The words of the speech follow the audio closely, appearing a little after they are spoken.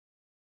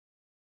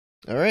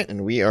Alright,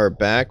 and we are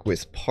back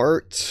with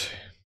part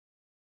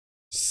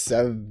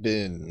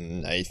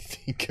 7, I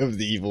think, of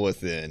The Evil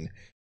Within.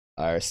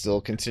 Are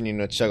still continuing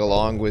to chug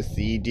along with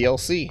the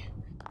DLC,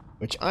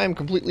 which I'm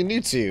completely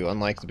new to,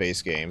 unlike the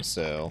base game,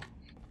 so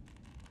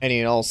any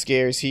and all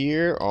scares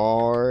here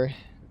are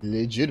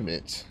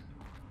legitimate.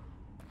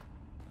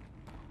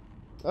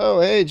 Oh,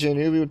 hey,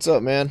 Janubi, what's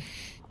up, man?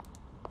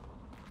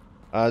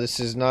 This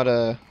is not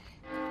a...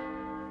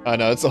 Oh,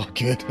 no, it's all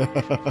good.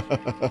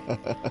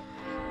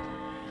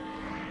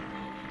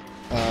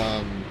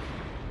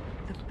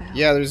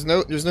 Yeah, there's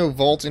no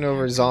vaulting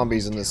over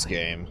zombies in this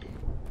game.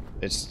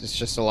 It's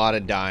just a lot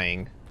of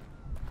dying.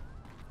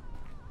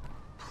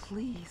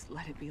 Please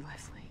let it be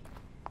Leslie.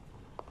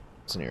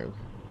 It's near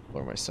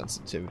lower my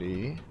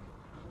sensitivity.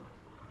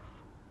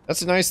 That's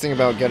the nice thing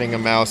about getting a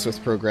mouse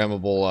with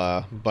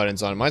programmable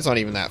buttons on it. Mine's not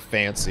even that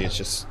fancy. It's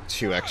just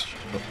 2 extra,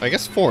 I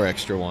guess 4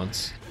 extra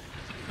ones.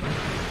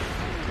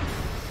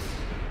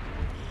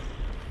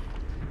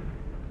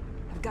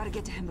 I've got to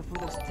get to him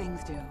before those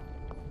things do.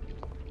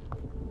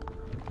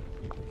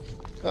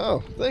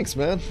 Oh, thanks,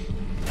 man.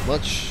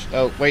 Much.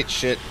 Oh, wait,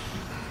 shit.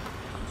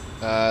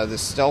 The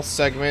stealth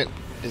segment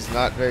is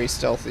not very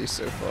stealthy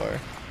so far.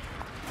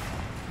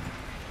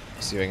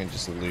 See if I can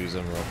just lose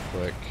him real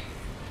quick.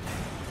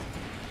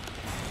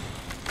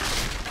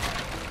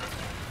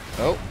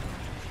 Oh.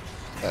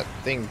 That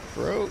thing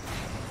broke.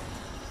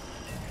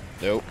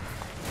 Nope.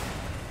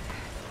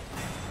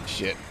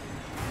 Shit.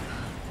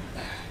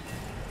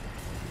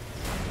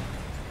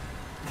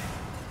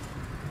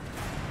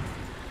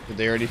 Did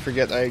they already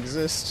forget I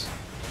exist?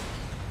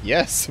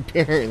 Yes,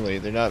 apparently.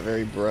 They're not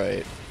very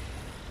bright.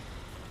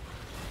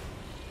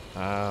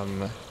 I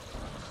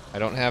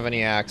don't have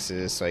any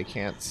axes, so I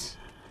can't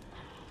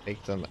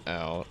take them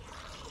out.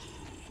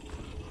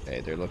 Okay,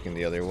 they're looking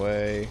the other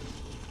way.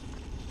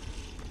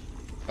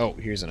 Oh,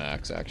 here's an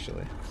axe,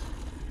 actually.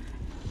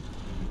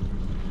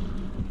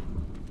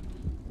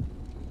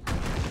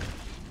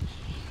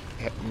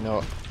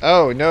 No.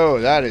 Oh, no,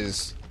 that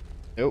is...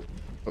 Nope.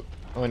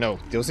 Oh, no,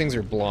 those things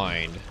are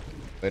blind.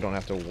 I don't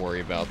have to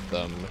worry about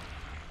them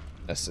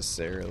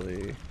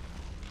necessarily.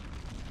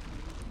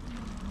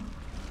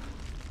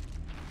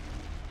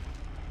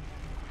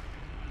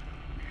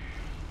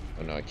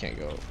 Oh no, I can't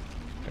go.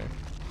 Okay.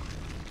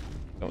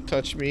 Don't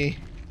touch me.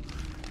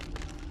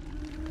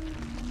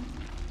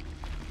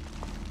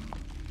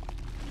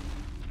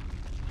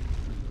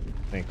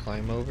 Can I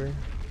climb over?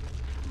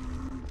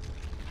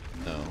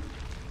 No. Am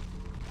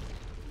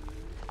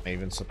I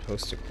even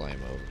supposed to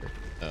climb over?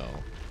 No.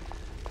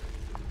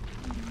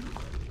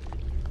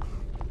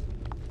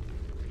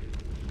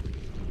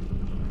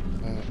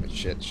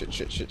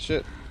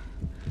 Shit.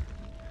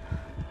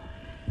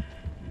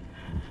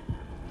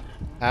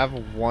 I have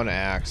 1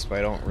 axe, but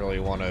I don't really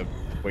want to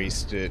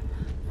waste it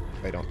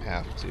if I don't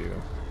have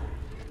to.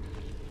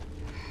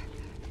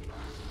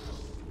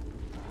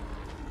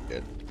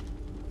 Good.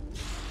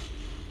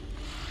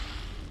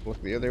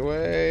 Look the other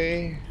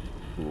way.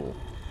 Cool.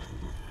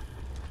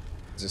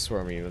 Is this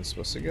where I'm even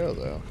supposed to go,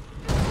 though?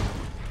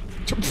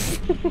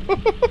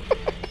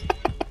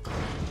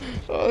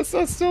 Oh, it's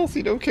not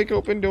stealthy. Don't kick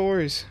open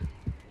doors.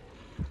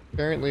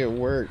 Apparently it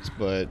worked,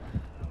 but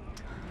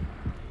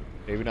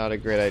maybe not a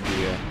great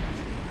idea.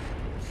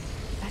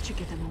 That should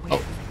get them away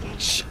from the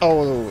gate.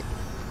 Oh,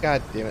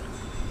 god damn it.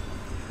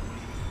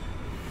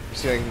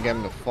 See if I can get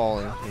him to fall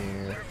in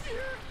here.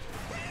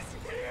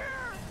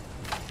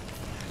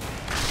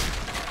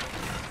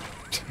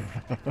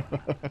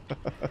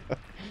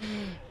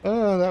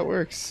 Oh, that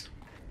works.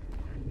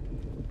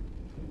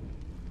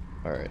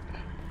 Alright.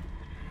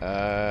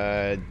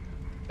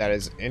 That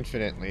is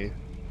infinitely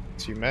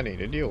too many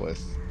to deal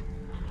with.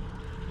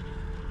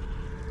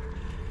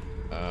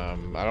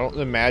 I don't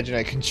imagine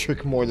I can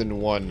trick more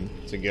than 1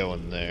 to go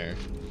in there.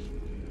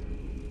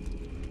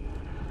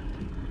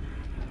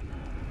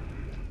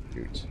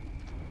 Shoot.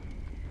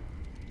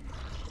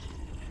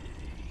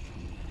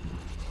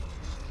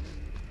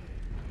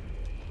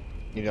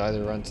 Need to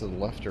either run to the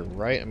left or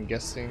right. I'm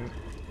guessing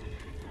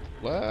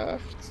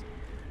left.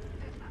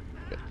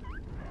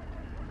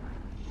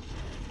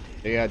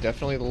 Yeah,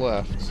 definitely the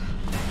left.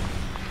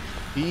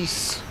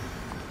 Peace.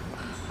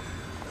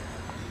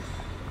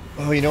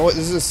 Oh, you know what?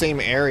 This is the same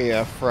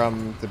area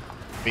from the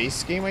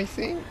base game, I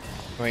think?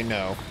 Wait,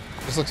 no.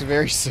 This looks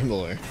very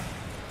similar.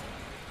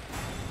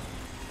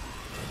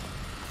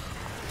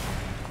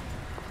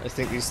 I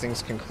think these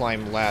things can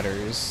climb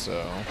ladders,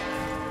 so...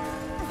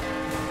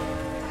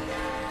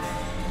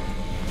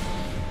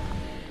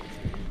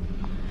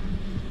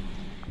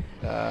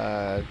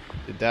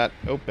 Did that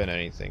open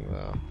anything,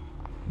 though?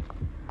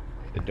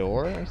 The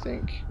door, I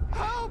think?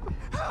 Help!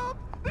 Help!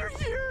 They're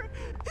here!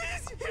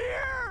 He's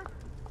here!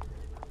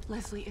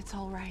 Leslie, it's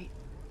all right.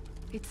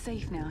 It's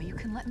safe now. You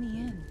can let me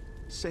in.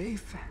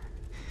 Safe?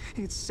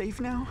 It's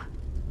safe now?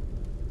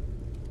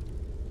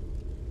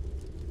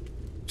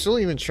 I'm still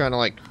even trying to,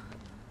 like,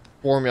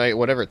 formulate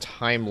whatever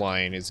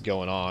timeline is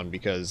going on,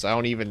 because I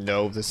don't even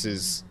know if this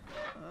is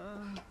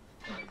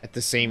at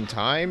the same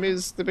time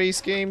as the base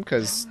game,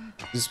 because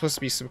This is supposed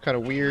to be some kind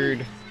of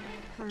weird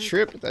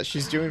trip that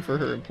she's doing for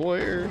her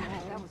employer.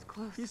 That was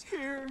close. He's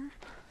here.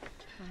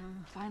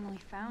 Finally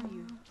found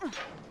you.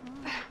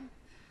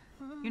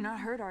 You're not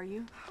hurt, are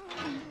you?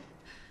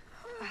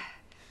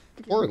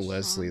 Poor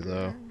Leslie,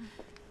 though.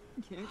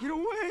 Can't get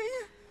away.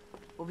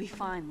 We'll be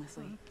fine,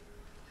 Leslie.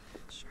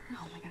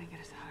 How am I gonna get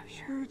us out of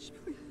here? Church,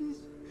 please.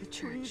 The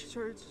church.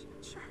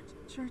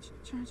 Please, church.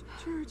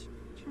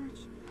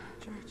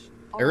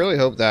 I really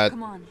hope that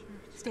Come on,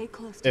 stay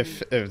close to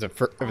if me.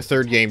 if a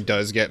third game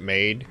does get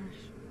made,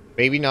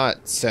 maybe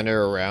not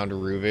center around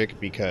Ruvik,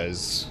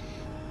 because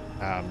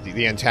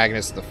the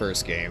antagonist of the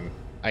first game,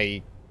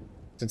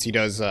 since he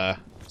does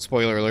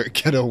spoiler alert,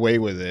 get away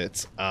with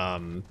it.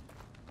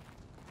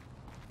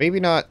 Maybe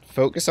not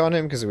focus on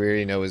him because we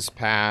already know his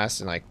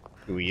past and like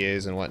who he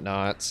is and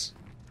whatnot.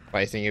 But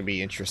I think it'd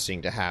be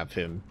interesting to have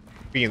him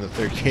be in the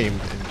third game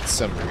in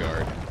some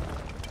regard.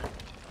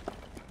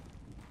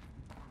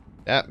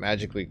 That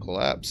magically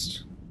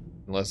collapsed.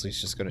 And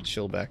Leslie's just gonna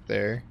chill back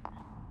there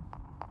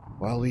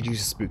while we do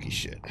spooky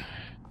shit.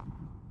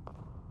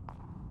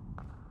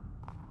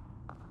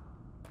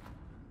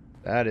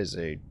 That is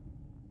a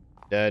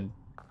dead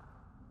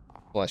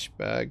flesh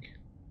bag.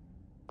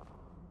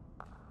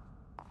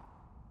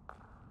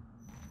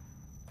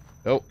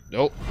 Nope,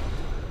 nope.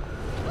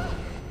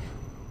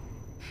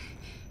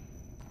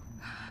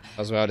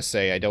 I was about to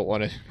say I don't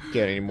want to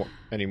get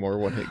any more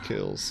one-hit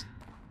kills,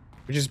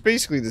 which is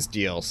basically this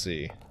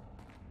DLC,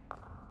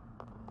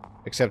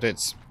 except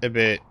it's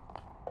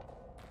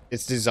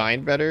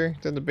designed better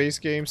than the base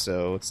game,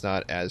 so it's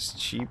not as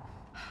cheap.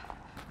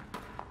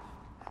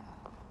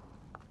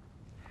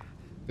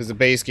 Because the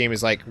base game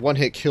is like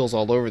one-hit kills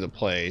all over the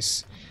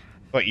place,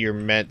 but you're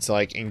meant to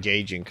like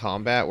engage in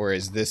combat,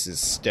 whereas this is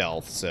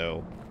stealth,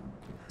 so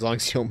as long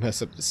as you don't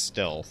mess up the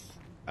stealth,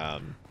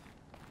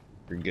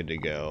 you're good to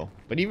go.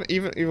 But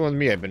even with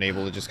me, I've been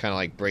able to just kind of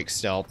like break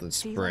stealth and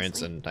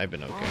sprints, and I've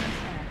been okay.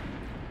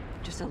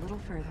 Just a little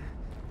further.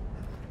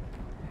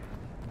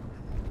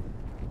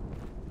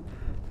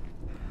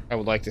 I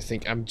would like to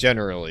think I'm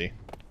generally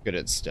good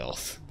at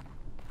stealth.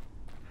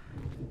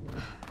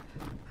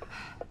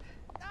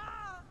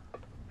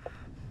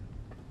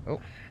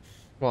 Oh,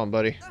 come on,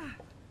 buddy.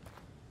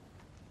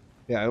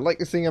 Yeah, I like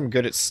to think I'm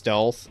good at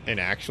stealth in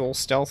actual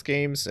stealth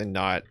games and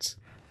not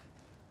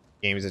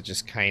games that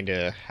just kind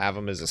of have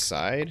them as a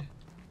side.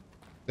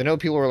 I know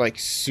people are like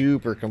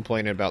super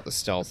complaining about the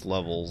stealth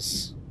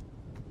levels.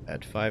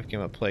 At 5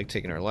 came a plague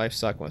taking our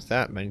livestock, and with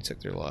that, many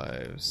took their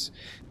lives.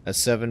 At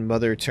 7,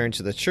 Mother returned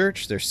to the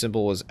church. Their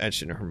symbol was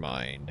etched in her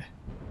mind.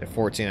 At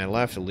 14, I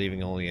left,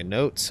 leaving only a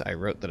note. I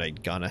wrote that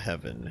I'd gone to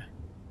heaven.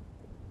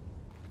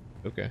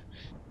 Okay.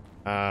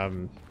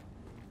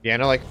 Yeah, I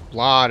know like a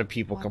lot of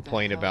people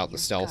complain about the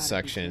stealth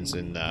sections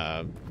in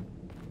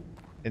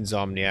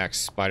Insomniac's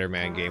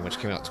Spider-Man game, which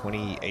came out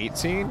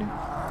 2018.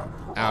 I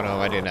don't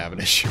know, I didn't have an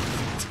issue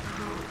with it.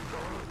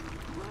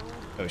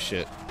 Oh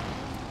shit.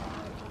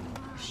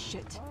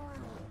 Shit.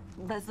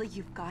 Leslie,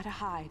 you've got to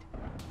hide.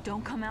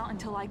 Don't come out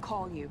until I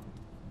call you.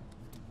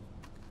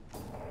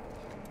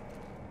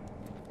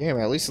 Damn,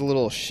 at least a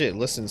little shit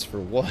listens for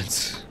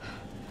once.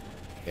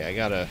 Yeah, I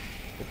gotta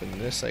open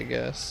this, I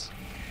guess.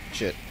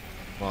 Shit.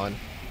 Come on.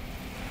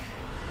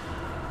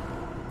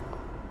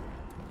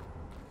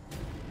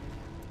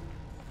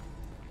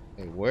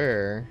 Hey,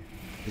 where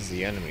is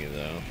the enemy,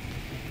 though?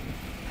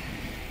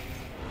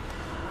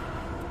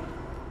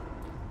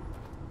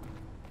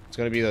 It's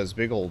gonna be those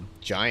big old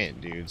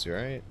giant dudes,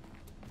 right?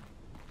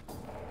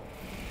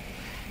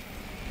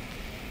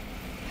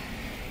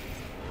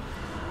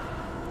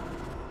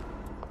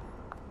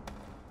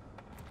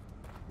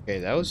 Okay,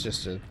 that was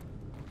just a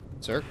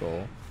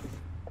circle.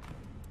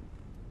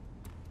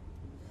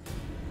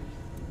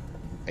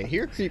 I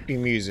hear creepy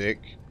music.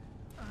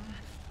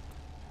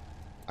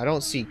 I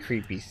don't see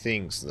creepy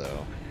things,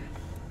 though.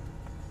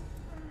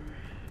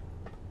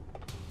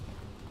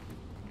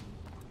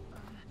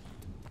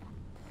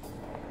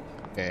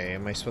 Okay,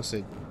 am I supposed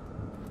to...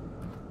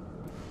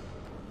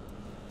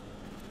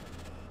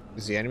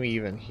 Is the enemy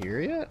even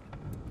here yet?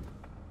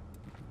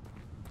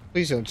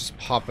 Please don't just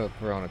pop up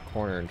around a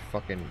corner and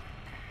fucking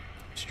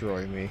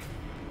destroy me.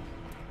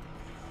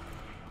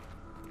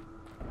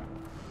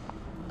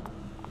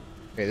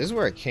 Okay, this is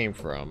where I came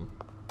from.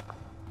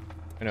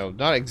 I know,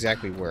 not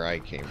exactly where I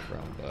came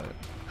from, but...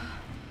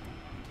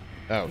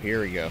 Oh,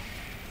 here we go.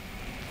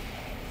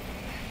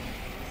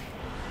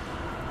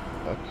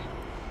 Fuck.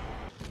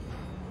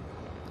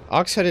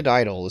 Ox-headed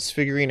idol. This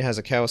figurine has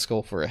a cow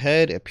skull for a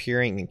head,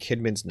 appearing in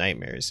Kidman's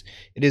nightmares.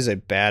 It is a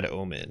bad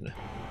omen.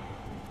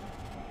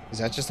 Is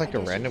that just like a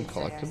random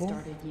collectible?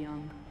 I started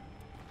young.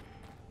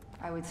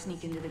 I would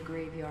sneak into the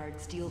graveyard,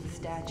 steal the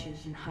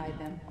statues, and hide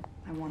them.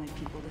 I wanted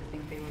people to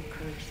think they were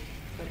cursed,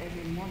 but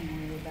every morning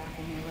we were back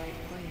in the right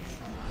place.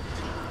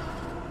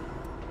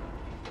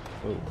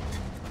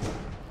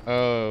 Oh.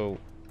 Oh.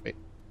 Wait.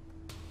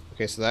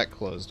 Okay, so that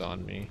closed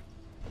on me.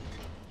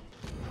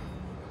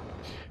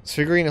 This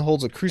figurine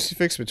holds a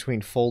crucifix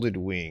between folded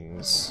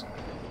wings.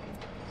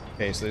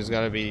 Okay, so there's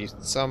gotta be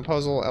some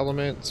puzzle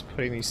elements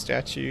putting these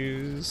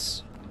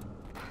statues.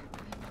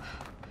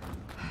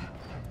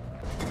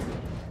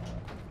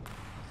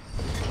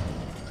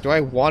 Do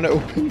I want to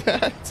open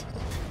that?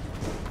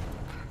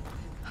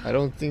 I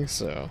don't think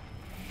so.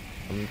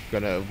 I'm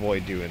gonna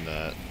avoid doing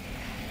that.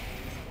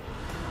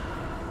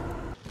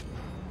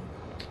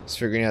 This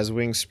figurine has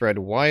wings spread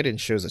wide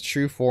and shows a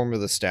true form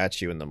of the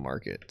statue in the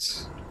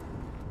market.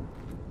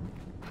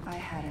 I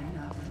had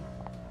enough.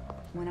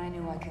 When I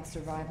knew I could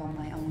survive on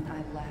my own, I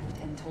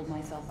left and told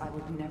myself I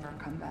would never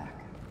come back.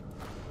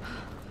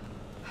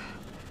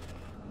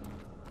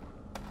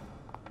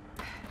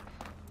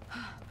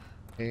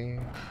 Okay.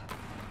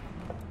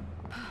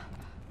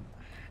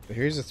 So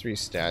here's the 3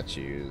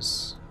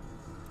 statues.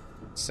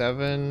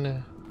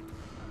 7,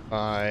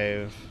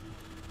 5,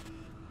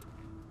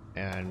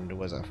 and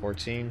was that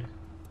 14?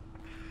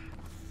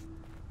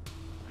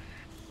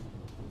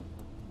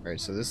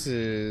 Alright, so this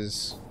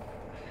is...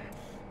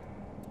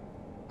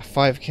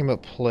 5 came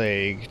up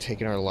plague,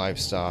 taking our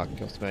livestock,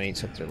 with many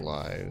took their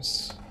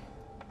lives.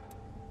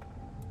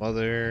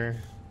 Mother...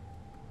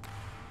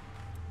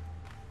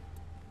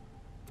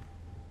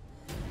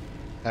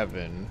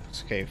 Heaven.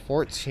 Okay,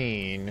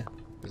 14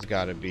 has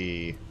got to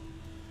be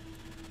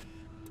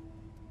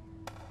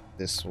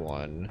this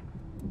one.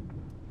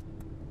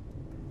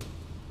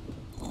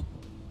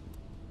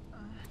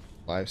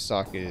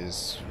 Livestock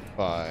is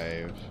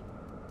 5.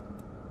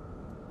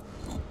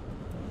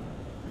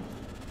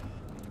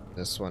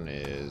 This one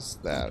is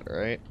that,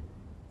 right?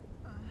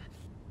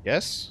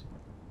 Yes?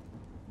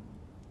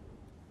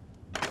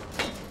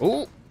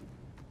 Oh!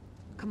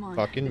 Come on,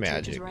 Fucking the church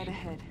magic. is right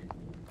ahead.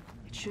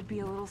 It should be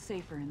a little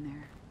safer in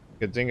there.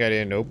 Good thing I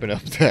didn't open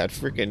up that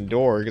freaking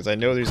door, because I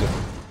know there's an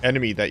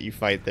enemy that you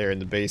fight there in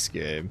the base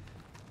game.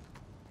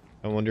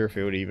 I wonder if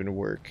it would even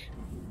work.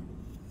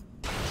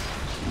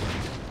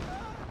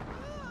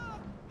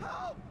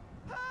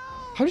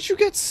 How did you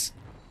get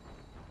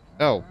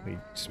Oh, he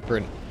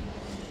sprint.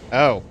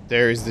 Oh,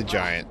 there's the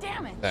giant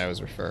that I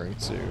was referring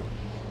to.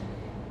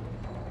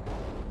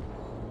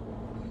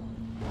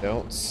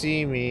 Don't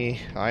see me.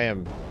 I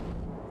am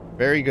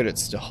very good at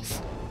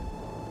stealth.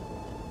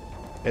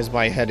 As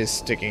my head is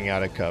sticking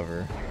out of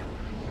cover.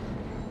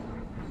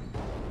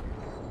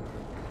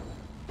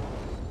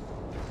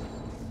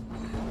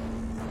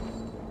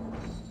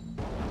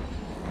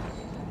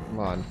 Come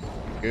on.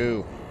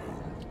 Go.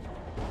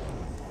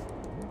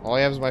 All I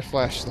have is my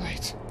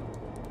flashlight.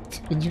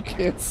 And you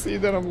can't see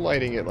that I'm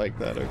lighting it like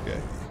that,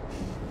 okay.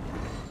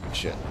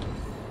 Shit.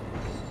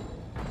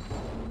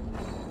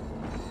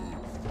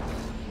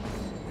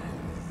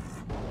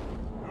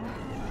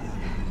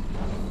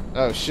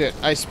 Oh shit,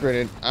 I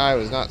sprinted. I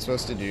was not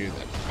supposed to do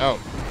that. Oh.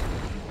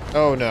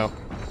 Oh no.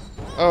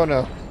 Oh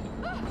no.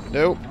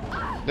 Nope.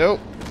 Nope.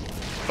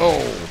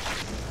 Oh.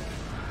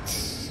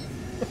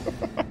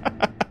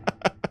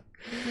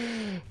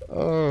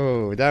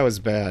 Oh, that was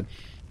bad.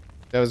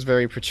 That was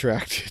very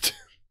protracted.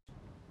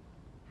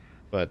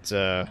 But,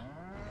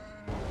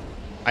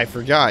 I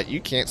forgot, you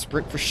can't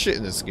sprint for shit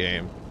in this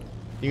game.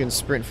 You can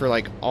sprint for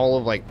like all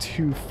of like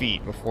 2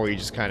 feet before you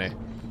just kind of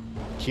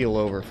keel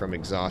over from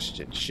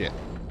exhaustion. Shit.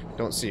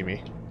 Don't see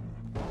me.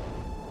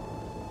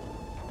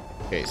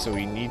 Okay, so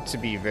we need to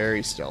be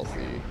very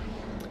stealthy.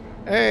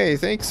 Hey,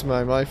 thanks,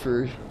 my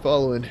for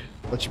following.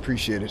 Much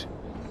appreciated.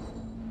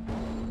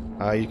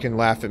 You can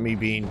laugh at me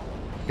being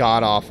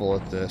god-awful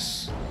at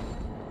this.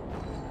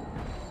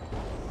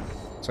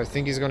 So I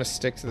think he's going to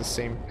stick to the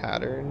same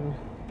pattern.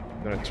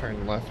 I'm going to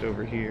turn left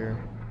over here.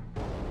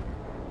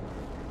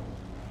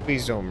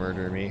 Please don't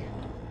murder me.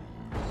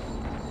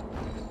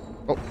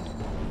 Oh.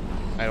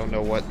 I don't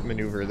know what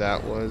maneuver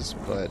that was,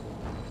 but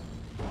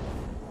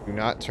do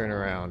not turn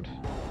around.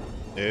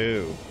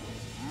 No.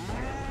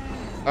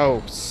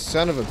 Oh,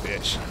 son of a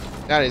bitch.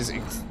 That is...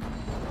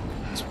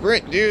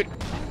 Sprint, dude!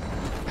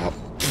 Oh.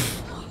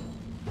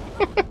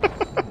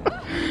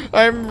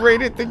 I'm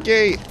right at the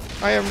gate!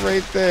 I am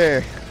right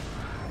there!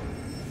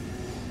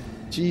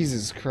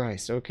 Jesus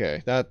Christ,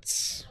 okay, that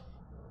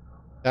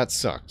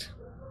sucked.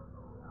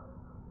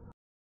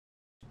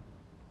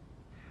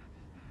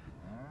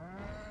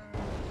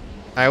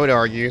 I would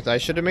argue that I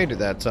should have made it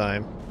that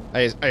time.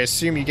 I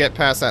assume you get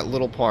past that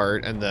little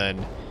part and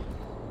then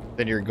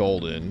you're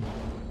golden.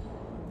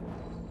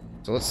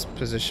 So let's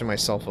position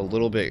myself a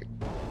little bit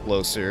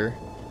closer.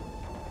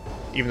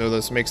 Even though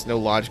this makes no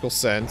logical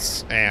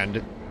sense,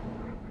 and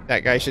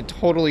that guy should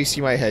totally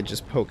see my head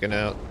just poking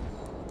out.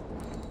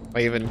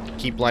 I even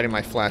keep lighting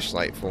my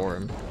flashlight for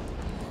him.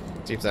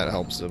 See if that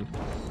helps him.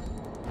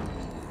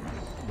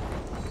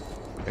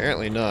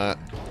 Apparently not.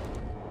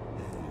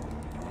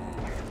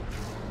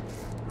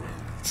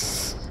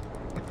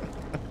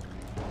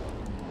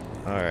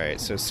 Alright,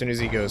 so as soon as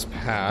he goes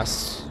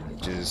past,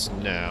 which is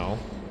now,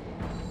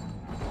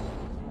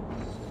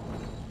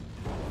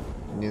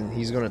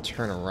 he's going to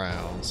turn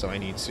around, so I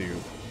need to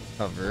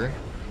hover.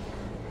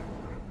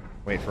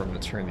 Wait for him to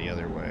turn the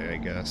other way, I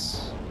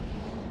guess.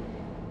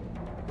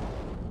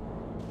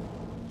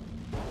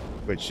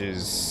 Which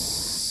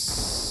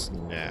is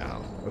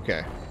now.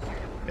 Okay.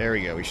 There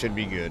we go, we should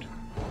be good.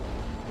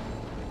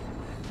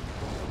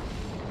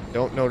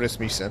 Don't notice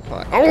me,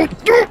 senpai. Oh!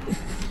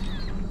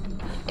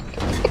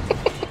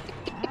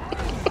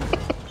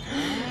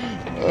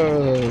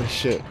 Oh,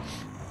 shit.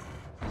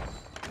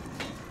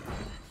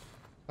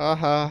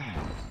 Haha.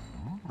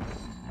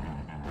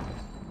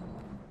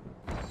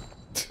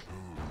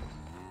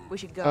 We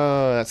should go.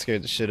 Oh, that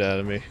scared the shit out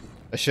of me.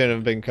 I shouldn't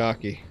have been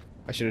cocky.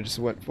 I should have just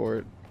went for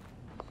it.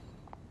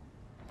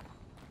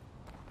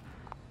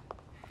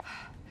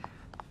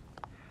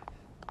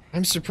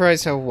 I'm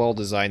surprised how well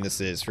designed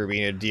this is for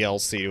being a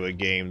DLC to a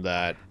game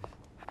that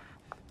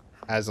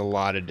has a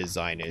lot of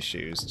design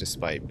issues,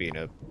 despite being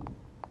a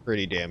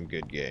pretty damn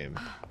good game.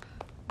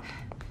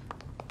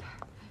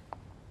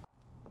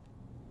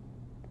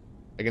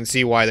 I can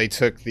see why they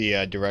took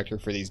the director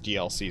for these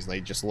DLCs and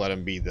they just let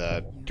him be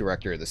the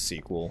director of the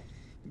sequel.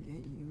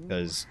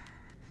 Because,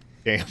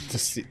 damn, the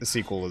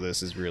sequel to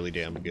this is really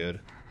damn good.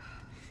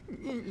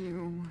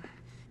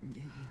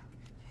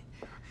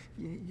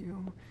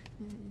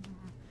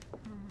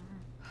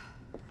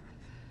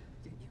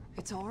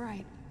 It's all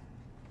right.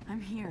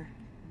 I'm here.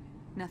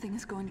 Nothing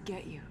is going to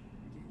get you.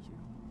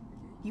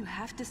 You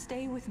have to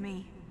stay with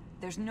me.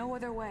 There's no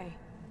other way.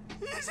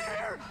 He's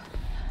here!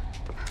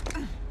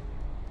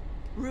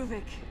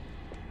 Ruvik,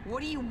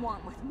 what do you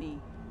want with me?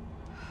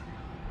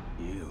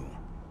 You.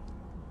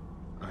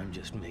 I'm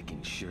just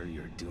making sure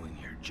you're doing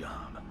your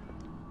job.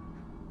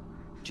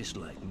 Just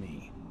like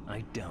me,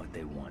 I doubt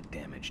they want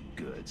damaged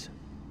goods.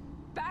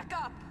 Back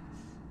up!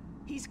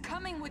 He's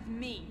coming with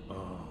me.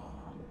 Oh,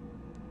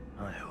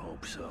 I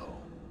hope so.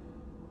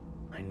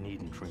 I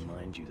needn't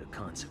remind you the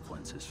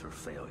consequences for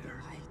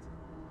failure.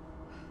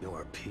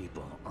 Your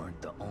people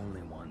aren't the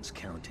only ones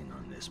counting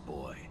on this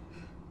boy.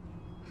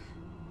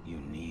 You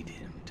need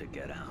him to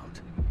get out.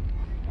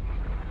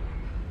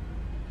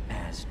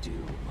 As do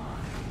I.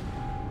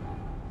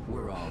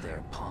 We're all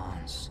their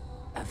pawns,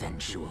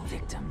 eventual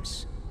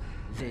victims.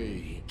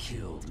 They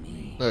killed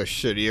me. Oh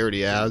shit, he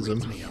already has him.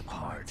 Ripped me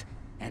apart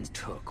and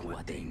took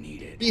what they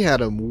needed. He had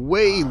him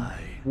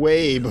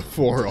way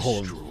before all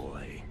of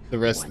Destroy the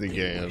rest of what the they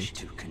game. wish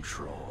to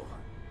control.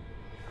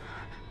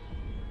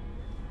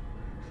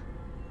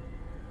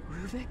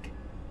 Ruvik?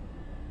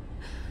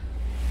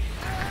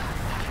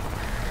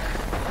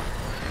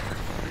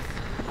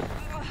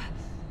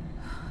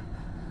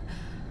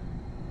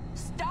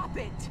 Stop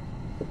it!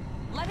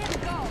 Let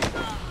him go!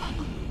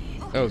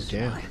 Oh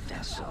damn. My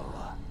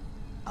vessel.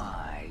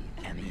 I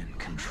am in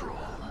control.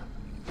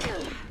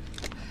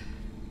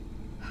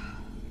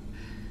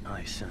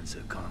 I sense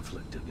a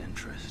conflict of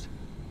interest.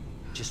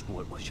 Just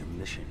what was your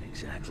mission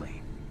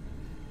exactly?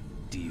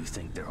 Do you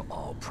think their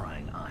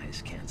all-prying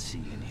eyes can't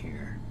see and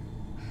hear?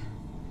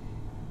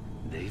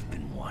 They've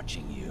been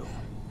watching you,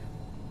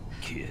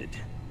 kid.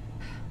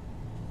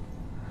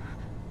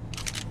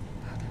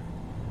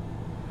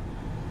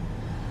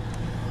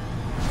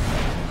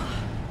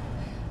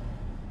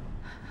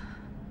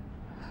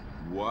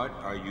 What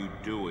are you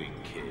doing,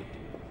 kid?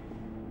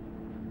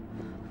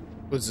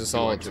 Was this You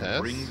all are a to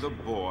test? bring the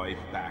boy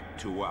back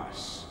to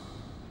us.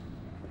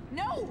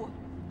 No!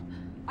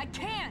 I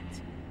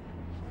can't!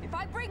 If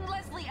I bring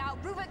Leslie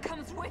out, Ruvik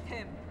comes with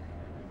him.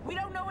 We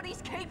don't know what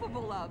he's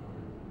capable of.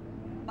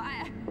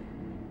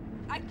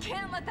 I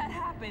can't let that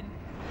happen.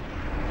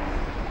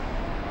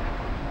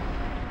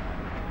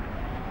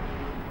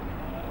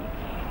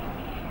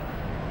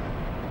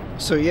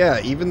 So yeah,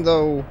 even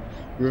though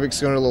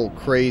Ruvik's going a little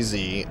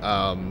crazy,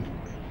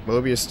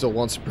 Mobius still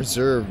wants to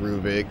preserve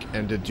Ruvik,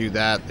 and to do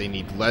that they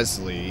need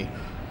Leslie.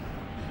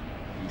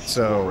 You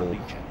So, swore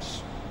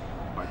allegiance,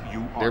 but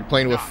you they're are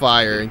playing with not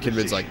fire, in and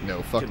Kidman's like, position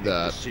no, fuck to make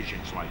that.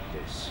 Decisions like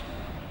this.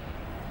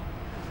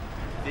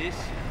 This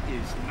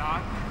is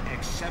not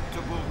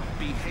acceptable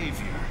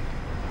behavior.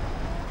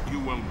 You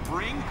will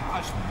bring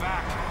us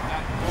back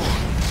that boy.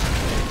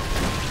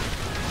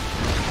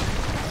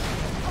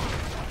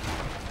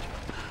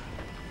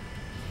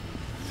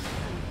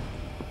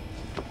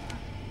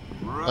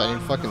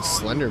 Fighting fucking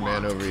Slender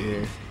Man over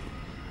here.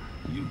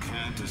 You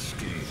can't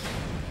escape.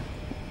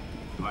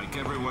 Like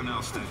everyone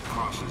else that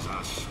crosses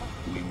us,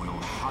 we will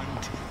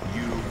hunt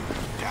you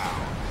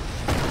down.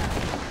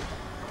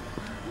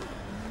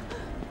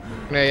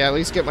 Can I at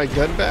least get my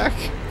gun back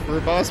for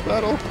a boss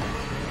battle?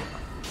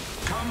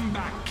 Come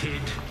back,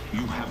 kid.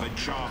 You have a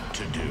job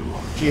to do.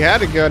 She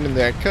had a gun in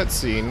that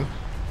cutscene,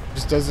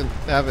 just doesn't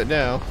have it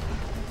now.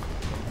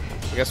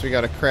 I guess we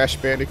gotta Crash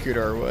Bandicoot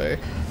our way.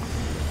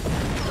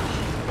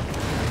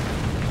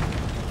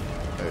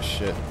 Oh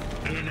shit.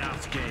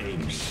 Enough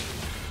games.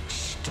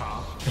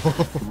 Stop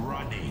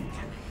running.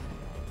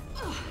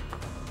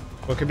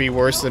 What could be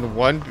worse than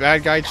one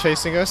bad guy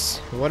chasing us?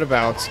 What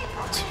about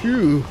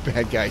two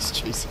bad guys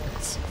chasing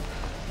us?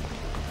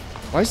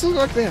 Why does it look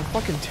like they have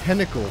fucking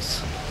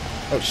tentacles?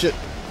 Oh shit.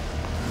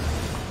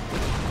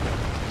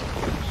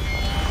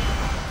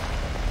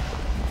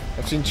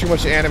 I've seen too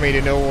much anime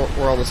to know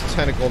where all this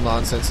tentacle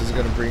nonsense is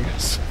gonna bring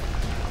us.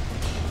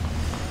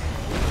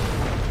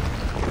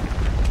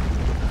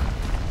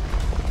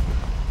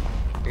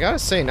 I gotta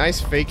say, nice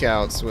fake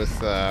outs with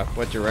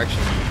what direction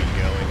you'd be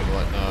going and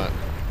whatnot.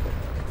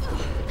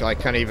 Like,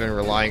 kind of even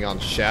relying on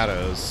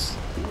shadows.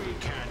 We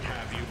can't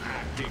have you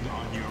acting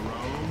on your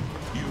own.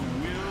 You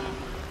will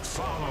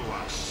follow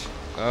us.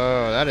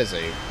 Oh, that is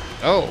a...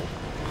 Oh!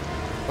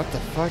 What the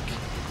fuck?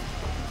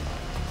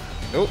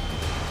 Nope.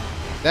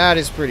 That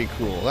is pretty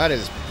cool. That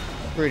is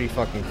pretty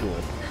fucking cool.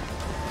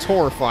 It's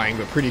horrifying,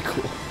 but pretty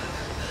cool.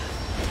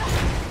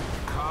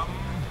 Come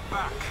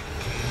back.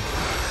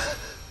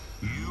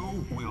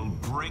 You will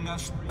bring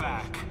us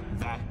back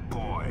that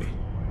boy.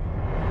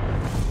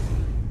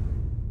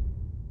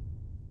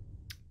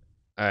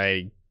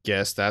 I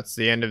guess that's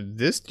the end of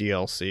this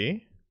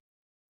DLC.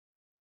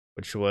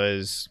 Which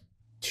was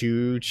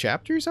 2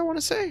 chapters, I want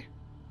to say?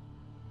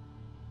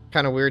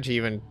 Kind of weird to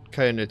even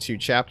cut into 2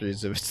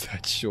 chapters if it's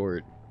that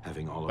short.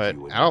 Having all But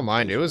of you in I don't one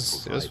mind, it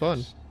place will was provide fun.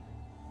 us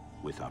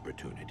with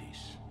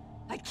opportunities.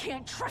 I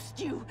can't trust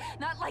you,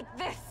 not like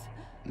this.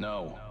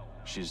 No,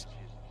 she's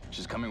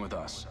coming with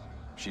us.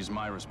 She's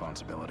my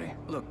responsibility.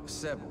 Look,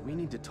 Seb, we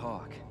need to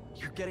talk.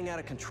 You're getting out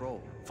of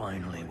control.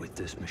 Finally, with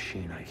this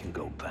machine, I can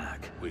go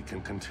back. We can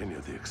continue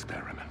the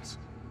experiments.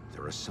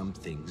 There are some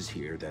things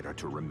here that are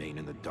to remain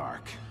in the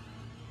dark.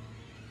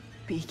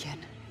 Beacon.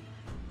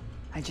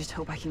 I just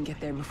hope I can get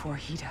there before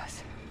he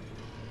does.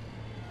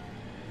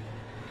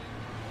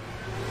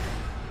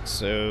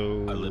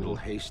 So... A little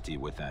hasty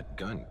with that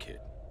gun, kid.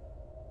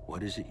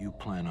 What is it you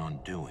plan on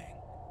doing?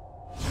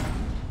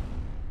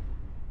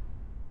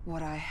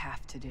 What I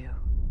have to do.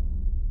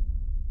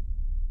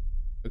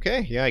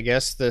 Okay, yeah, I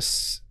guess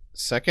this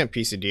second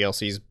piece of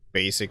DLC is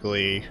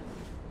basically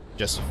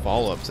just a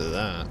follow-up to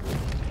that.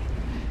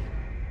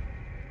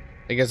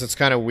 I guess it's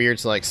kind of weird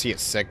to like see it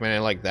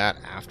segmented like that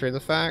after the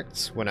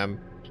fact when I'm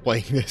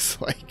playing this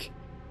like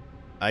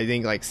I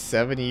think like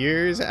 7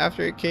 years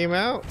after it came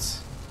out.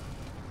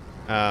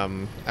 I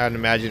would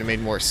imagine it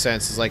made more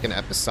sense as like an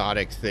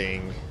episodic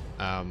thing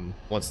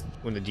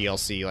when the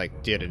DLC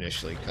like did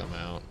initially come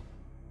out.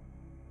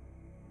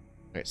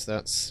 Alright, so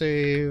that's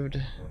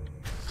saved.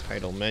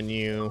 Title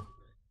menu.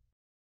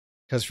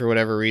 Because for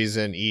whatever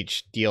reason,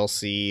 each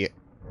DLC,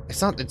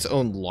 it's not its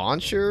own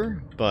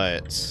launcher,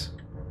 but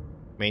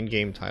main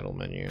game title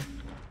menu.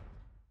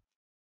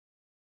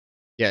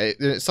 Yeah,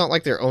 it's not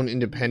like their own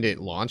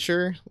independent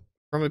launcher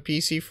from a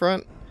PC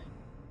front,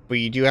 but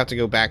you do have to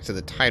go back to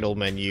the title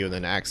menu and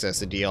then access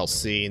the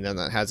DLC, and then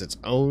that has its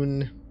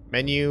own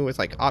menu with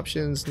like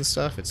options and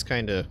stuff. It's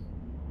kind of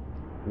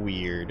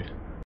weird.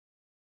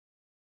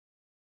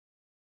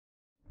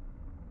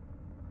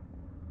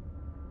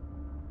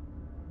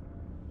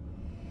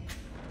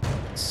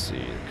 Let's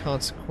see,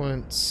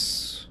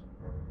 consequence.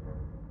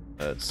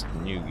 That's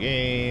new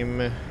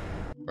game.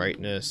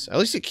 Brightness. At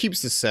least it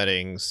keeps the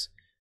settings.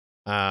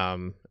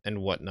 And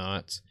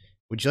whatnot.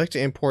 Would you like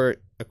to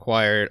import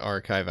acquired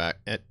archive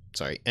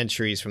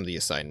entries from the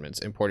assignments?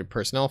 Imported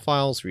personnel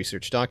files,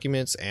 research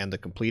documents, and the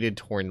completed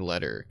torn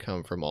letter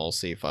come from all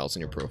save files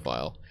in your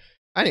profile.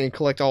 I didn't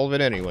collect all of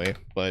it anyway,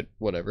 but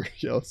whatever.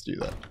 Yeah, let's do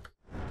that.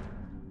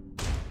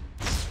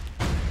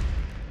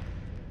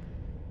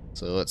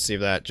 So let's see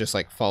if that just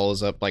like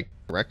follows up like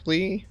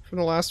directly from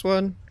the last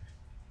one.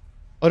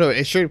 Oh no,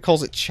 it sure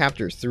calls it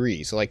chapter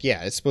 3. So like,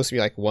 yeah, it's supposed to be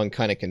like one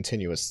kind of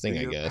continuous thing,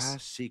 I guess. Do your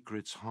past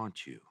secrets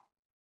haunt you?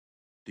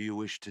 Do you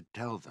wish to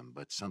tell them,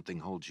 but something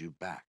holds you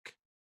back?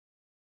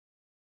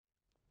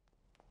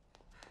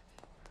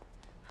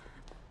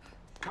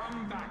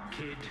 Come back,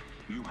 kid.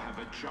 You have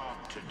a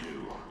job to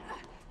do.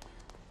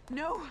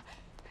 No!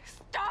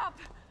 Stop!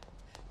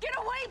 Get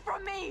away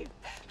from me!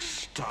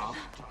 Stop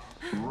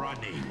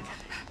running.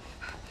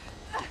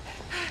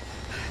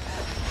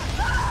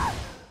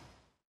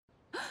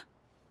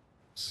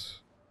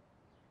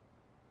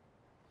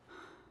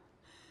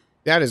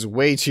 That is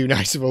way too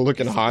nice of a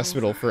looking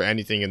hospital for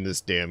anything in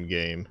this damn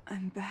game.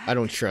 I'm back. I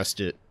don't trust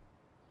it.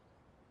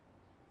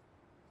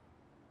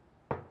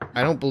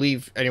 I don't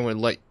believe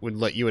anyone would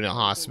let you in a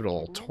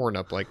hospital torn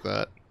up like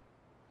that.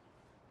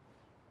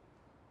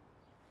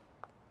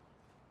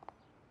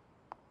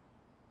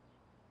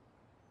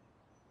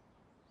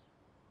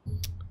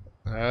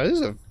 This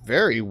is a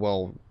very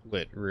well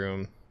lit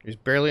room. There's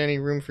barely any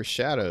room for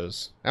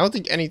shadows. I don't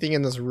think anything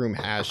in this room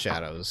has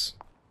shadows.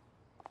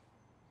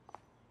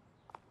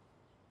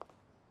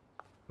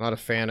 Not a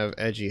fan of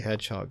edgy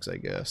hedgehogs, I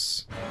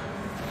guess.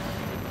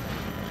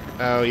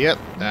 Oh, yep,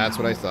 that's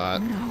what I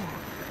thought. No.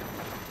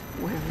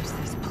 Where is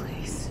this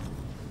place?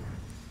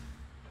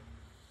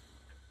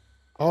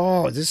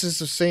 Oh, this is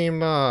the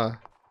same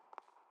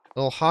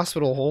little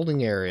hospital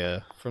holding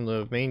area from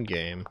the main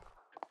game.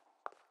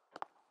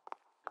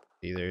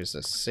 See, there's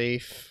a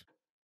safe.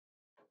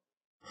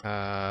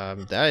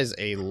 That is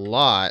a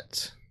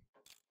lot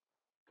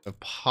of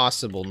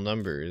possible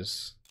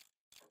numbers.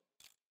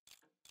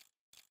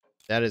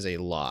 That is a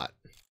lot.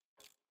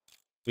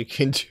 We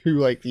can do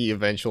like the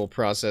eventual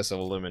process of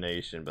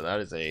elimination, but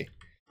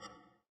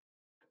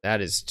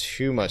that is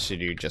too much to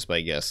do just by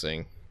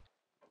guessing.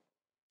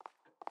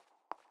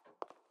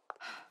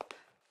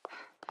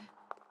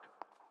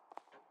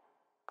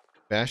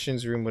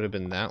 Bastion's room would have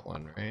been that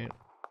one, right?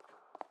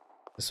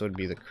 This would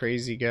be the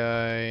crazy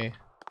guy.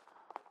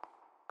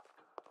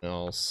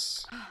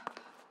 Else.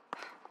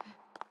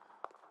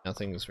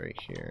 Nothing's right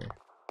here.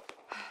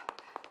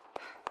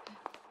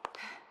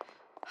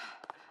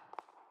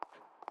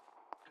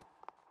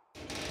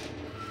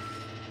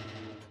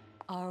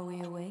 Are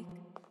we awake?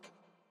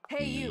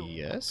 Hey, you!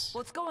 Yes?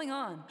 What's going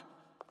on?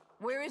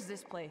 Where is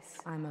this place?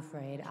 I'm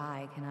afraid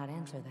I cannot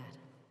answer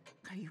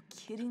that. Are you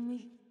kidding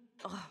me?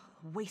 Ugh,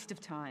 waste of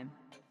time.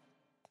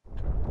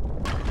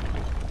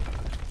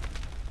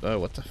 Oh,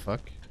 what the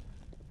fuck?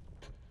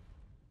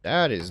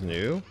 That is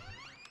new.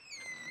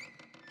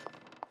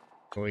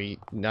 Can we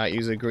not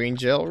use a green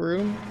gel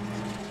room?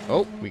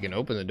 Oh, we can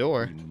open the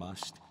door. We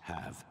must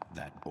have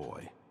that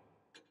boy.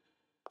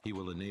 He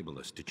will enable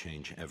us to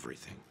change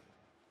everything.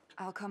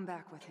 I'll come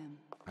back with him.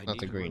 I Not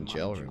need the to green remind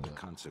gel you room, the though.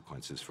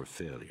 consequences for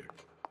failure.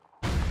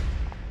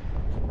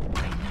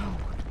 I know.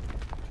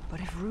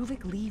 But if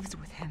Ruvik leaves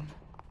with him,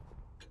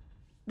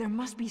 there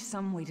must be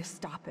some way to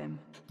stop him.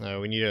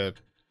 We need to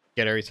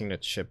get everything to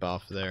chip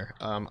off there.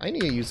 I need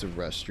to use the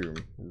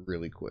restroom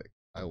really quick.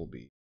 I will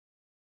be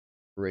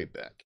right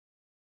back.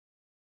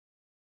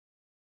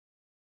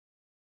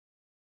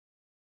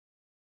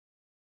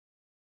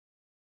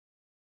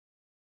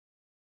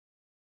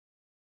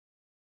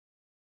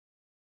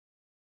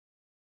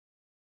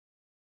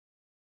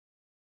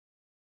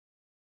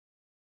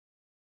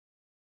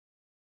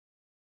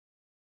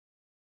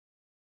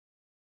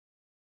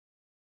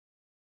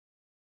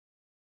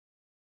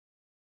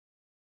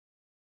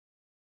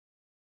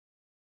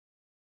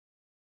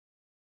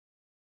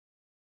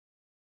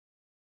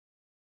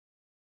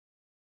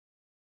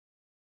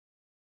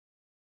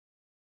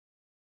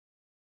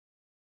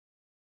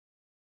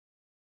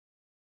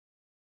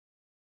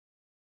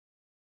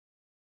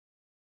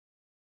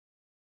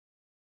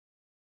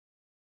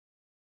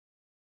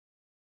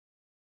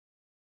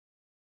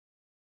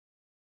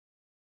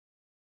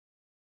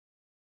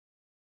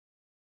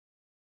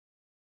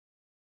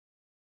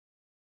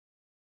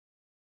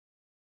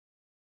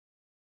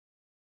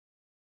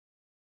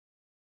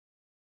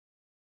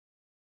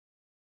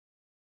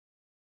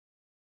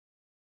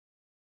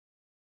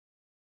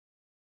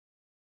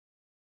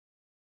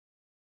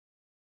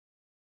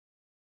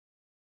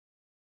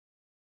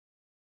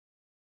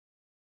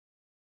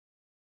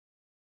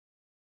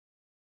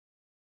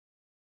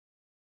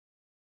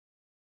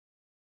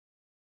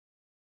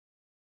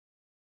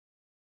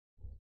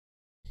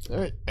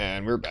 Alright,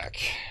 and we're back.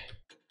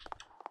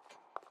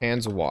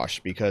 Hands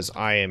washed because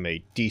I am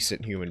a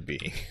decent human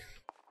being.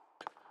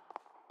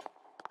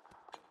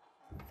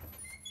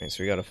 Okay,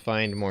 so we gotta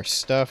find more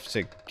stuff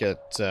to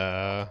get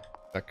that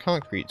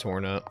concrete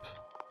torn up.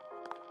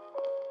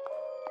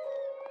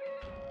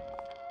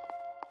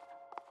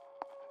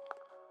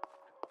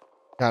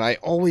 God, I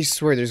always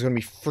swear there's gonna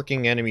be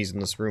freaking enemies in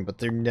this room, but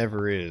there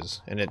never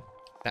is, and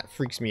that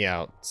freaks me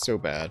out so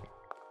bad.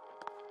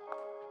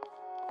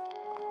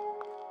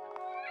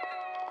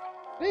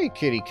 Hey,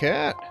 kitty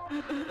cat.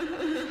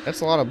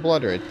 That's a lot of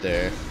blood right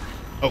there.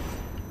 Oh.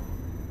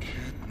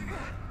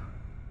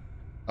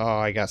 Oh,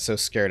 I got so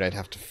scared I'd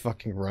have to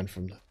fucking run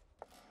from them.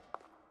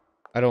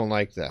 I don't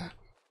like that.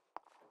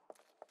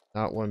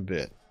 Not one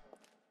bit.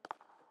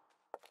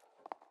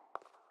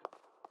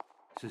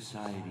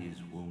 Society is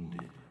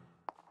wounded.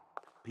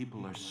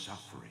 People are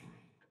suffering.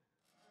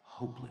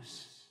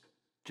 Hopeless.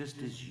 Just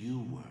as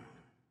you were.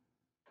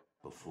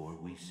 Before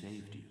we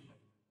saved you.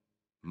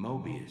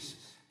 Mobius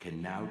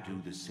can now do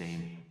the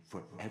same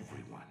for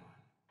everyone.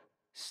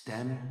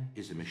 STEM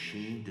is a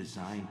machine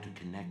designed to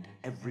connect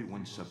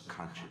everyone's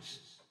subconscious,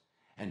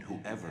 and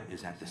whoever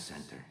is at the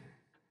center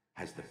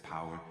has the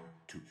power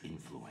to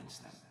influence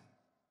them.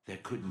 There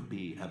couldn't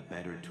be a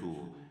better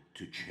tool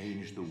to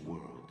change the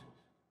world,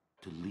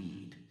 to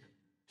lead.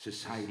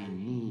 Society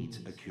needs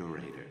a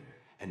curator,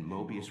 and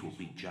Mobius will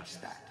be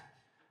just that,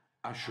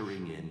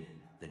 ushering in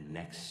the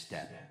next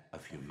step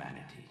of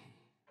humanity.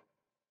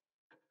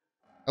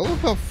 I love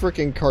how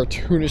freaking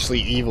cartoonishly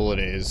evil it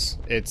is.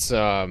 It's,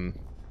 I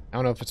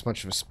don't know if it's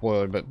much of a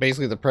spoiler, but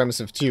basically the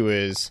premise of 2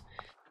 is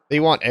they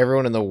want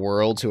everyone in the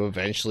world to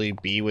eventually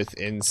be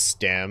within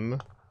STEM,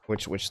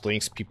 which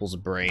links people's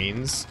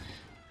brains,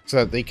 so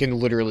that they can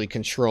literally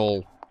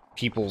control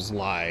people's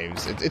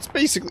lives. It's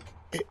basically...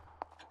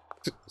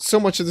 so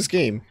much of this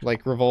game,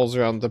 like, revolves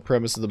around the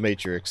premise of the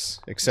Matrix,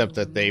 except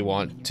that they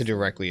want to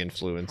directly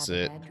influence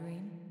it.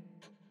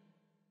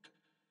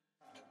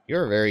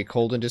 You're very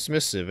cold and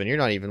dismissive, and you're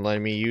not even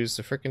letting me use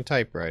the frickin'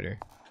 typewriter.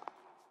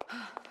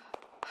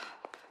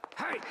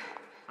 Hey,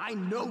 I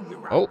know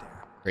you're Oh, out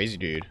there. crazy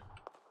dude.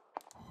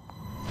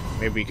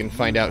 Maybe we can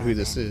find out who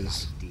this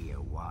is. Idea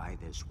why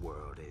this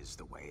world is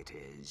the way it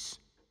is?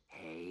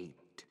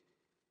 Hate.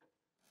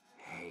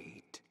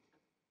 Hate.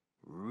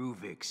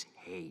 Ruvik's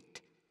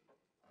hate.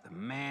 The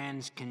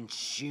man's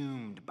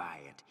consumed by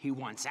it. He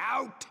wants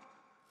out.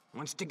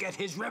 Wants to get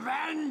his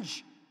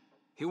revenge.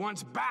 He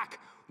wants back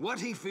what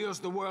he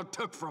feels the world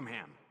took from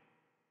him.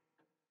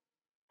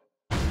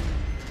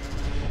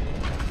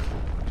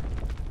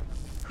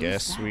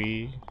 Guess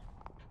we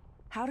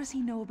How does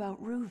he know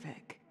about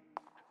Ruvik?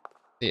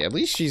 Yeah, at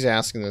least she's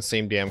asking the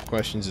same damn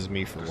questions as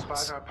me for Despite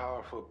once. our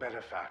powerful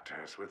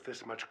benefactors, with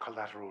this much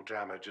collateral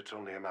damage, it's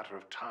only a matter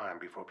of time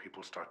before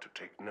people start to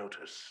take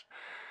notice.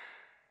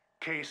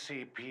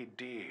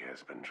 KCPD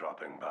has been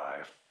dropping by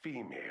a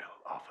female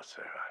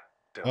officer.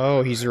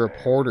 Oh, he's a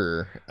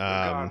reporter.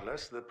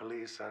 Regardless, the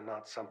police are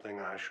not something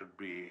I should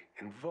be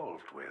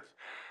involved with.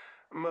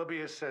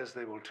 Mobius says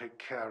they will take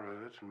care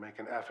of it and make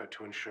an effort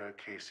to ensure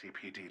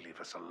KCPD leave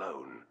us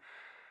alone.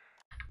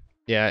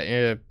 Yeah,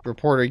 a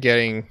reporter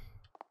getting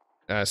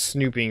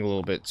snooping a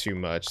little bit too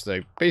much.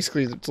 Like,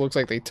 basically, it looks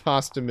like they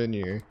tossed him in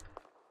here.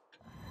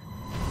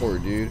 Poor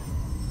dude.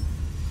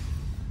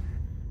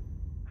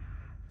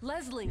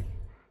 Leslie!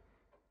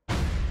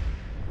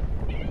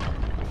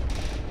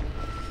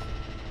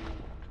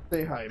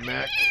 Say hi,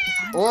 Mac.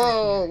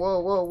 Whoa, whoa,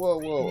 whoa, whoa,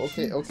 whoa.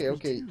 Okay, okay,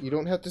 okay. You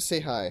don't have to say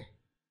hi.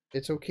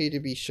 It's okay to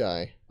be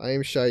shy. I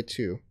am shy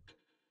too.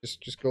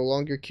 Just go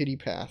along your kitty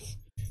path.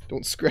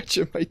 Don't scratch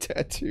at my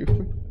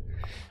tattoo.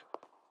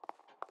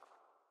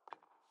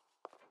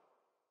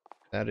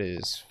 That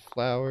is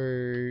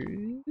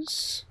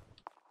flowers.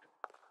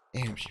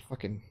 Damn, she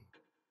fucking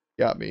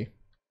got me.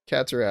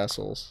 Cats are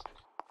assholes.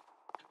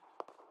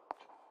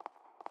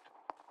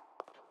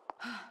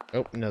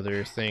 Oh,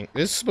 another thing.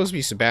 This is supposed to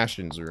be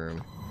Sebastian's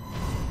room.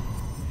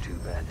 Too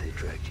bad they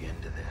dragged you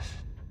into this.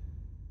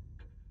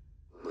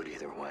 But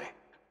either way,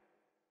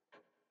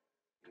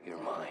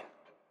 you're mine.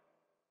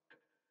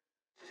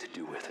 To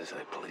do with as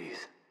I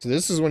please. So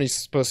this is when he's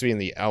supposed to be in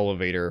the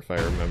elevator, if I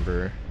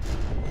remember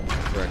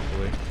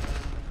correctly.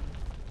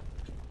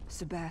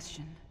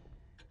 Sebastian.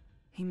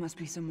 He must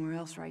be somewhere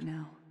else right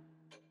now.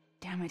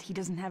 Damn it, he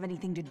doesn't have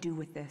anything to do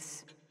with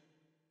this.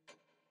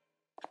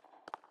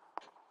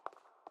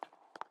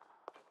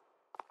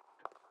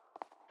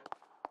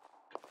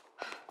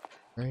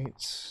 Right.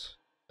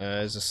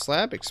 Is the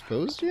slab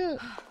exposed yet?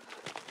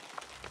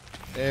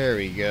 There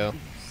we go.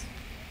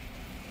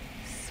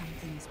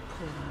 Something's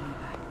pulling me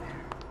back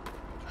there.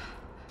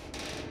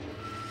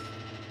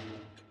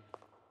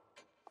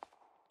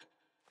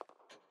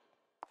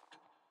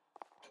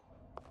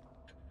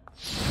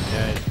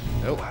 Yeah.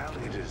 Nope. While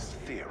it is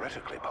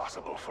theoretically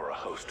possible for a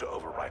host to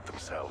overwrite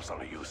themselves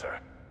on a user,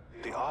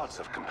 the odds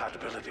of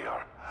compatibility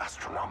are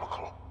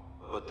astronomical.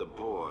 But the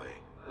boy,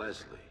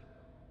 Leslie,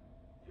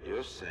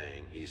 you're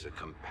saying he's a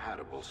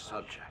compatible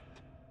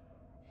subject.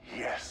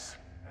 Yes,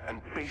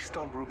 and based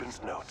on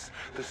Ruben's notes,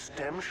 the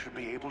stem should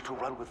be able to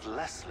run with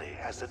Leslie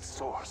as its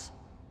source.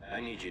 I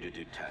need you to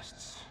do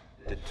tests.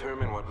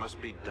 Determine what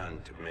must be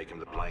done to make him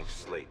the blank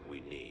slate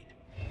we need.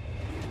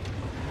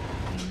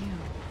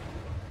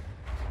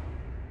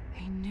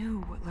 He knew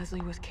what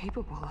Leslie was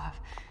capable of.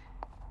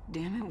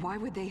 Damn it, why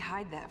would they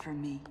hide that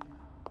from me?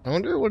 I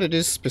wonder what it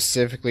is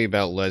specifically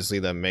about Leslie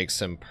that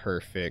makes him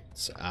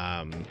perfect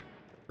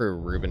for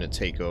Ruben to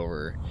take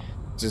over.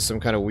 Is it some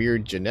kind of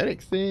weird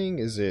genetic thing?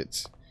 Is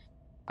it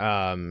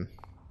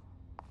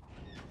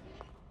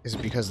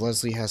because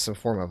Leslie has some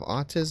form of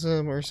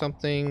autism or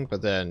something?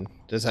 But then,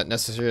 does that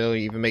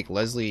necessarily even make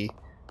Leslie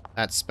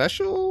that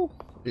special?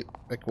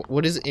 Like,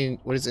 what is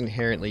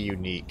inherently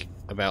unique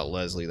about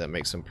Leslie that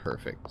makes him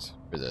perfect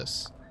for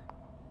this?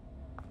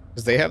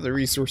 Because they have the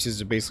resources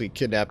to basically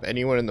kidnap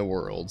anyone in the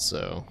world,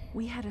 so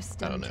we had a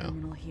STEM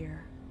terminal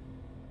here,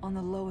 on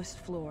the lowest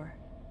floor.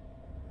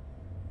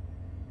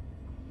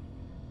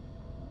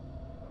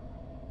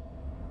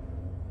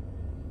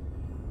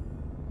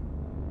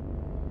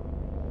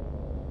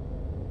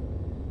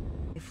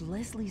 If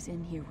Leslie's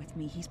in here with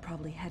me, he's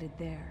probably headed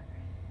there.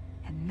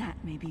 And that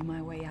may be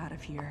my way out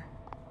of here.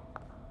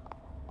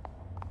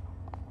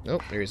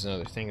 Nope, there's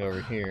another thing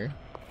over here.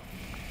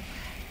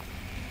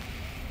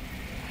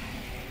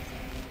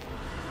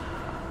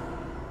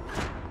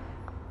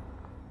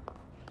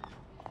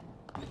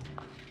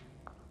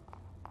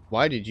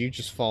 Why did you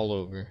just fall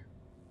over?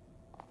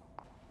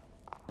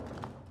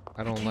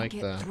 I don't like that.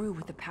 I can't get through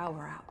with the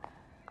power out.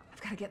 I've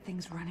got to get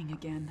things running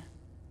again.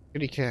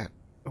 Kitty cat,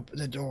 open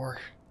the door.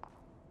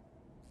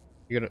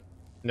 You gonna...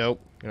 Nope,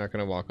 you're not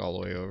gonna walk all the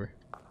way over.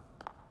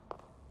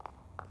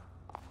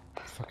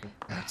 Fucking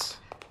cats.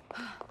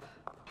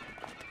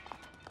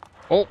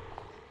 Oh!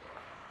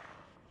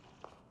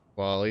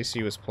 Well, at least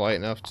he was polite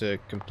enough to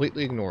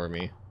completely ignore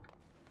me.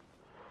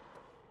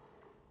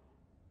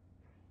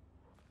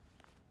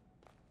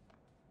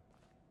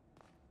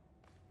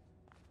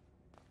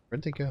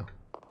 Where'd they go?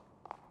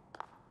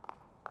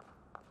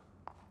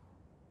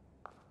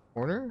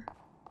 Corner?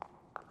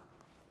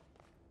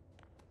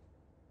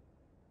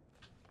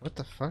 What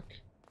the fuck?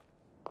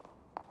 I'm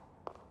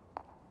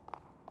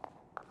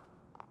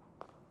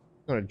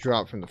gonna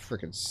drop from the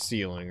frickin'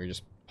 ceiling or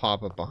just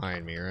pop up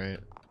behind me, right?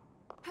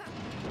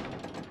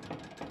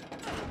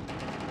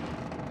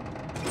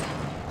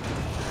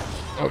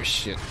 Oh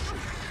shit.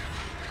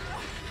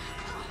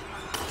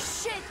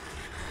 Shit!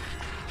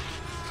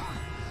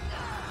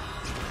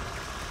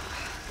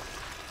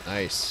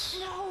 Nice.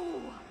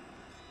 No!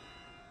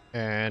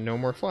 And no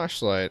more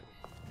flashlight.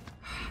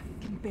 I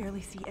can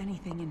barely see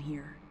anything in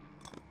here.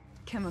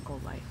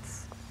 Chemical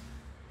lights.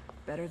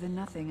 Better than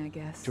nothing, I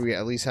guess. Do we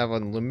at least have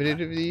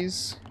unlimited of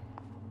these?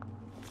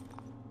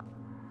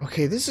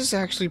 Okay, this is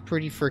actually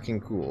pretty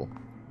freaking cool.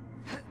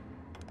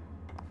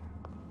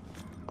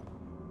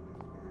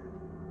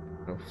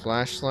 No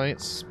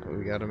flashlights, but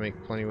we gotta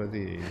make plenty with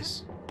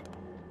these.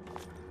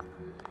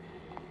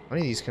 How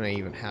many of these can I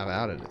even have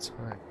out at a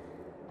time?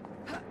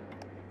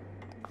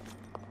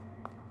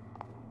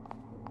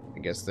 I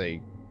guess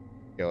they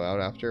go out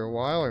after a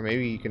while, or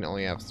maybe you can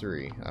only have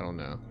 3. I don't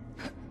know.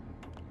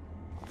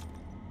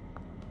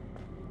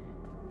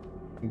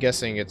 I'm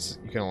guessing you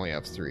can only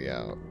have 3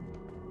 out.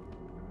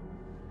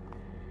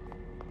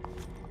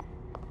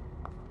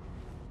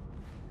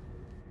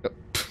 Oh,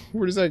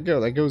 where does that go?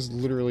 That goes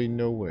literally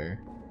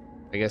nowhere.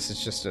 I guess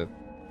it's just a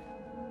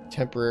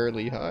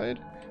temporarily hide.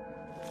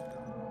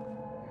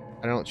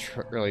 I don't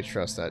really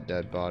trust that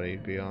dead body,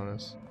 to be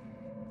honest.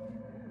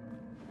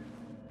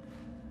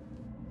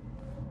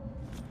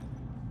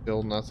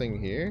 Still nothing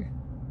here?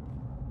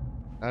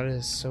 That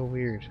is so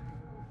weird.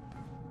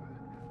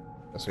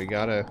 So we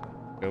gotta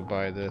go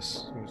buy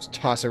this. Just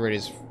toss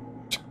everybody's...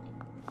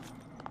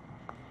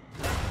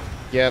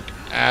 Yep,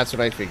 that's what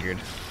I figured.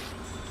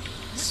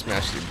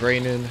 Smash your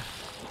brain in.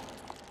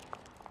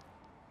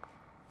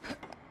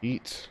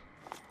 Eat.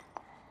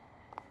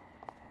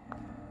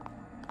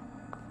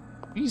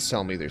 Please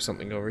tell me there's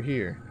something over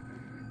here.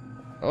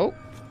 Oh.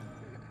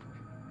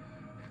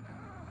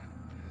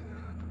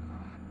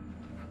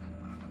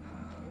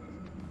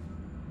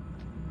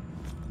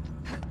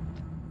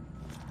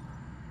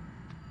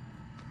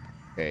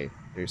 Okay,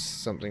 there's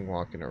something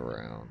walking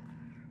around.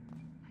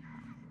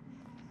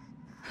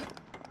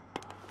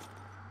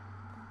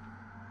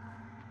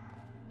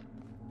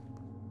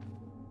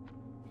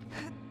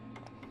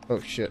 Oh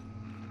shit.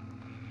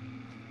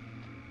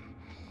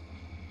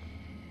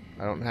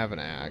 I don't have an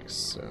axe,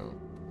 so...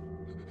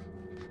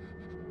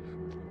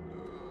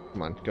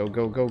 Come on, go,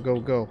 go, go, go,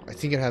 go. I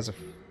think it has a...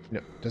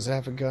 No, does it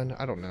have a gun?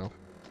 I don't know.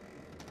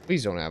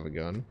 Please don't have a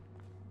gun.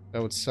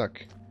 That would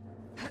suck.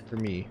 For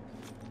me.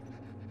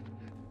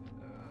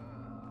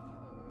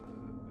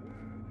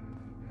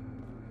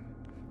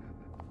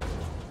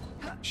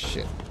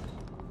 Shit.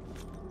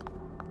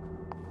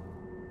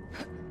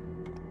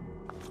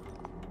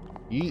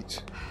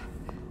 Eat.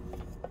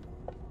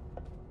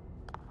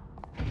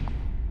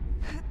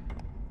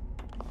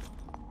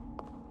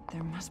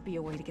 There must be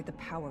a way to get the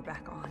power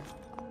back on.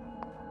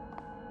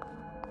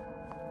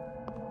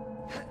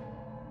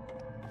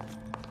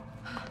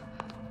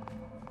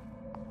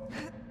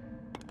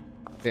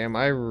 Damn,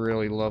 I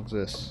really love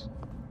this.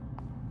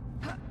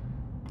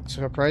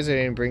 Surprised they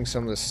didn't bring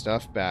some of the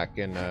stuff back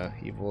in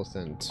Evil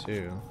Within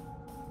 2.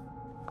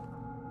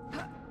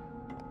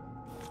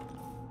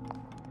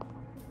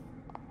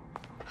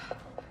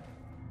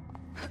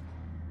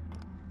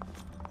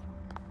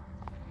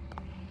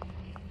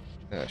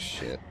 Oh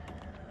shit.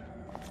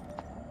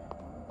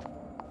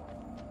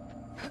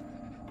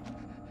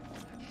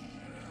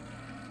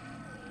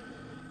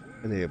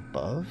 Are they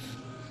above?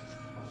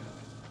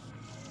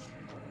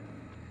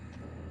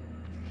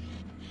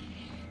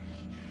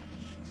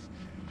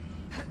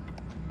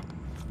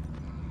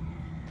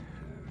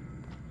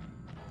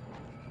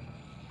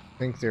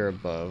 I think they're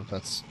above.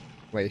 That's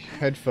my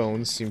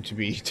headphones seem to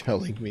be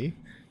telling me.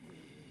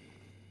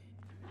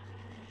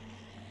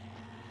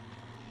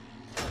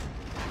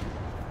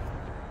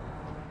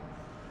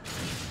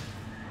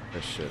 Oh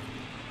shit.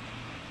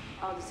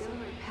 Auxiliary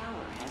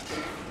power has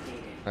been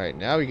activated. Alright,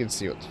 now we can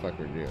see what the fuck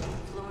we're doing.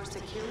 Floor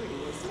security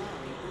is now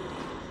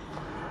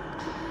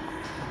rebooting.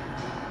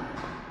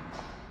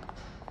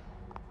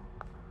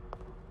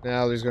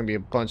 Now there's gonna be a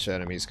bunch of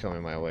enemies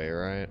coming my way,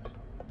 right?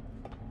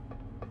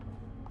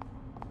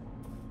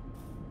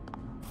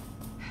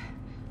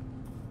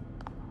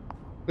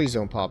 Please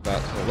don't pop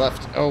out to the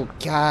left. Oh,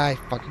 God, I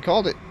fucking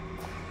called it.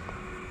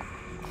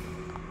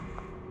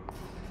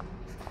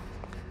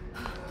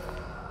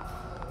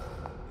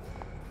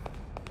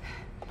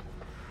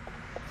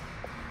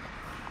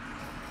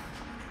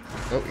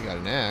 Oh, we got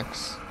an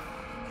axe.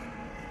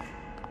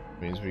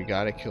 Means we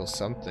gotta kill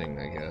something,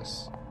 I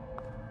guess.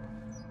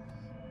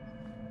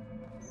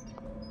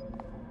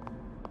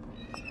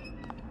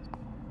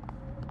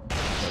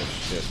 Oh,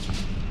 shit.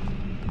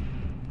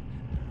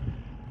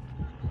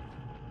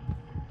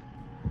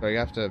 Do I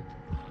have to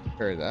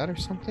carry that or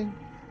something?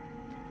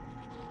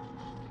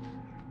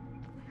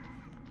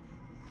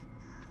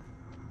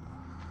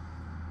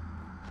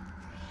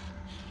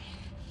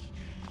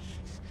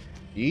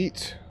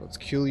 Eat. Let's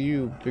kill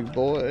you, big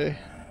boy.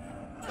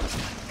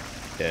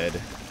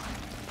 Dead.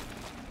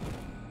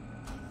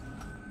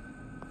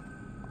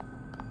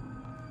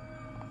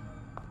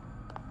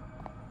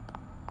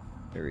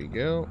 There we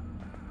go.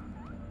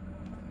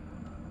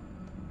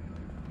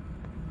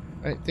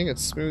 I think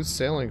it's smooth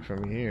sailing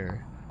from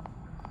here.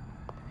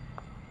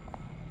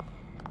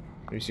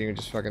 Maybe you can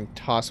just fucking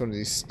toss one of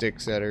these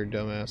sticks at her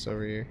dumbass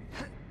over here.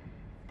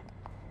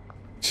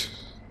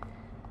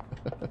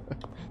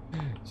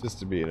 Just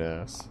to be an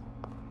ass.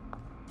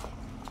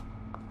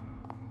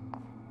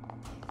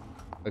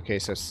 Okay,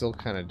 so it's still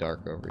kind of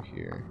dark over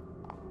here.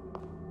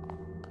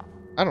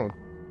 I don't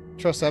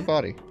trust that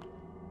body.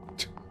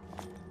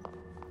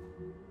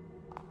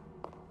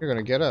 You're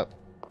gonna get up.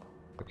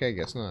 Okay,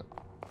 guess not.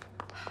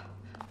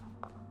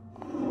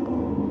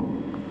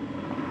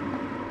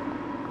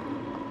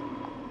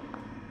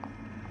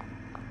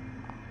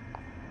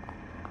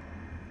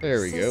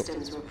 There we go.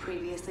 Systems were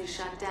previously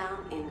shut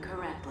down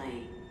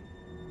incorrectly.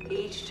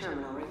 Each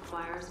terminal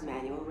requires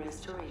manual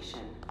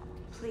restoration.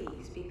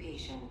 Please be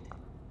patient.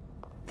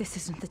 This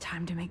isn't the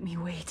time to make me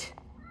wait.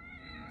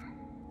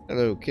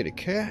 Hello, kitty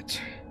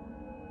cat.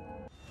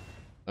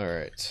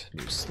 Alright,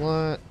 new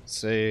slot,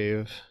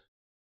 save.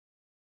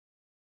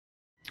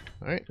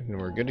 Alright, and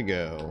we're good to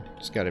go.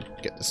 Just gotta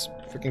get this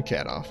freaking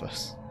cat off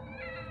us.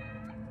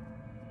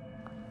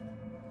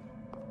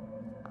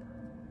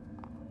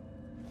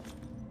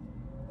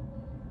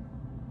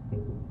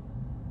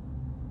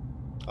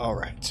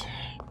 Alright.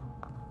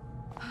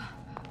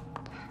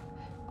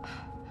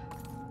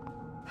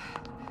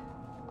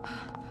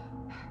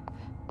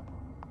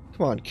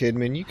 Come on,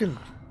 Kidman,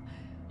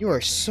 you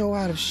are so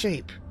out of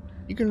shape.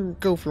 You can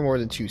go for more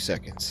than 2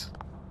 seconds.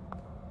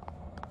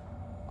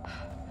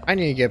 I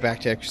need to get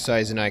back to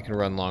exercise and I can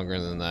run longer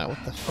than that.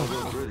 What the fuck?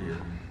 Although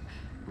brilliant,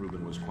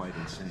 Reuben was quite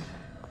insane.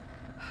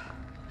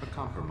 A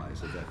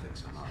compromise of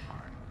ethics on our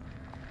part.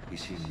 He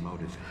seemed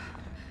motivated,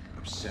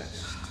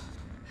 obsessed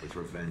with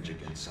revenge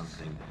against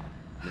something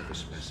never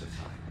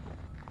specified.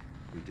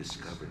 We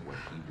discovered what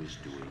he was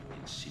doing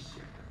in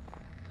secret.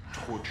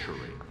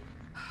 Torturing.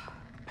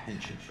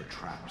 Penchant for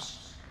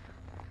traps.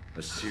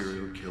 A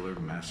serial killer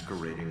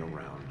masquerading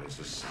around as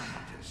a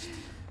scientist.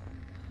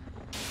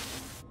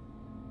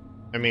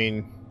 I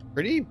mean,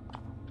 pretty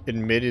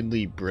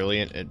admittedly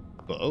brilliant at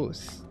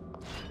both.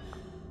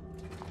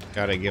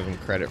 Gotta give him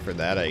credit for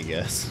that, I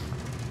guess.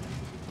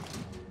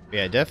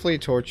 Yeah, definitely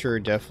torture,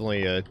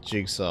 definitely a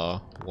Jigsaw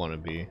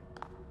wannabe.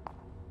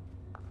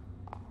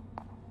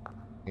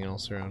 Anything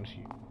else around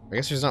here? I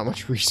guess there's not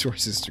much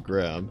resources to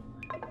grab.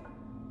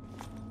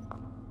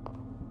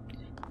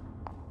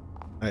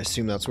 I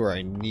assume that's where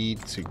I need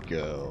to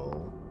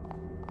go.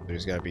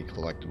 There's gotta be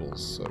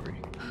collectibles over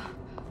here.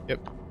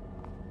 Yep.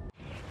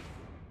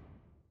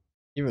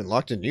 You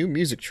unlocked a new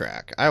music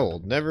track. I will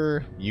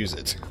never use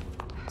it.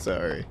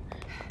 Sorry.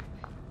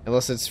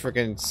 Unless it's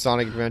freaking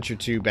Sonic Adventure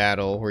 2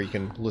 Battle, where you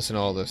can listen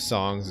to all the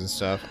songs and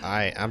stuff.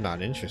 I'm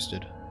not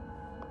interested.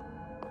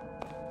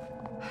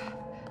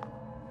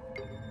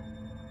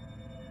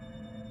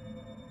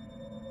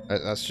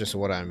 That's just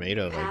what I'm made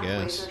of, I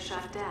guess. Pathways are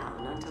shut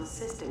down until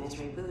system is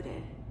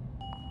rebooted.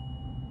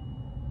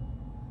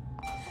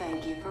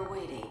 Thank you for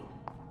waiting.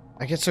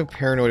 I get so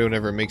paranoid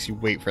whenever it makes you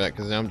wait for that,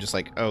 because now I'm just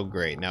like, oh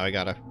great, now I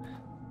gotta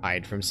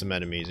hide from some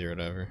enemies or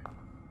whatever.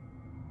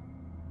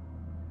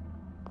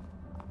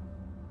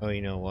 Oh,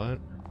 you know what?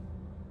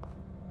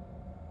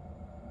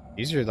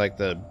 These are like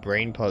the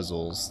brain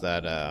puzzles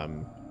that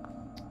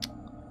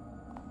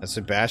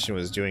Sebastian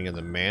was doing in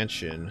the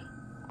mansion.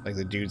 Like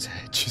the dude's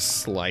head just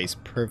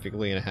sliced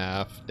perfectly in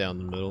half down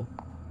the middle.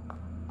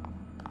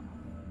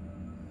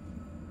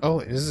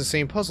 Oh, this is the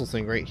same puzzle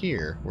thing right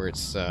here, where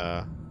it's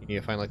you need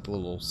to find like the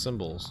little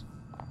symbols.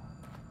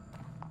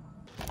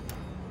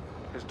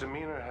 His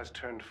demeanor has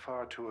turned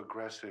far too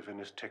aggressive and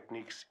his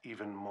techniques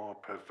even more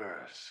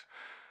perverse.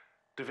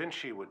 Da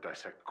Vinci would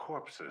dissect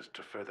corpses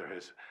to further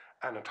his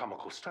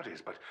anatomical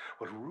studies, but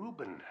what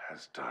Reuben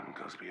has done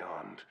goes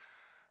beyond.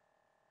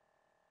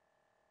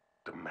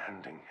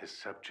 Demanding his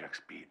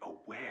subjects be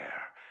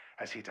aware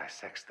as he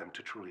dissects them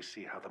to truly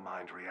see how the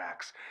mind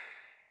reacts.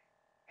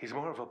 He's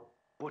more of a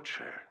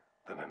butcher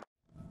than an...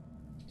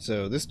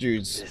 So this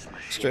dude's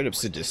straight up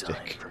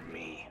sadistic. For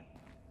me,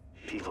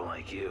 people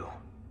like you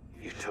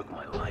took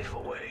my life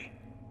away,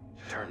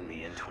 turned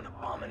me into an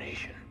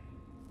abomination.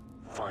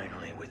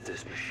 Finally, with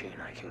this machine,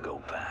 I can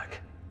go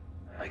back.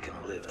 I can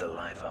live the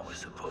life I was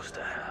supposed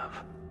to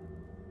have.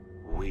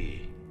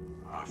 We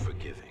are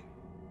forgiving.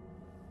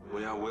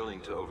 We are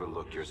willing to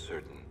overlook your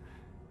certain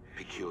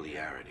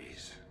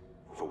peculiarities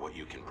for what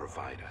you can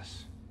provide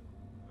us.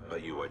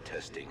 But you are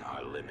testing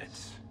our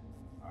limits.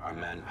 Our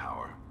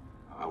manpower,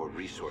 our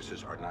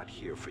resources are not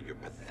here for your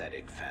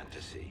pathetic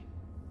fantasy.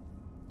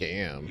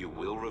 Damn. You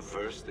will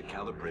reverse the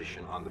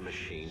calibration on the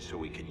machine so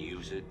we can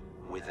use it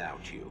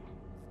without you.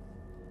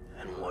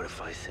 And what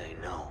if I say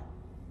no?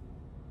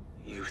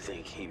 You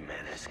think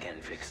Jimenez can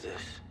fix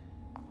this?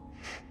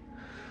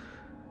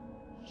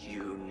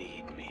 You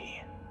need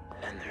me,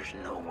 and there's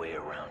no way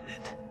around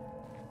it.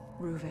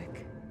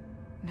 Ruvik.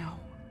 No.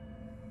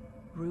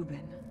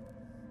 Reuben.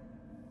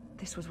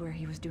 This was where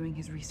he was doing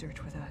his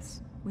research with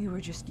us. We were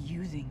just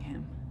using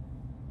him.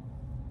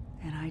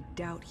 And I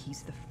doubt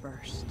he's the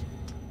first.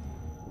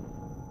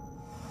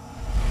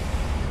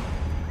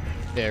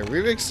 Yeah,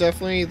 Ruvik's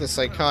definitely the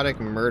psychotic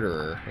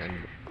murderer. And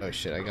oh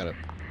shit, I gotta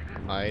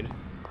hide.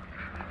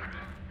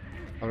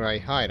 How do I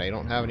hide? I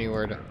don't have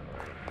anywhere to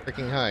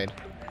freaking hide.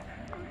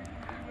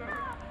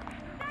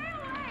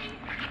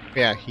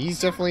 Yeah, he's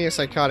definitely a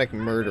psychotic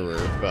murderer,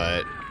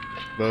 but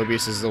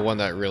Mobius is the one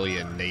that really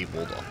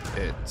enabled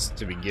it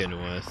to begin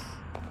with.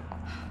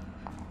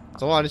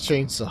 It's a lot of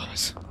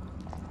chainsaws.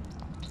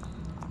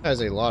 That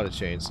is a lot of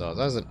chainsaws.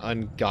 That is an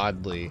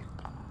ungodly...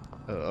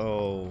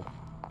 oh,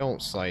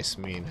 don't slice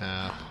me in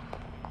half.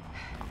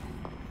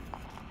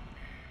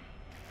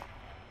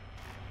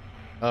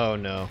 Oh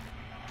no.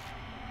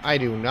 I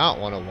do not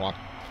want to walk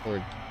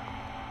toward...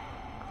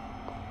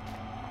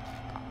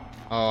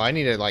 oh, I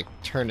need to like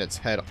turn its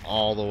head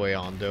all the way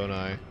on, don't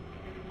I?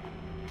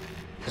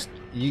 Just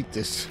eat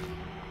this.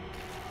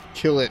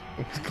 Kill it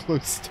with glow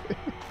sticks.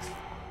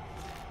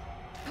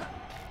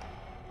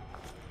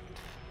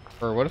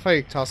 Or what if I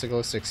toss a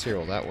glow sticks here?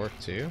 Will that work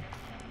too?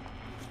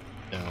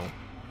 No.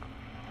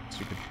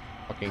 Stupid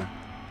fucking...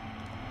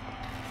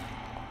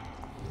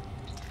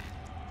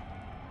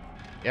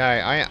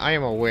 yeah, I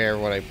am aware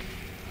what I...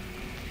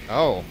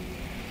 oh.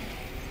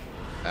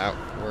 That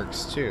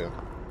works too.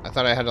 I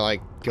thought I had to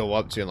like go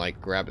up to and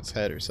like grab its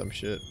head or some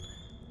shit.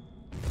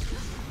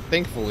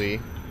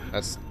 Thankfully,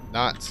 that's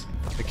not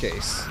the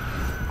case.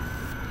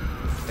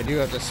 I do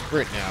have to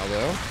sprint now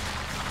though.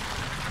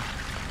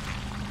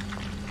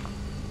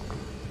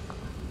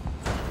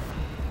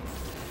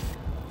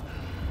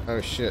 Oh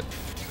shit.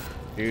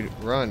 Dude,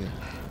 run.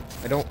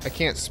 I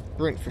can't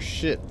sprint for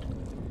shit.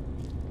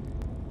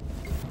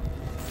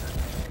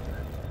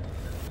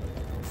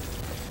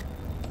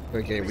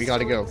 Okay, we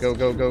gotta go. Go,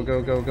 go, go,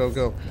 go, go, go,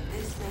 go.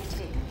 This may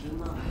take a few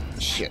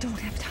moments. Shit. I don't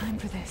have time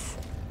for this.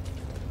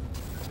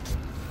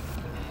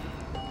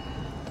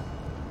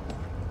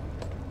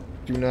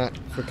 Do not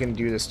freaking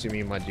do this to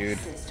me, my dude.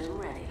 System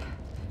ready.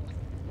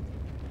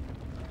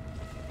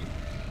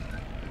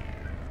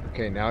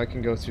 Okay, now I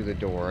can go through the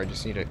door. I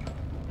just need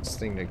this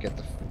thing to get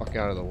the fuck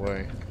out of the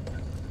way.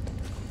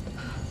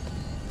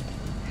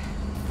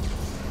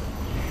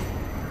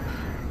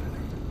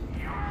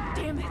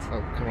 Damn it.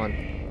 Oh, come on.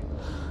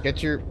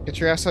 Get your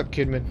ass up,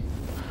 Kidman.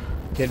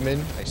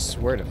 Kidman, I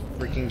swear to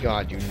freaking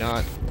God, do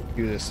not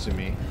do this to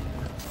me.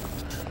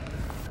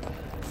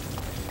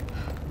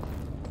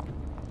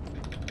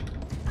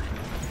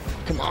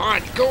 Come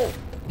on, go!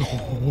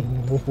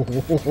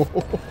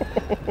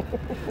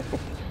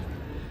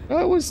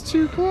 That was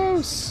too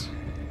close.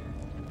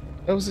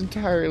 That was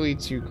entirely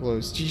too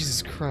close.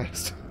 Jesus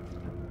Christ.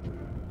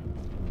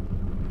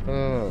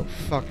 Oh,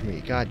 fuck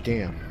me. God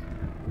damn.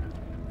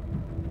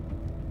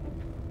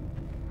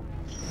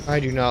 I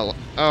do not.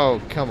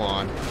 Oh, come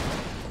on.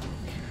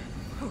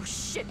 Oh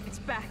shit, it's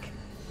back.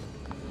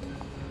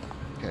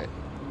 Okay.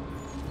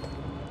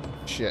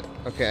 Shit.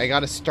 Okay, I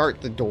gotta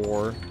start the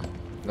door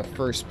in the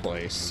first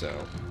place, so.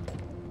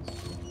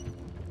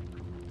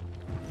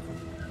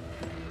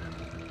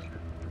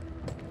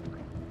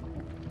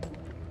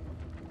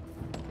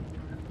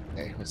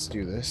 Okay, let's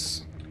do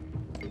this.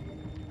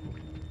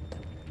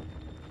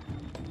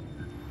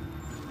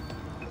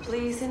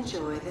 Please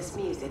enjoy this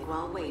music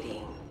while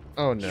waiting.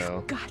 Oh no.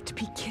 You've got to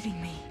be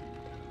kidding me.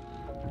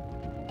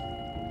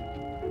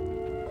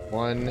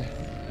 One.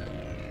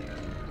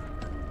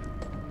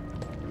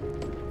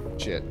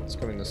 Shit, it's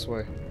coming this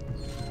way.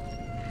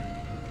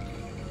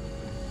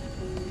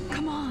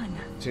 Come on.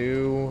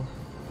 Two.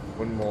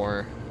 One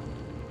more.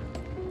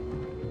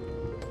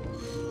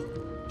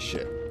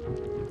 Shit.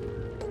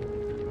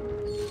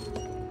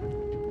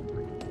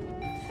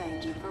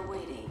 Thank you for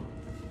waiting.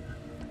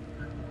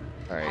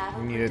 Alright,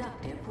 Have we a need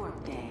productive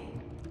workday.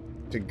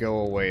 to go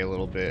away a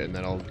little bit and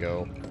then I'll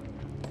go.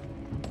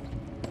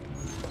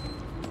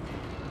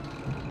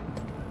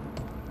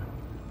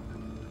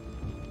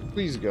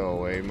 Please go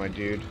away, my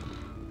dude.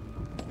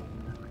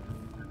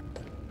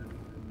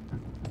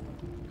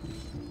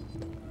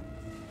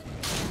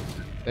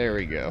 There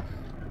we go.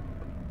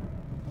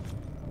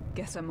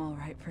 Guess I'm all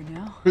right for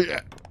now.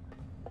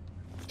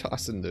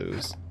 Tossing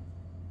those.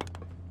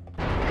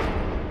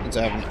 Since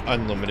I have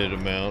an unlimited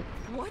amount.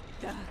 What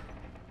the?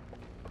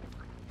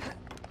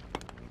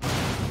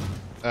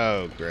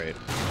 Oh, great.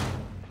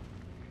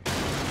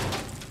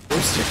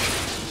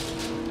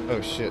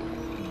 Oh, shit.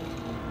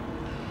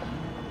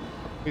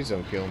 Please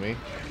don't kill me.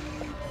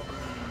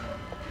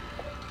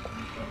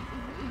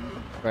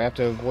 Do I have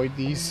to avoid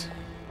these? Is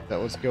that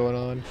what's going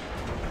on?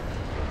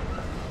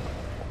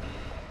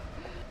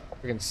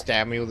 Freaking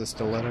stab me with a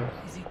stiletto.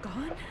 Is it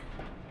gone?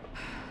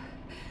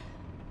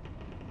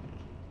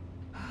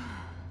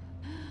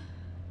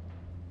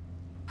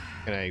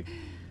 Can I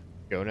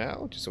go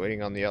now? Just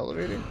waiting on the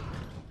elevator?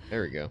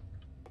 There we go.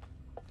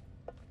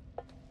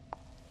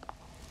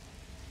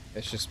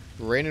 It's just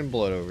raining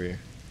blood over here.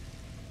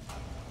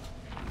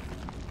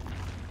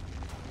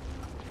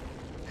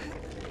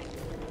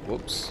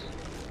 Whoops.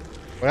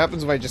 What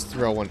happens if I just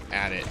throw one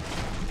at it?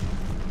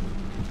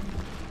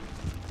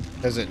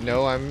 Does it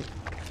know I'm...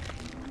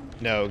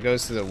 No, it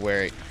goes to the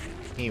where it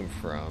came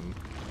from.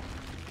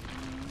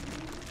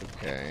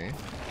 Okay.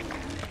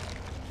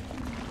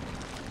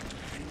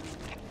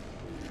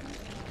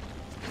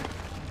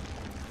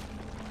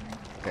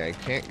 Okay, I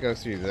can't go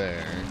through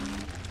there.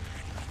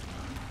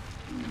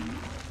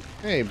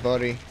 Hey,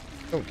 buddy.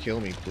 Don't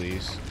kill me,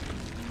 please.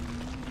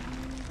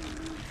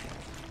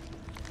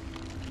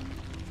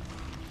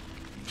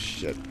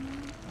 Shit.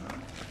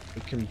 I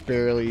can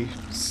barely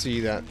see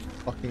that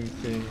fucking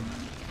thing.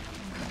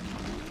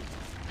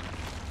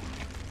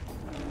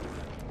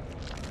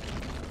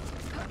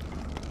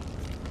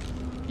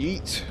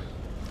 Eat.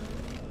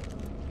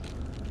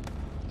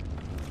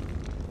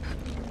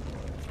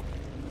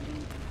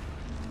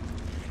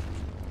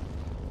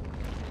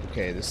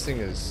 Okay, this thing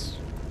is...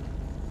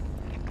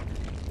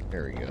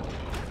 There we go.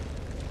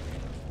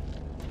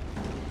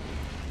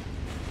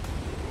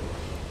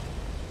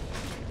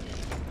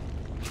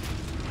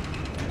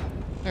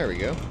 There we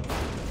go.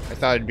 I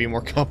thought it'd be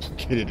more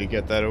complicated to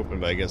get that open,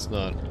 but I guess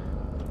not.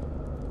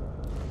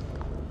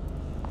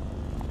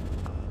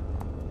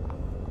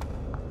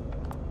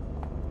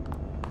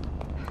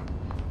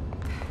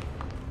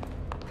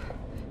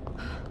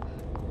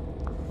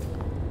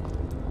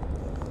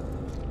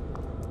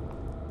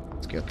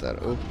 Let's get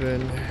that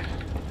open.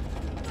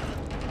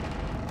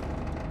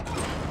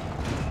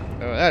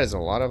 Oh, that is a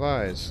lot of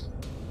eyes.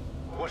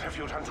 What have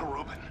you done to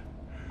Ruben?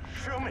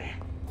 Show me.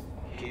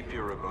 Keep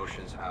your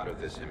emotions out of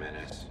this,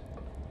 Jimenez.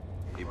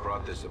 He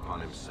brought this upon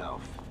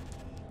himself.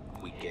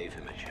 We gave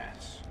him a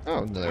chance.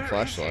 Oh, another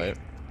flashlight.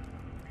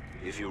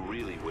 If you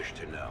really wish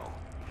to know,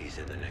 he's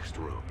in the next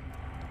room.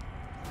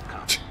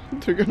 Come.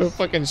 They're gonna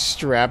fucking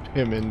strap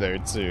him in there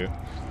too.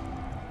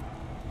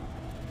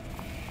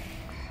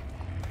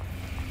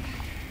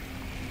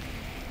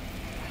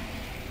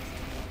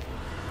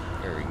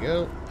 There we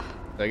go.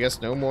 I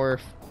guess no more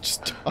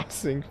just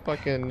tossing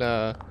fucking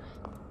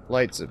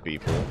lights at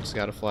people. Just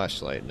got a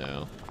flashlight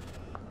now.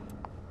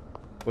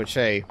 Which,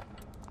 hey,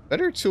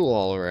 better tool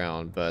all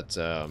around, but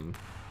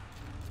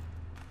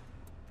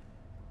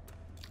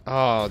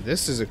oh,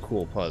 this is a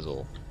cool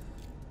puzzle.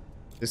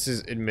 This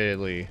is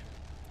admittedly a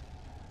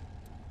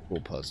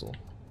cool puzzle.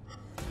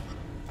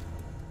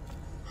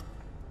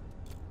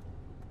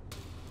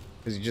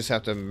 Because you just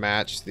have to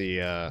match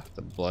the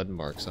blood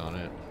marks on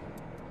it.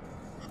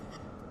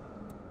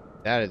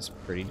 That is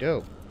pretty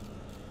dope.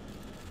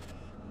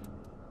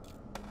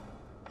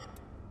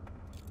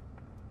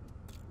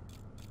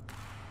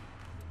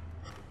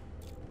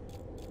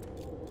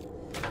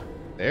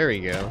 There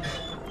we go.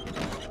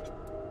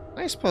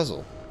 Nice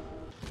puzzle.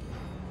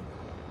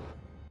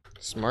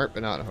 Smart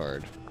but not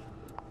hard.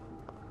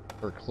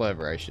 Or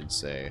clever, I should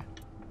say.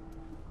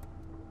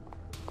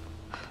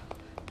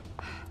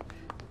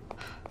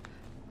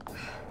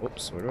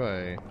 Oops, where do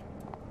I...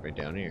 Right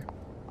down here.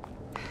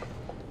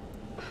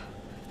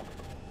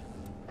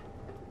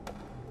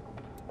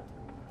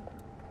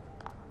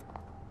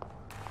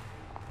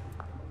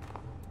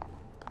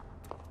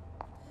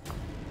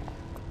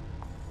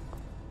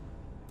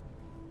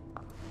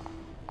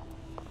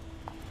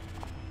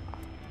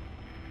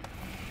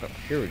 Oh,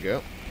 here we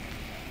go.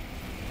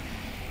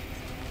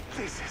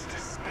 This is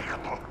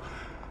despicable.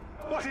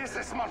 What is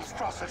this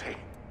monstrosity?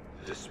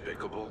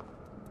 Despicable?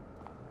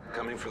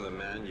 Coming from the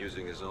man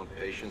using his own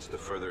patients to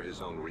further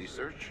his own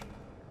research?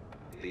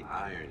 The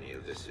irony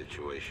of this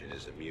situation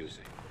is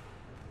amusing.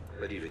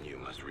 But even you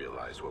must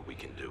realize what we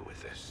can do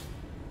with this.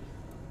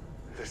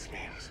 This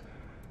means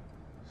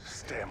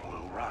STEM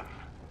will run.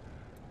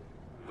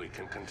 We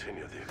can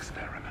continue the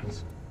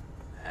experiments.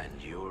 And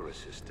your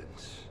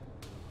assistance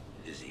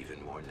is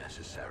even more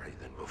necessary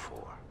than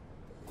before.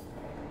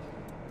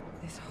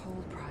 This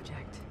whole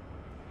project,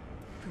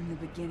 from the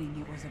beginning,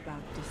 it was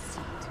about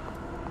deceit.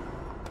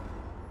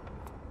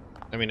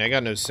 I mean, I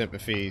got no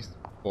sympathy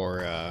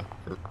for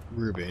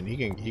Ruben. He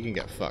can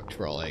get fucked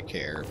for all I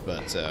care,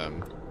 but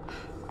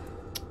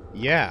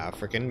yeah,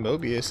 freaking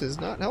Mobius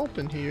is not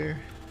helping here.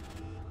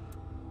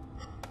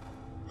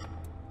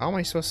 How am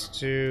I supposed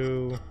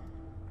to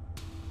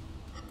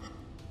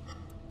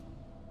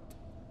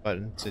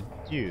button to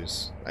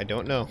use? I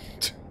don't know.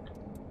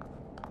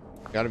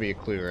 Gotta be a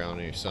clue around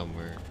here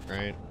somewhere,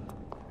 right?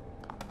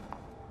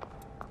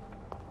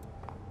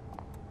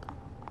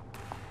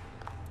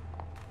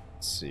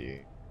 Let's see.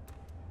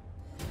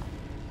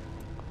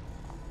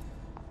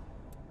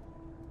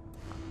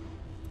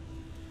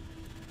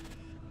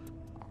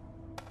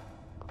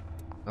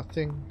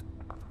 Nothing.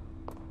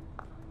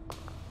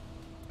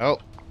 Oh.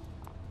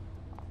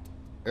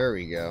 There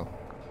we go.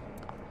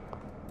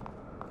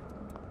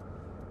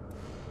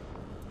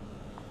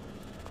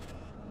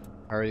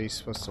 How are these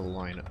supposed to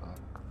line up?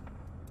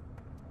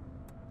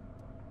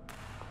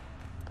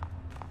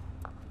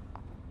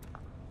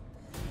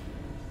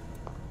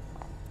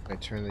 Can I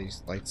turn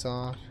these lights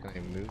off? Can I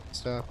move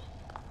stuff?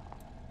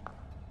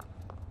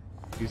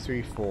 2,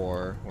 3,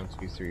 4. 1,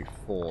 2, 3,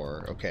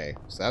 4. Okay,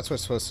 so that's what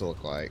it's supposed to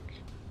look like.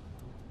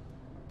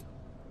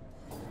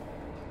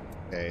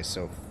 Okay,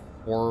 so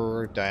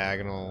 4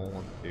 diagonal.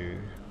 1, 2.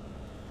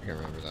 I can't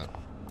remember that.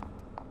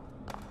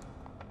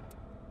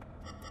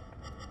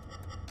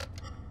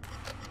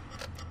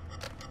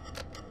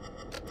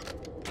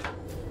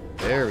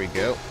 There we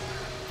go.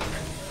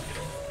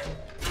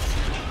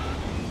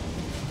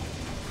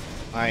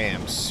 I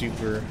am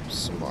super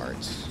smart.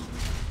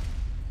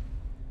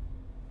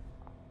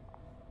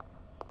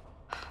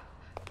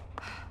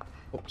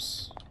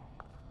 Oops.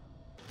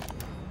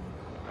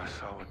 I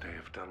saw what they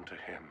have done to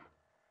him,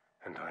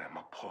 and I am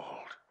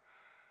appalled.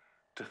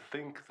 To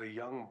think the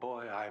young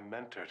boy I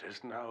mentored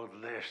is now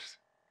this.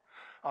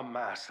 A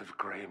mass of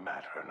gray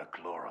matter in a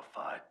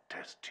glorified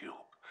test tube.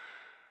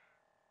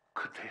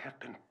 Could they have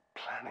been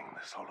planning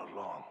this all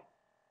along?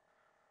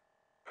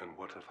 And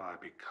what have I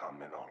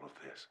become in all of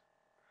this?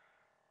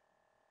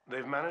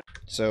 They've managed.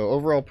 So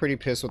overall, pretty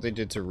pissed what they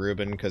did to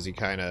Ruben because he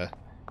kind of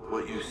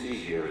What you see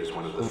here is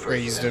one of the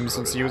raised him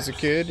since he was a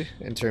kid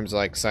in terms of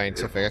like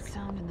scientific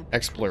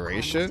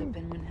exploration.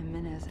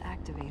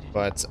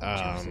 But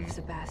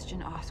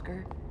Sebastian,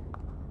 Oscar.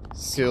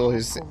 Still,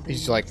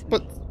 he's like,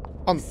 but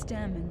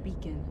stem and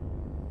beacon.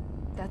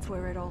 That's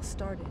where it all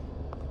started.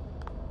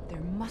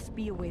 There must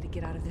be a way to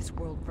get out of this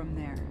world from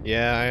there.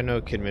 Yeah, I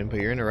know, Kidman, but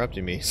you're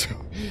interrupting me. So,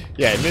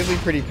 yeah, admittedly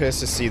pretty pissed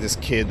to see this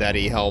kid that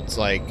he helped,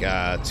 like,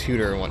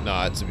 tutor and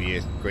whatnot to be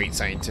a great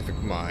scientific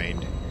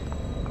mind.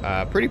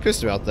 Pretty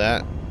pissed about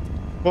that.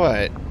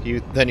 But,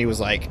 then he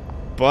was like,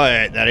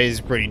 but that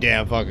is pretty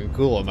damn fucking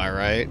cool, am I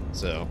right?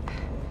 So,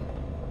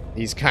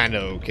 he's kind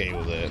of okay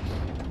with it.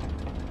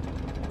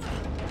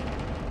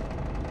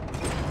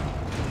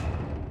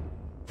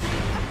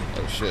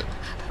 Oh, shit.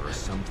 There are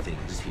some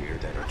things here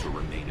that are to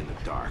remain in the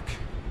dark.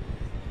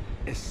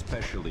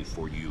 Especially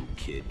for you,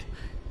 kid.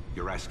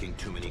 You're asking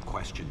too many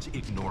questions,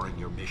 ignoring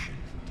your mission.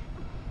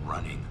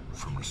 Running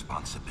from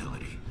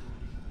responsibility.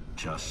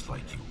 Just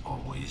like you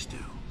always do.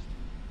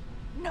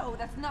 No,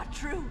 that's not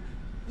true.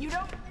 You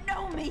don't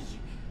know me.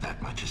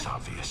 That much is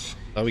obvious.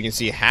 Oh, we can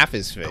see half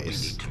his face. But we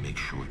need to make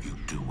sure you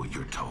do what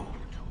you're told.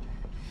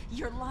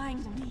 You're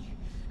lying to me.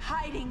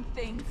 Hiding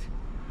things.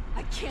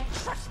 I can't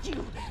trust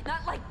you.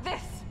 Not like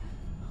this.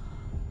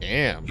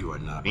 Damn, you are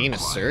not being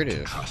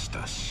assertive. To trust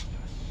us.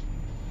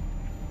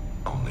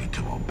 Only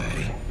to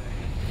obey.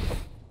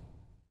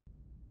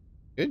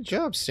 Good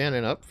job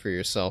standing up for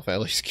yourself, at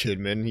least,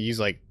 Kidman.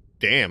 He's like,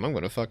 damn, I'm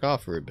gonna fuck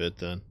off for a bit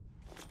then.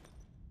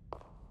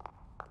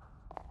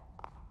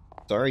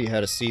 Sorry you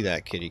had to see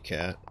that, kitty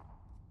cat.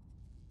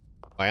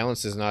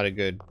 Violence is not a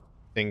good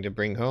thing to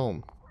bring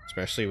home,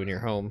 especially when your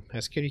home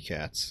has kitty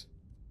cats.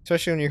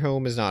 Especially when your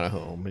home is not a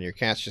home, and your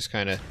cat's just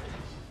kind of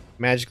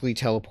magically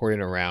teleporting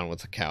around with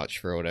the couch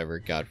for whatever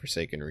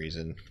godforsaken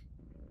reason.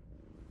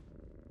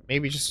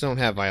 Maybe just don't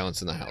have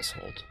violence in the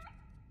household.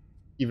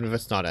 Even if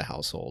it's not a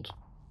household.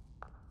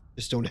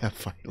 Just don't have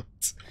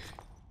violence.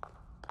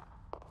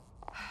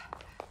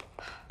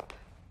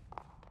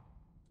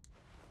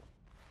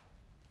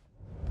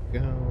 Go.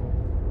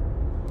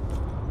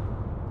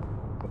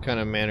 What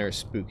kind of manner of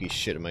spooky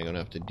shit am I gonna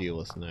have to deal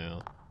with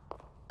now?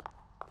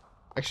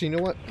 Actually, you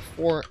know what?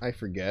 Before I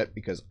forget,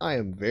 because I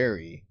am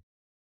very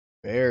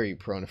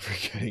prone to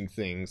forgetting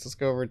things. Let's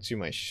go over to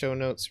my show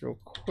notes real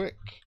quick.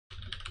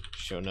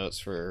 Show notes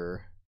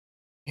for...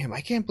 Damn, I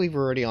can't believe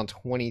we're already on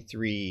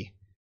 23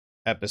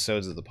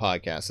 episodes of the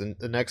podcast. And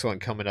the next one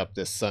coming up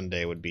this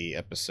Sunday would be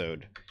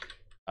episode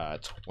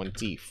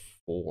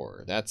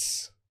 24.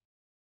 That's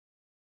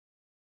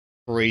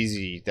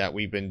crazy that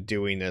we've been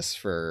doing this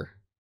for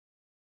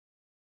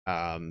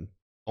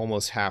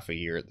almost half a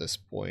year at this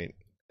point.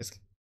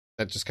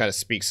 That just kind of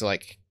speaks to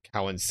like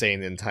how insane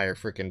the entire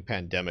freaking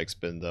pandemic's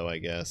been, though, I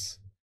guess.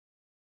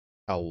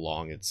 How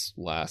long it's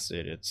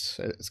lasted.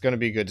 It's gonna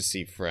be good to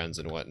see friends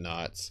and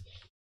whatnot.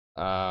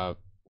 What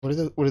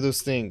are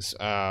those things?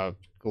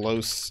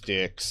 Glow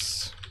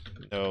sticks.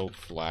 No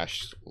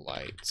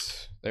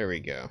flashlight. There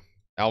we go.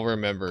 I'll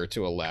remember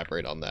to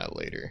elaborate on that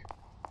later.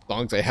 As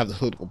long as I have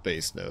the little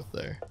base note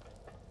there.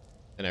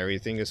 And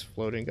everything is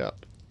floating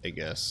up, I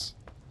guess.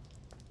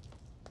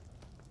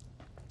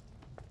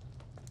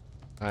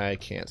 I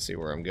can't see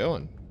where I'm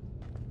going.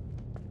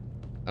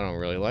 I don't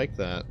really like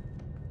that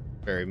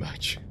very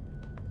much.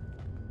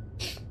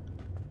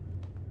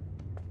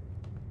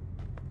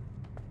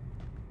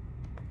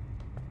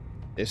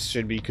 This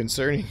should be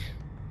concerning.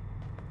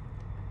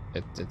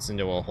 It's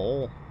into a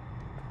hole.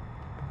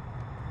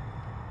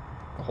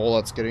 A hole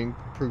that's getting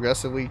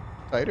progressively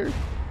tighter.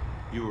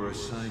 You were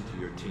assigned to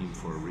your team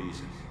for a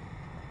reason.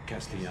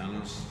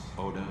 Castellanos,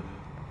 Oda,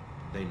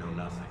 they know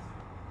nothing.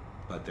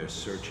 But they're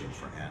searching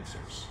for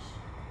answers.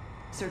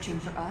 Searching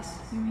for us,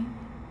 you mean?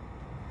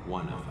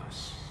 One of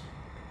us.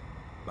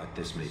 But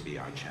this may be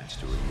our chance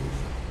to remove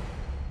them.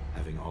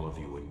 Having all of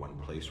you in one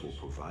place will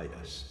provide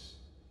us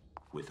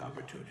with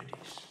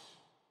opportunities.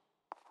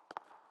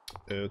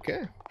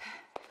 Okay.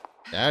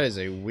 That is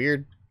a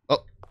weird...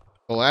 Oh,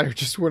 the ladder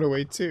just went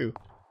away too.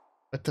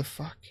 What the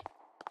fuck?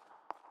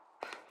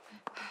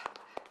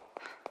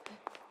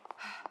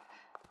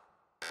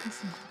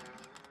 Listen.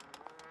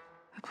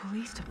 The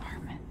police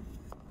department.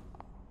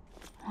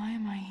 Why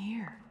am I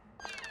here?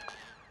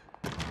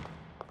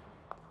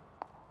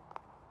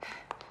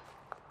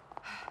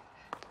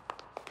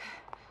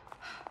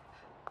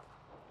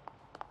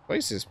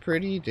 Place is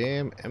pretty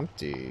damn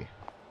empty.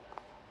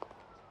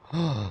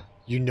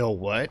 You know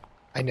what?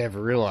 I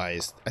never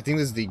realized. I think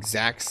this is the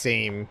exact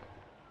same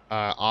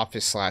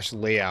office /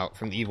 layout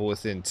from The Evil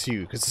Within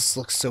 2, because this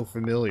looks so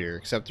familiar,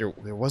 except there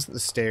wasn't the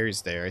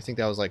stairs there. I think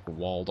that was like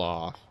walled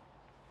off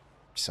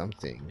or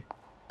something.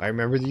 I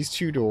remember these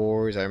two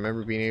doors. I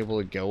remember being able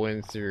to go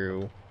in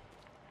through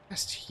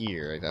just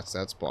here.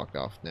 That's blocked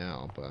off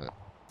now, but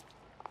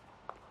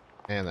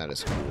man, that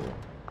is cool.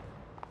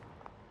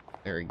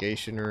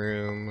 Irrigation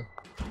room.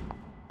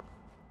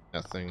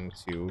 Nothing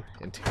to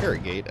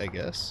interrogate, I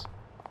guess.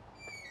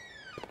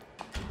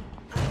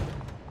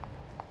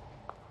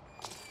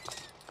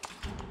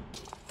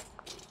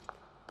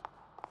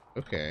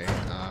 Okay,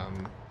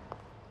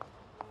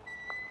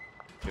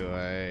 do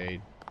I...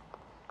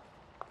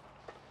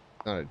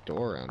 Not a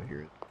door around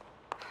here.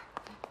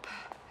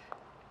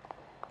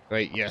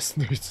 Wait, yes,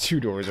 there's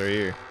 2 doors right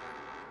here.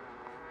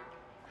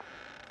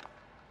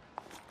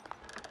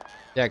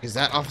 Yeah, because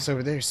that office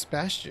over there is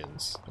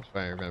Sebastian's, if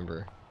I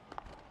remember.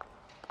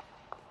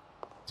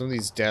 Some of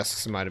these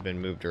desks might have been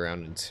moved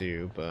around in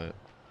 2, but...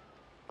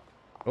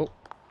 Oh.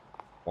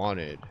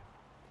 Wanted.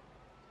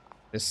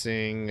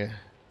 Missing...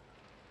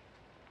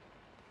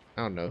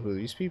 I don't know who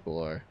these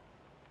people are.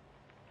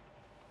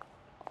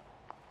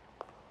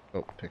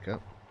 Oh, pick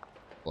up.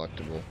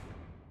 Collectible.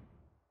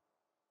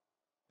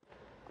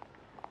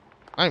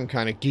 I'm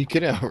kind of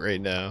geeking out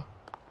right now.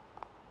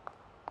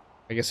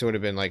 I guess it would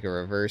have been like a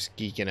reverse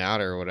geeking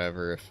out or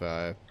whatever if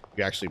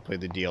you actually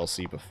played the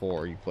DLC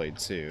before you played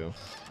 2.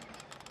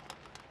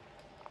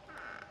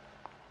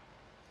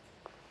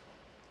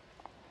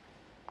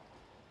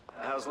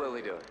 How's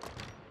Lily doing?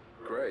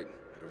 Great.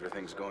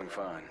 Everything's going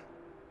fine.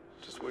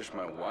 Just wish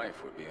my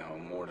wife would be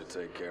home more to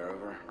take care of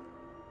her.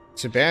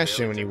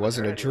 Sebastian when he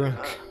wasn't a drunk.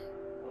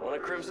 One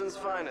of Crimson's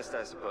finest,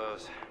 I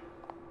suppose.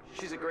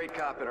 She's a great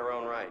cop in her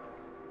own right,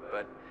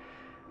 but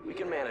we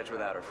can manage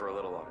without her for a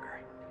little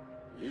longer.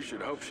 You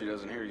should hope she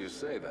doesn't hear you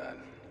say that,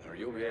 or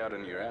you'll be out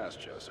in your ass,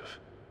 Joseph.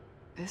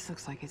 This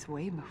looks like it's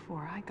way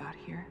before I got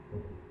here.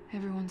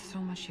 Everyone's so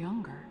much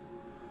younger.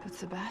 But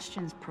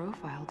Sebastian's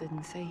profile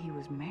didn't say he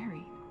was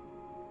married.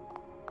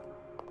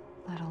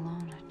 Let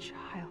alone a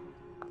child.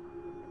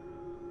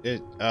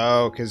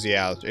 Cause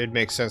yeah, it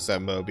makes sense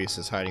that Mobius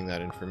is hiding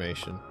that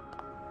information.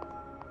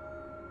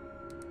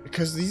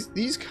 Because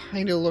these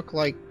kind of look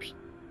like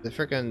the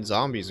frickin'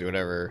 zombies or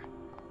whatever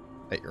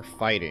that you're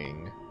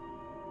fighting.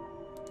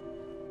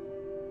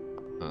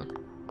 Huh.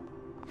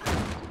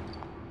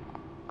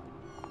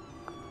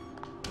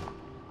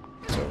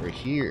 It's over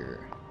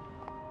here.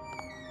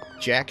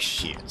 Jack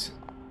shit.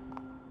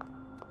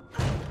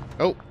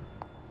 Oh,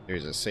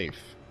 there's a safe.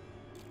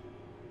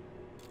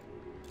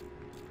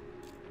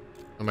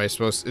 Am I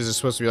supposed? Is it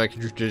supposed to be like a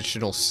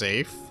traditional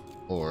safe,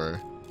 or?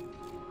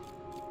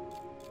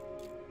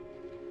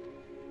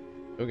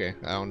 Okay,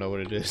 I don't know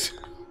what it is.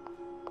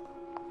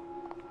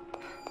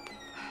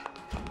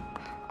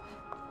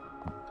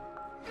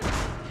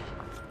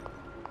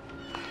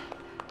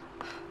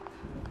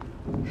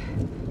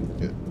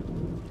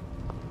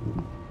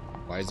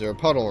 Why is there a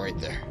puddle right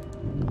there?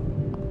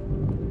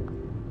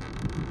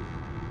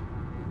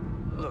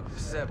 Look,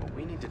 Seb,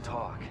 we need to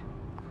talk.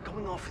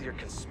 Going off with your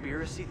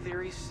conspiracy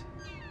theories?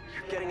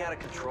 You're getting out of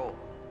control.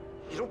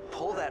 You don't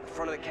pull that in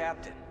front of the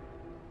captain.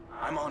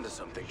 I'm onto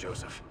something,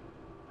 Joseph.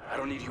 I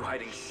don't need you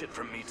hiding shit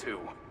from me, too.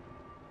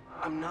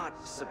 I'm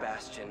not,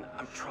 Sebastian.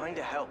 I'm trying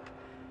to help.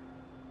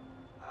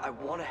 I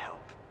want to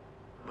help.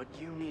 But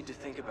you need to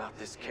think about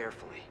this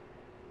carefully.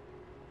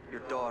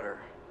 Your daughter,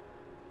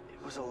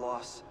 it was a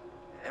loss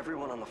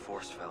everyone on the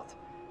force felt.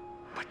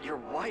 But your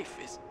wife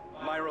is...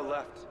 Myra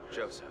left,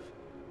 Joseph.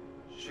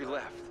 She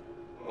left.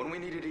 When we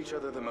needed each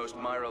other the most,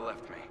 Myra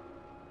left me.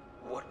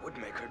 What would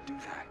make her do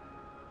that?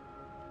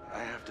 I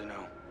have to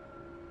know.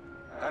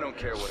 I don't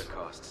care what it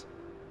costs.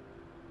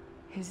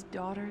 His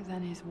daughter,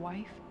 then his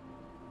wife?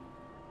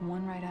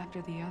 One right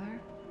after the other?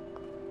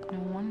 No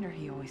wonder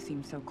he always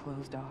seemed so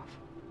closed off.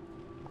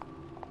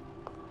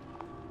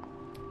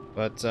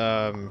 But,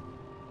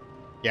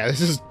 yeah,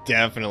 this is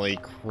definitely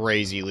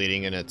crazy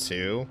leading in it,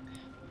 too.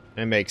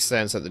 And it makes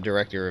sense that the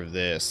director of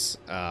this,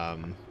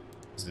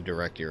 is the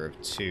director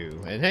of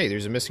 2. And hey,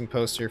 there's a missing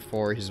poster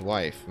for his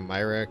wife,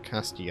 Myra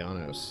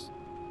Castellanos.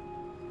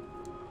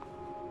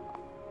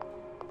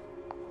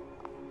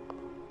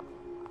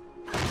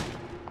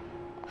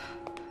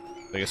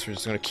 I guess we're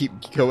just gonna keep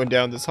going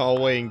down this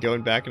hallway and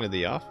going back into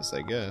the office,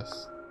 I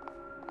guess.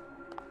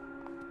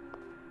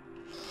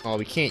 Oh,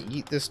 we can't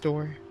eat this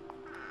door?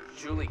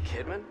 Julie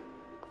Kidman?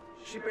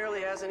 She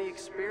barely has any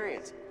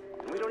experience.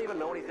 And we don't even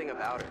know anything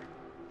about her.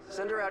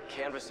 Send her out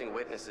canvassing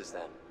witnesses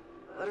then.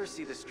 Let her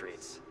see the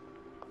streets.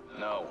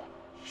 No.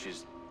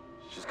 She's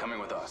coming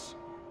with us.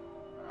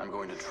 I'm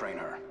going to train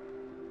her.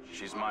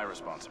 She's my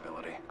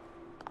responsibility.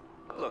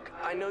 Look,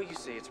 I know you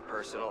say it's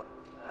personal,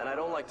 and I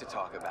don't like to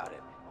talk about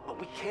it. But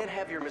we can't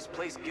have your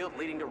misplaced guilt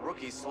leading to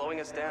rookies slowing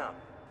us down.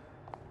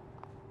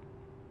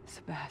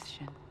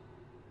 Sebastian.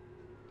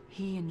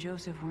 He and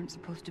Joseph weren't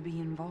supposed to be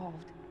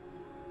involved.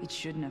 It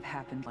shouldn't have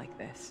happened like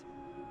this.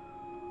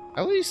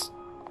 At least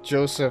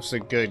Joseph's a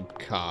good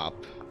cop.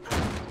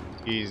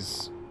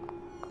 He's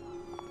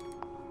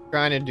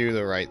trying to do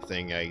the right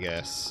thing, I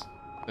guess.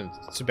 And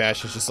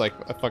Sebastian's just like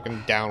a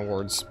fucking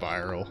downward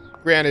spiral.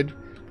 Granted,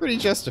 pretty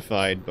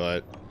justified,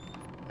 but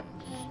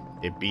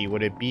it be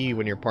what it be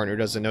when your partner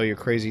doesn't know your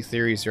crazy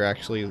theories are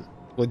actually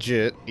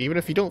legit, even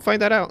if you don't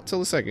find that out until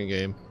the second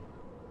game.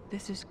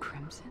 This is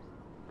Crimson?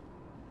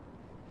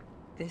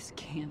 This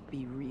can't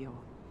be real.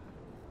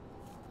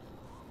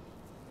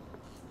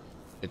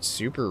 It's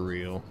super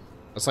real.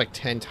 That's like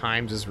 10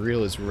 times as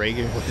real as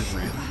regular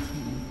real.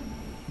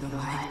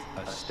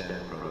 A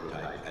STEM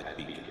prototype at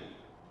Beacon.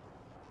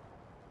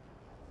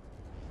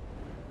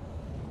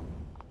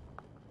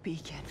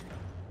 Beacon.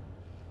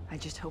 I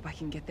just hope I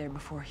can get there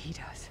before he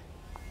does.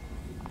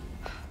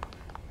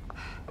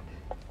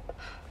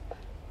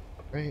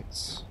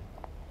 Right.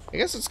 I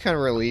guess it's kind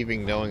of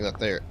relieving knowing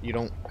that you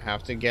don't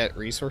have to get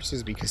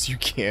resources because you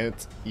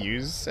can't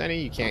use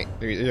any.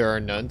 There are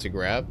none to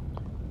grab.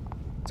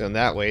 So in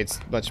that way, it's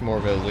much more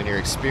of a linear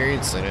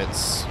experience, and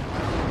it's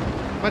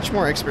much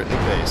more expertly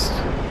paced.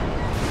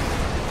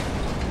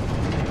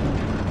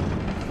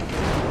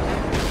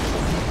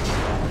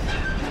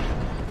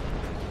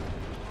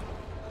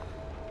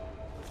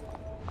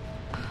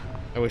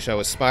 I wish I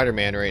was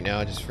Spider-Man right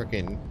now, just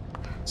freaking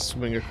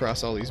swing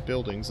across all these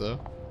buildings, though.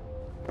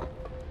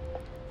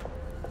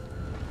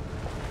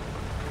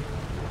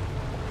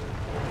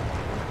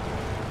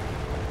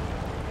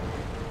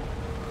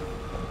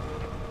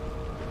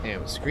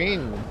 Damn,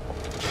 screen.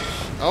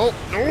 Oh,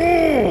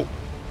 no!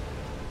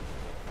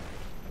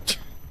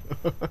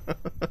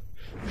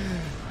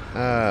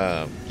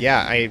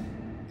 Yeah, I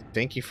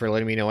thank you for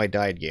letting me know I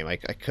died, game. I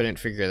couldn't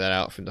figure that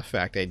out from the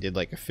fact I did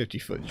like a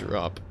 50-foot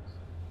drop.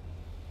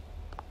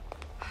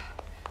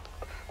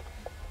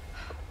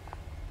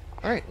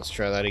 Alright, let's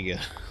try that again.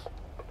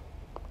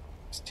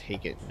 Just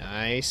take it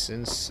nice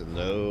and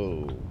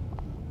slow.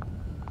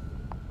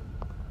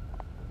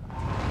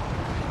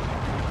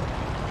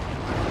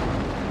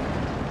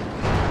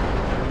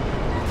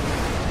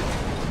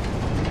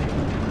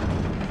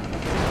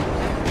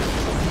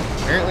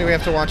 Apparently we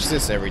have to watch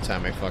this every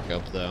time I fuck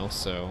up, though,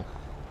 so...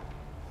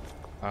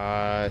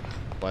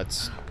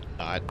 let's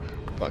not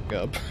fuck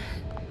up.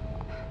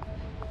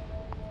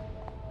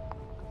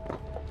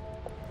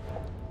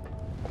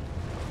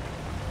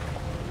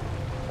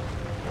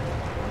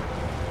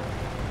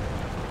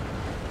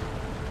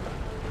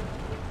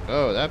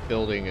 Oh, that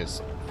building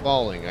is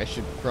falling. I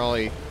should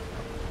probably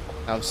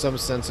have some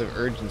sense of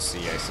urgency,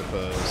 I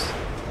suppose.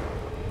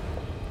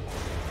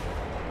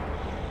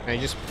 Can I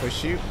just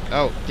push you?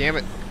 Oh, damn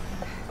it.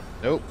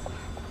 Nope.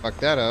 Fuck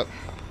that up.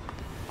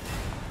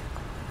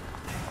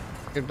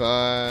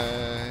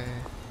 Goodbye.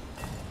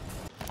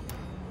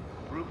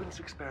 Ruben's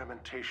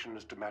experimentation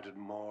has demanded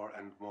more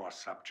and more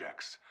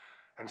subjects.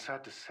 And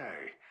sad to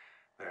say,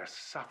 they're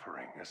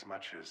suffering as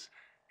much as,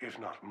 if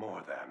not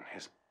more than,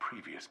 his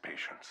previous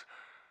patients.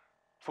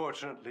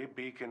 Fortunately,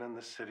 Beacon and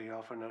the city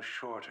offer no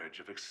shortage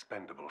of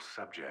expendable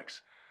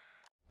subjects.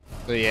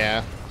 So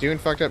yeah, doing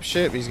fucked up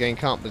shit, but he's getting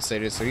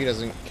compensated, so he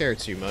doesn't care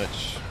too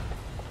much.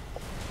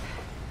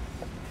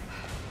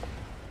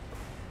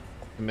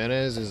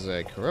 Jimenez is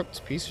a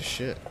corrupt piece of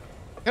shit.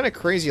 Kind of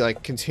crazy,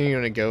 like,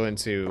 continuing to go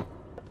into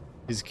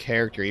his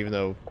character, even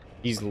though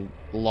he's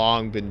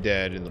long been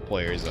dead in the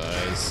player's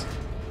eyes.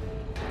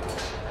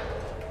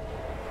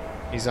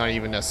 He's not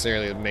even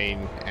necessarily the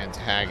main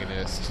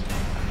antagonist.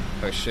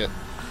 Oh shit.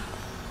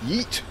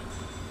 Yeet!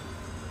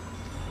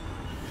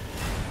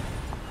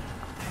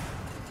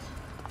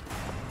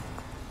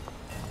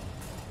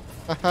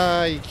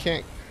 Haha, you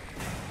can't...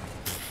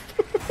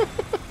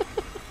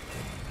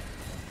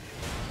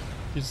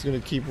 He's just gonna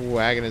keep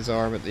wagging his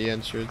arm at the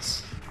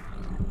entrance.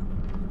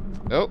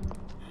 Nope.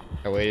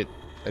 I waited.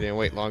 I didn't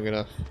wait long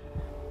enough.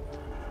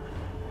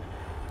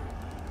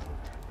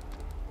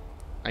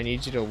 I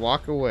need you to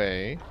walk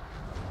away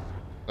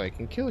so I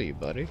can kill you,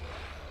 buddy.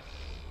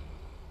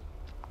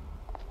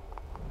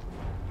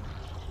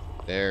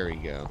 There we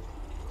go.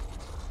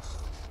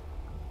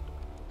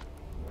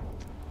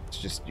 Let's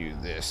just do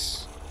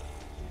this.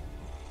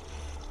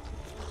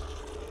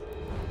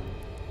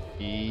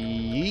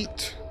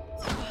 Yeet.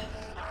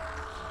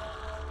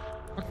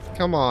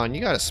 Come on,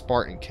 you gotta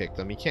Spartan kick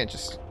them. You can't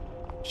just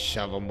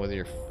shove them with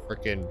your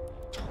frickin'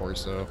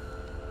 torso.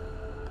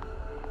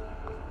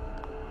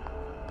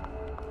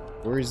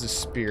 Where is the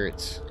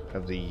spirit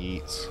of the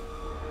yeets?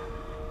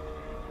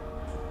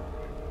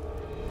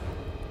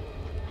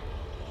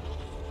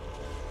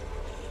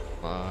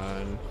 Come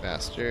on,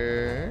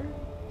 faster.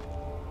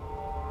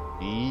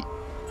 Eat.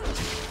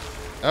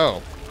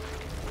 Oh.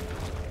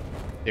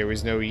 There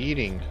was no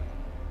eating.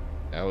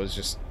 That was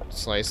just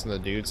slicing the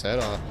dude's head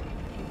off.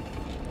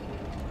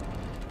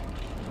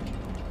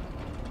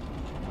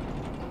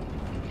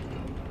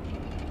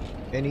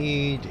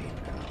 Any day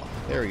now.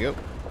 There we go.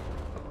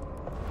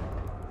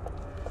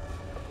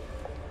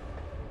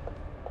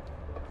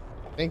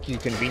 Thank you,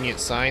 convenient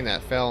sign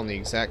that fell in the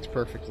exact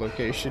perfect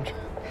location.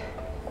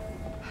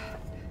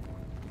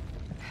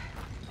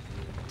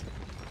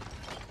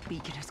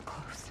 Beacon is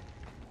close.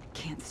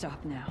 Can't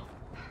stop now.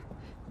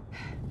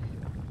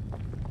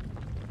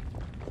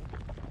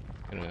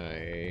 Can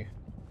I...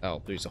 Oh,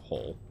 there's a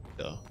hole.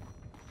 Duh.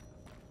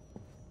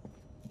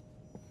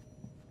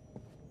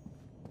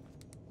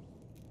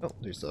 Oh,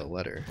 there's a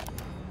letter.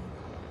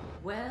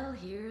 Well,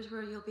 here's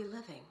where you'll be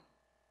living.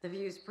 The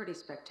view's pretty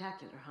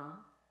spectacular, huh?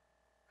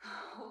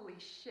 Holy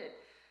shit.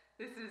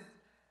 This is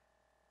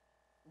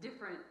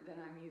different than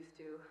I'm used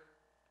to.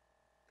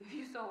 If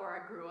you saw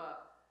where I grew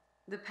up.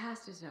 The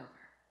past is over.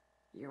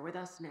 You're with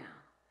us now.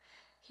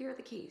 Here are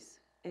the keys.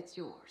 It's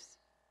yours.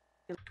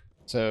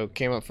 So,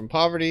 came up from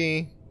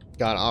poverty,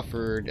 got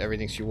offered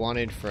everything she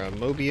wanted from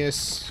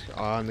Mobius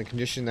on the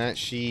condition that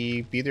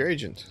she be their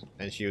agent,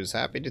 and she was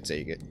happy to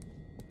take it.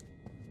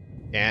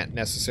 Can't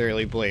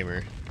necessarily blame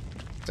her.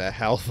 It's a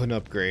hell of an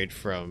upgrade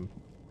from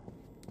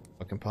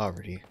fucking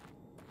poverty.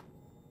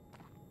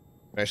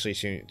 Especially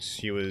since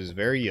she was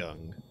very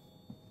young.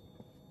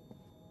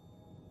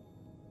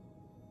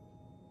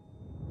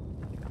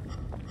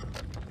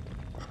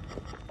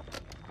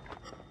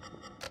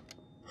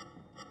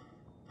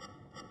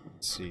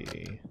 Let's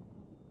see.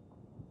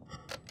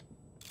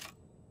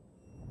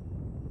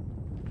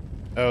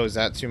 Oh, is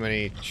that too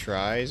many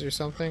tries or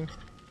something?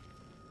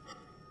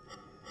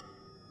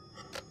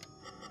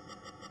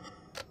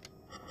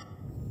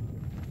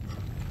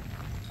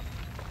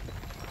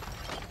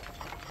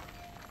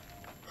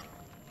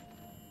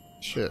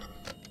 Shit.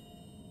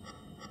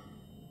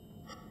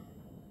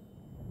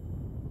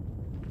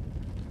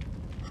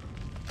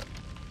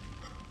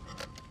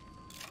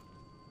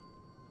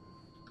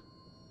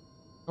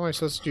 How am I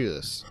supposed to do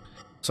this?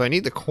 So I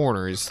need the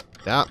corners.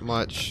 That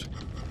much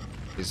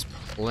is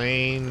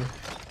plain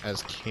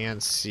as can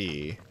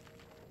see.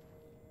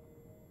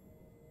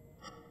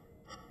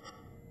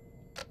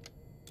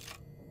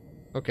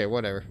 Okay,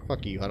 whatever.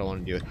 Fuck you. I don't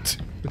want to do it.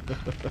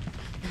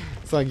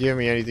 It's not giving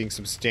me anything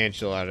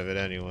substantial out of it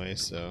anyway,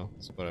 so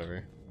it's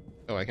whatever.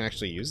 Oh, I can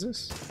actually use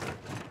this?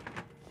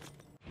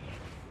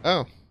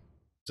 Oh,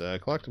 it's a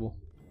collectible.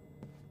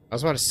 I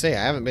was about to say,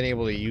 I haven't been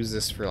able to use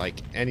this for, like,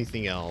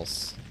 anything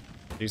else.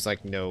 There's,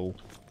 like, no,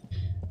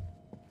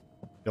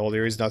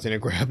 there is nothing to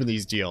grab in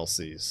these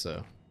DLCs,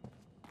 so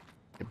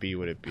it be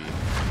what it be.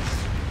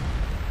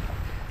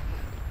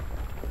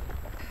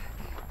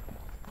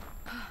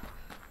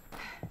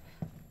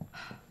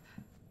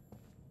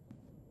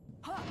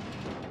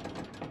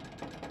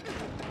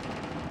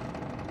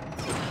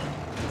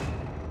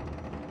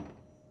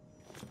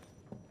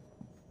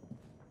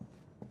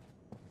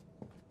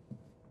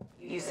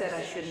 You said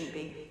I shouldn't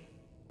be,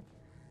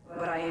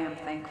 but I am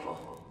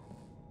thankful.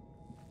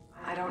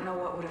 I don't know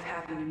what would have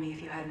happened to me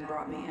if you hadn't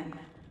brought me in.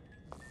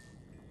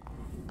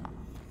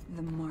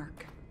 The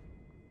mark.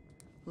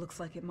 Looks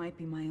like it might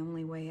be my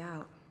only way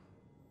out.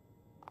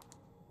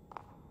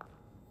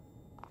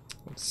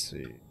 Let's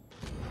see.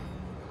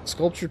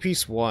 Sculpture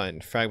piece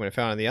 1. Fragment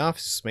found in the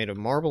office is made of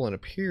marble and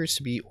appears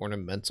to be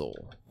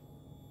ornamental.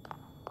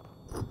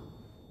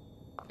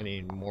 I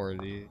need more of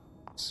these.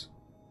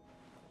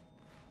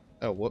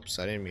 Oh, whoops,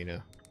 I didn't mean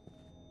to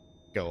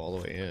go all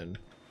the way in.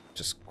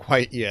 Just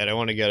quite yet, I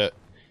want to get it.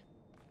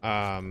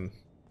 I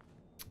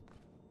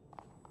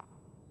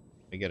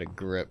get a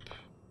grip.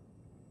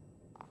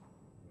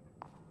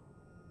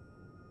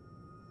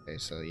 Okay,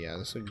 so yeah,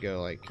 this would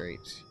go like right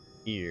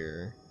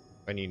here.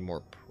 I need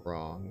more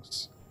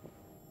prongs.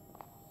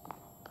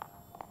 I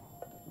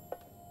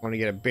want to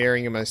get a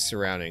bearing of my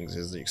surroundings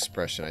is the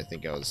expression I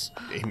think I was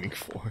aiming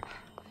for.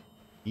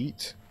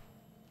 Eat.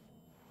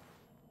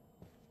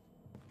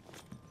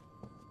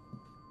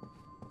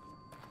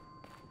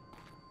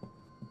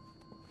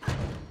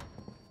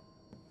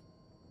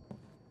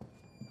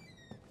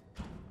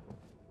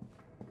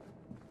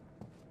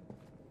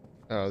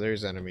 Oh,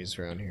 there's enemies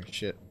around here.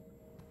 Shit.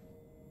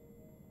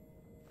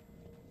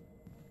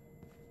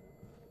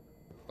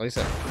 At least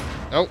that.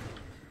 Oh!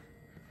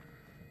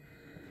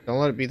 Don't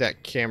let it be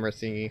that camera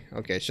thingy.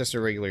 Okay, it's just a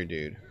regular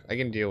dude. I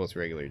can deal with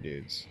regular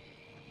dudes.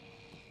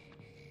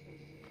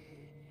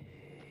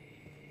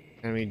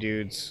 Enemy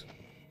dudes.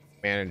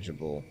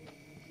 Manageable.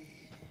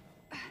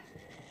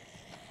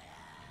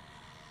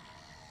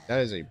 That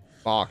is a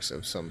box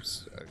of some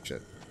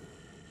shit.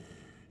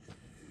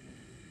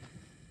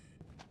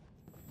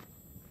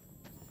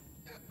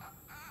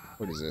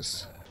 What is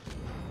this?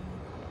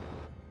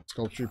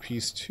 Sculpture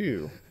piece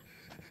 2.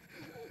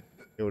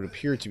 It would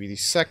appear to be the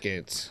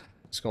second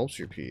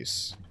sculpture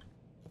piece.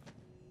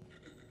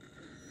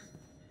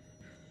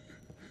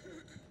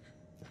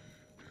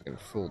 I can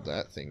fold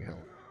that thing out.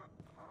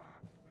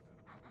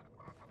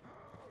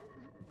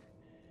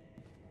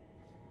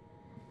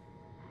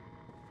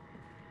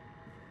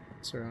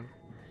 What's around?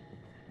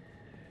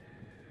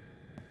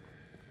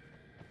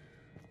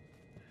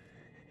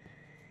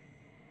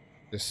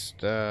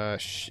 Just,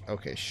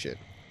 okay, shit.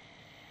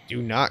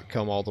 Do not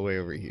come all the way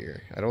over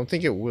here. I don't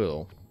think it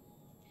will.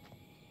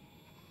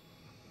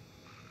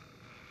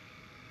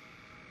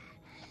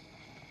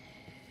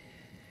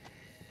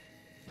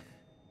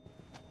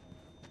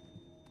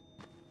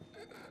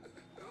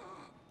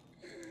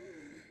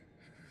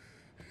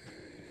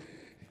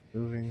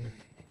 Moving.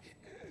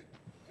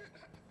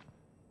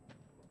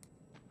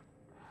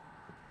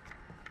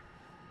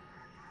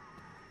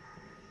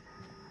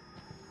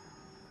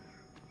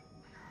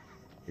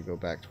 We go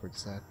back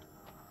towards that.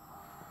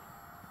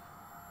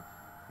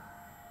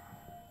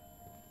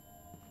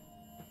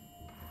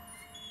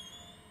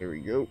 Here we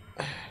go.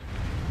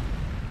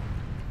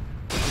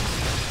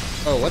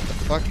 Oh, what the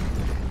fuck?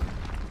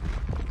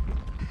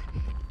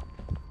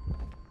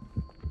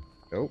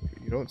 Nope,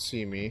 you don't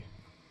see me.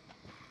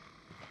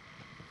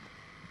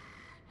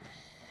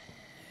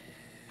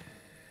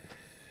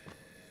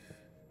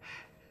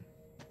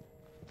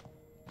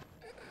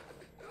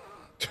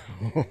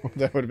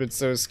 That would have been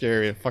so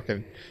scary. It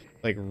fucking,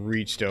 like,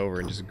 reached over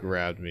and just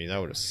grabbed me. That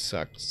would have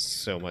sucked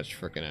so much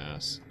freaking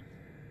ass.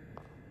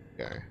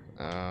 Okay.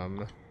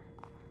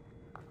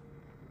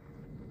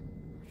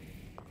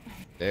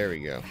 There we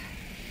go.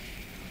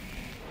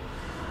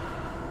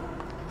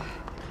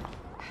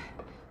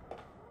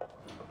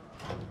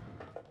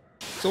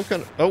 Still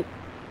kind of... Oh!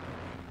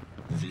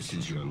 This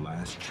is your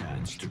last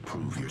chance to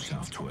prove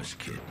yourself to us,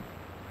 kid.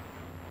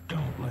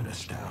 Don't let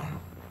us down.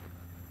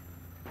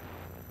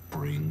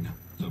 Bring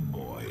the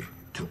boy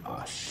to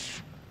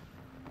us.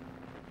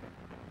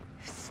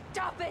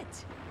 Stop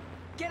it!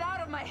 Get out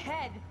of my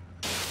head!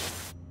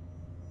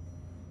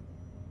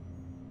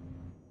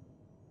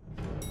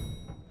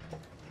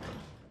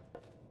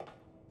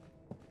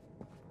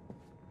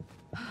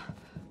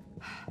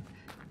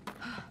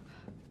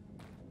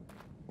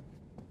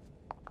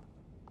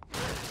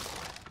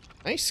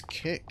 Nice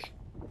kick.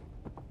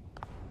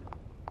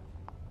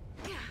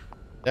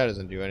 That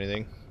doesn't do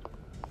anything.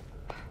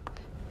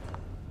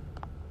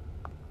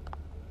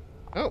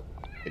 Oh,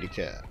 kitty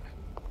cat.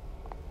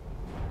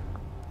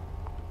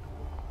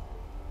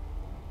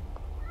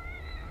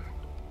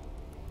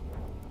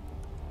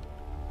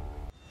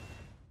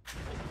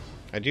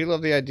 I do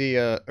love the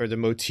idea, or the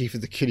motif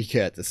of the kitty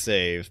cat to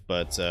save,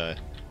 but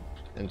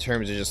in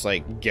terms of just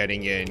like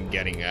getting in,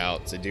 getting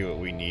out to do what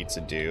we need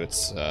to do,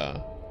 it's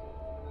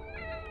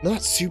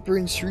not super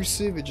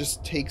intrusive, it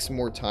just takes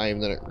more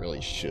time than it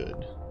really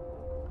should.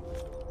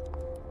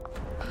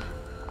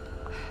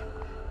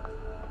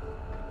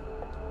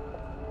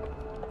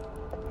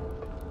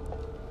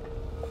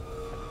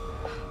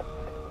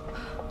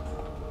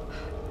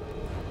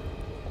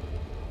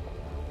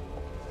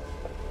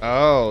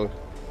 Oh,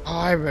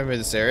 I remember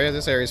this area.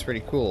 This area is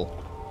pretty cool.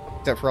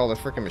 Except for all the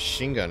frickin'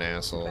 machine gun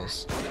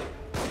assholes.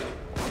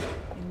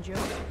 And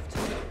Joseph,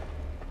 too.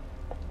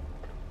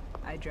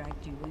 I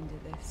dragged you into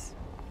this.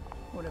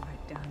 What have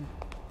I done?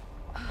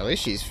 At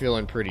least she's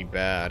feeling pretty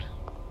bad.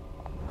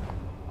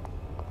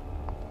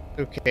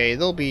 Okay,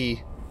 they'll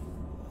be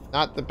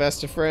not the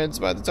best of friends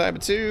by the time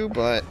of 2,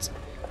 but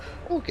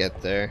we'll get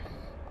there.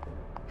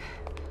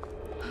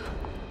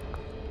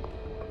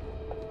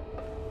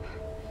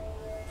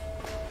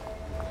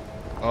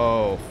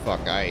 Oh,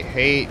 fuck, I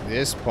hate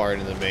this part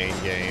of the main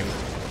game.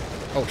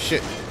 Oh,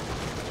 shit.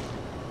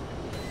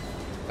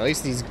 At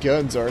least these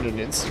guns aren't an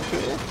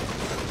insta-kill.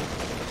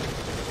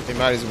 They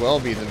might as well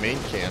be the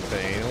main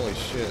campaign. Holy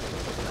shit.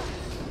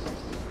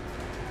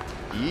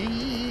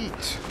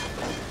 Yeet.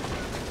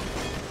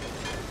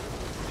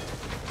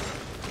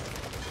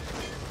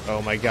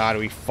 Oh my god,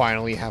 we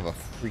finally have a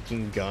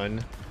freaking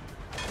gun.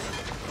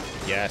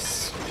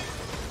 Yes.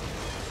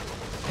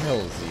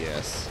 Hells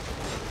yes.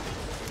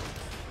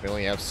 We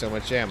only have so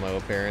much ammo,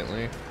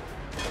 apparently.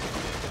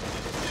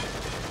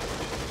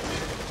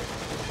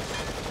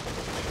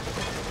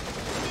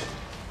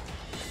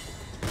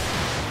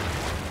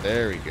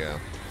 There we go.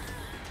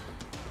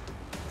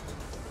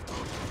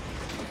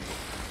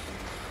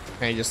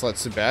 Can I just let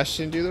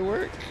Sebastian do the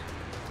work?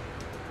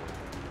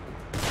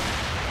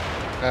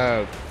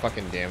 Oh,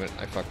 fucking damn it.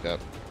 I fucked up.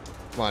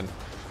 Come on.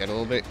 Get a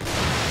little bit.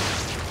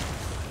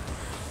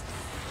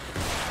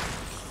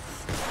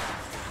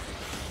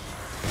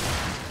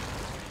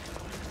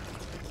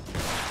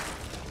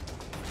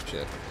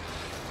 Shit.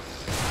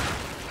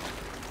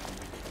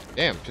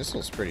 Damn,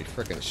 pistol's pretty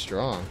freaking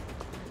strong.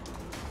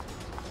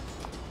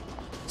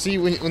 See,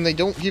 when they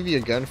don't give you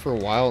a gun for a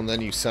while and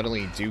then you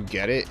suddenly do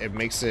get it, it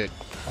makes it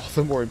all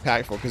the more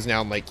impactful, because now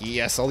I'm like,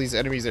 yes, all these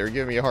enemies that are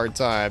giving me a hard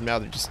time, now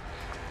they're just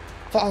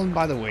falling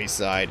by the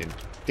wayside, and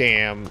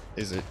damn,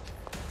 is it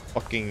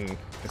fucking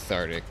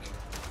cathartic.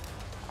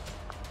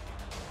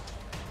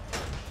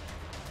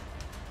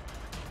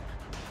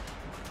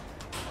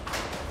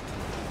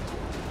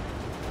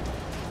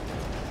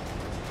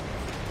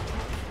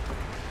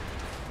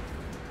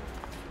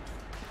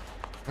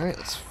 Alright,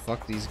 let's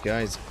fuck these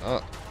guys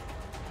up.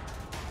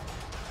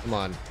 Come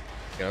on,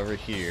 get over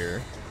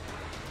here.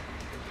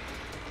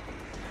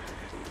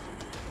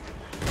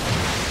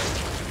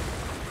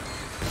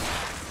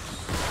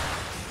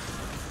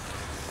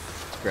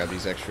 Let's grab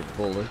these extra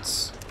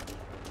bullets.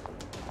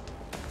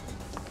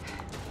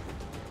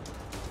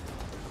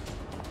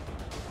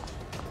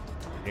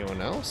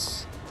 Anyone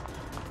else?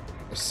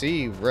 I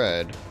see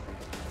red,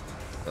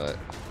 but...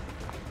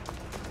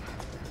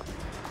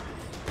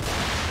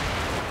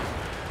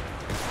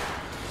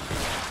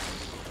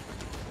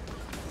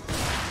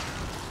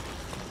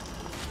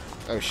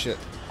 Oh shit.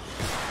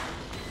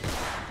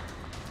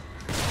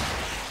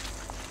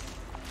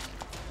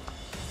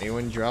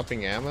 Anyone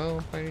dropping ammo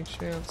by any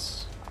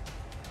chance?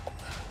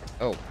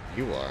 Oh,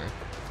 you are.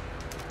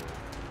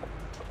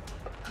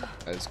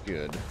 That's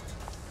good.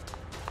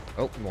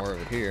 Oh, more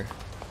over here.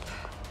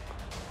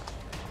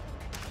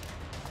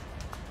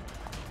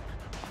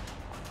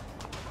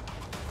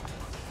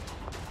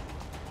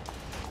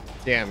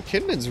 Damn,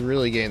 Kidman's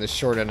really getting the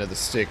short end of the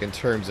stick in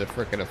terms of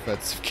frickin'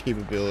 offensive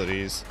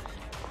capabilities.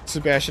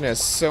 Sebastian has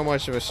so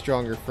much of a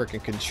stronger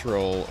frickin'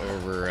 control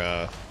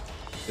over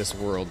this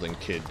world than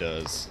Kid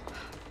does.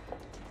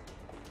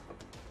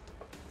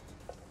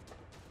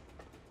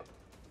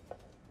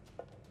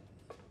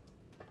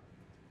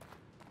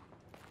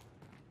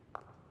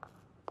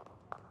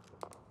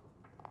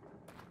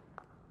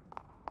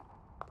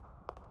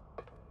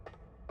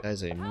 That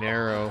is a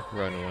narrow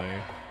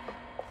runway.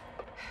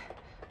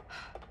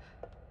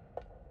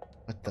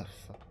 What the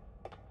fuck?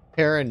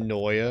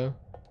 Paranoia?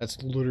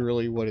 That's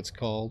literally what it's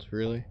called,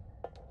 really?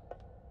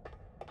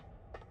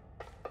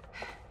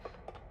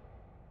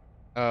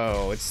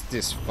 Oh, it's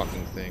this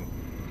fucking thing.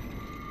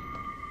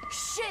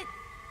 Shit!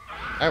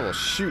 I will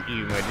shoot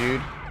you, my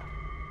dude.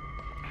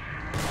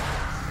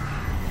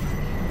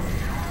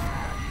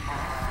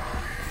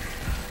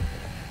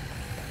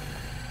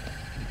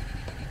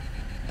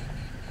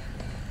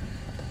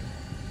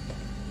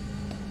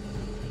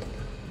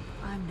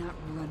 I'm not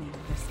running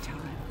this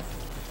time.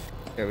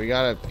 Okay, we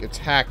gotta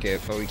attack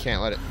it, but we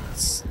can't let it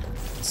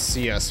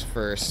see us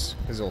first,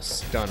 because it'll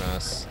stun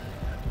us.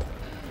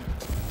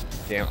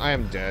 Damn, I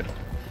am dead.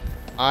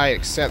 I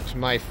accept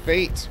my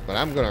fate, but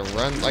I'm gonna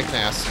run like an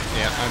ass.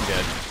 Yeah, I'm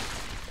dead.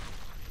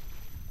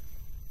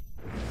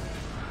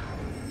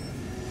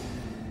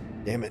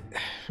 Damn it.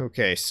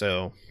 Okay,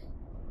 so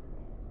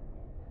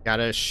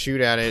gotta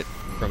shoot at it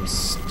from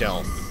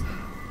stealth,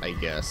 I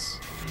guess.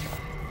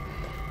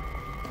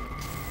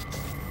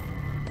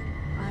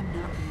 I'm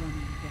not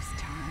running this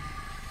time.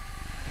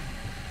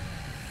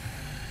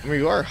 I mean,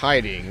 you are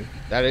hiding.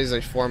 That is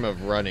a form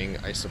of running,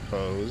 I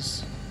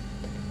suppose.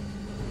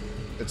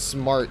 It's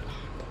smart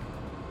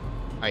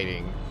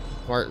hiding.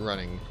 Smart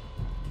running.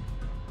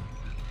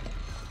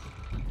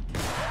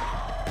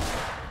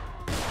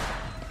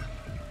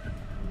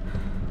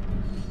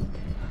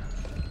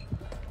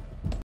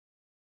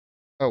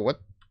 Oh,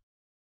 what?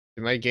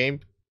 Did my game...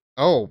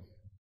 Oh!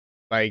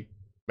 My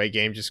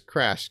game just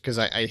crashed, because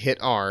I hit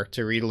R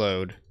to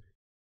reload.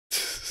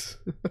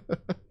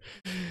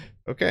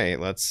 Okay,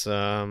 let's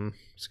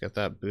get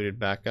that booted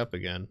back up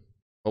again.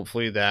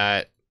 Hopefully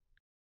that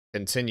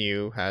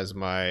continue has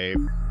my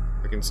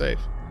freaking save.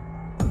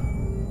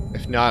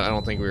 If not, I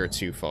don't think we were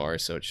too far,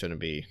 so it shouldn't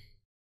be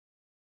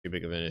too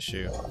big of an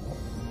issue.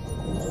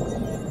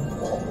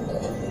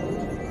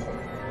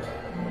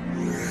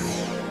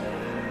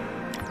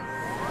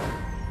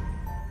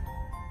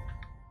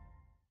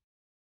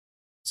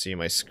 See,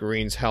 my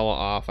screen's hella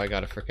off. I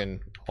gotta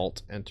freaking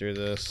alt enter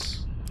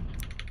this.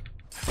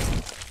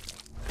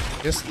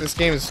 This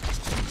game is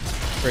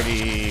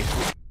pretty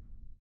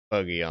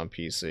buggy on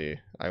PC,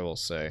 I will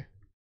say.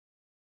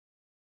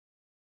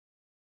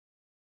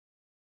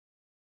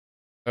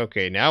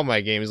 Okay, now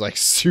my game is like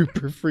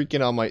super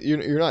freaking on my...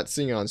 You're not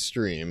seeing it on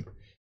stream,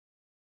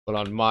 but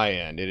on my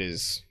end, it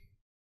is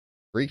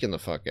freaking the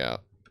fuck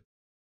out.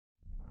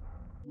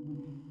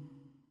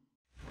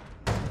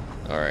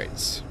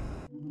 Alright.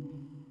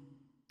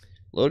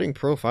 Loading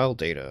profile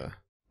data.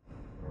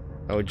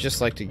 I would just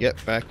like to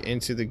get back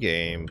into the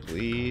game,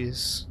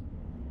 please.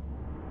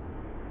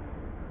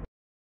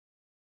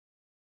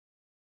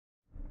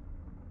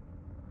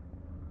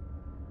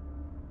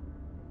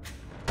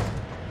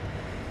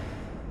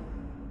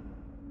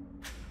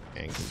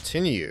 And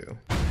continue.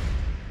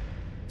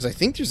 Because I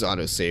think there's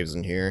autosaves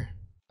in here.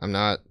 I'm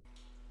not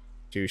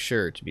too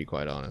sure, to be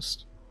quite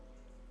honest.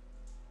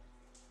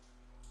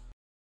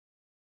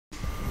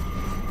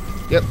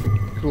 Yep,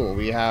 cool.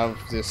 We have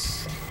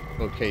this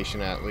location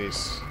at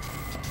least.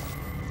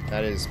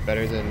 That is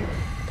better than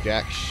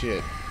jack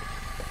shit.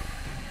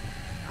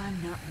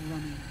 I'm not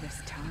running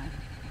this time.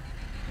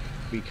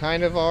 We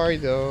kind of are,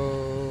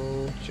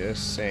 though.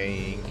 Just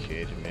saying,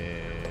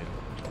 Kidman.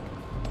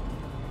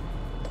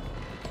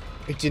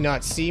 It did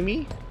not see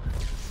me?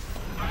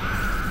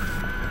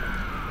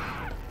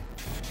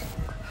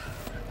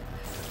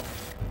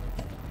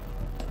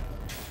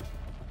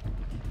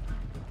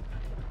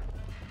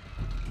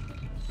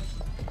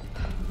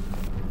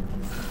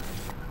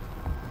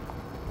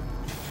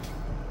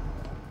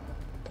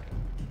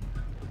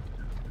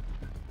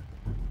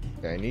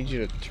 Okay, I need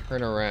you to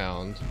turn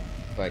around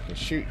so I can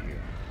shoot you.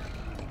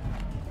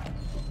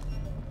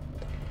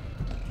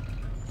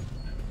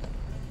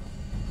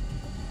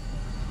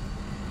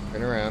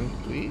 Turn around,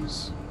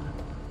 please.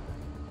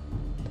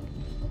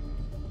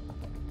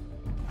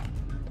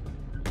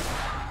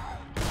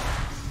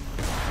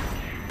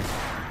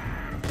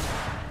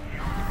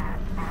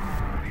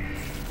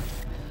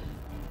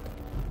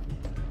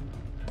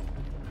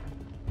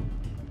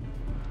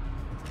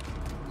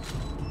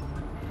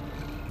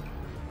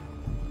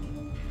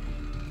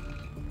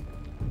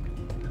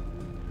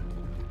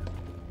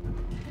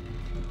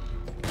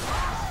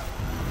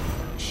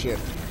 Shit.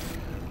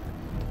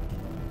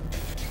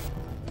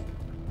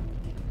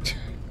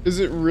 Is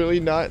it really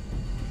not?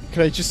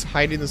 Can I just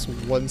hide in this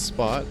one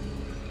spot?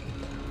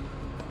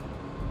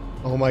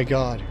 Oh my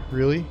god,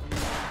 really?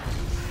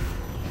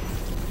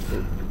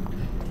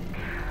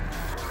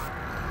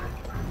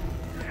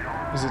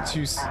 Is it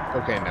too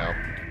okay, no.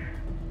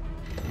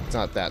 It's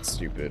not that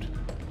stupid.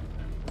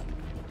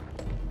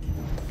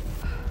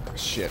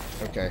 Shit,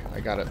 okay, I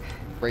gotta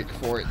break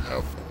for it.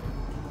 Oh.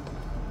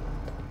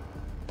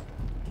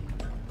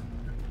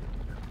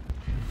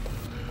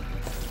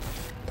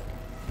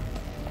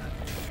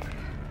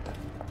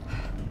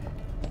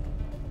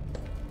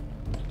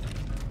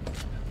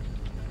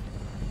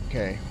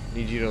 Okay,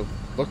 need you to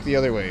look the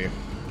other way.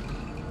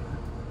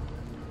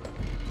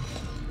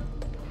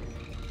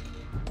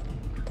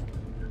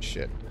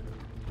 shit.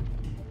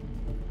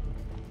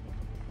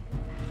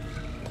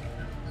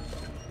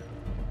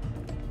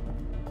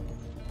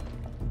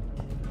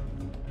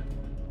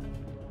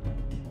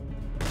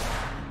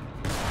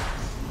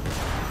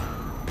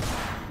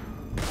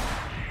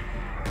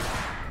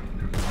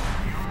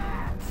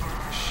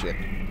 Shit.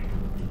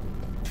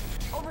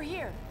 Over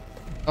here.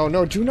 Oh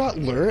no, do not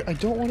lure. I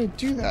don't want to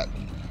do that.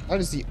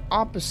 That is the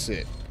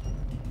opposite.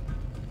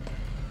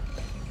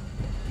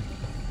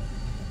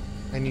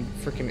 I need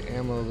freaking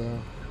ammo though.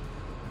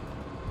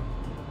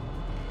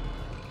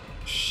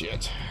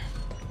 Shit.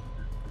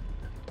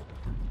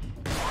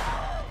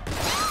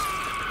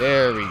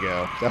 There we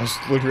go. That was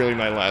literally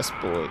my last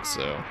bullet,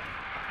 so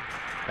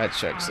that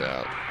checks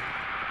out.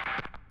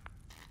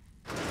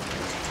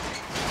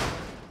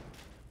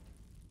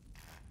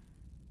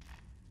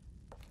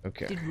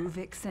 Okay. Did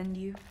Ruvik send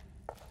you?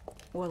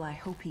 Well, I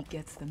hope he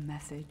gets the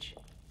message.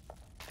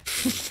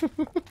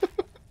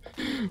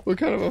 What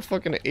kind of a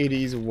fucking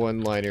 80s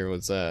one-liner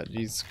was that?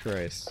 Jesus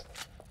Christ.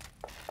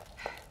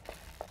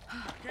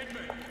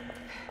 Kidman,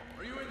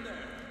 are you in there?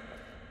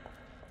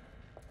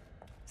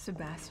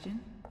 Sebastian?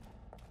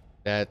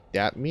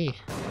 That me.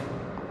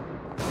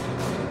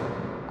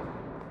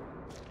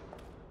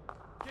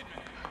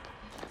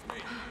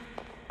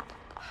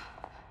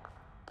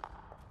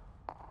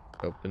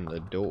 Open the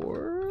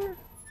door.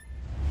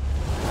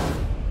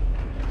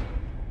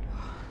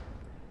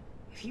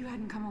 If you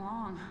hadn't come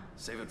along.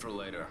 Save it for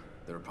later.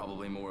 There are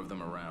probably more of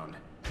them around.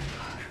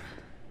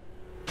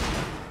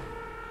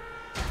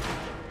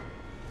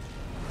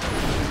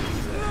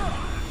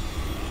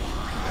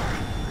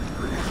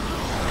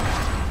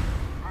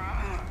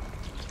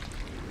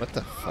 What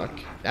the fuck?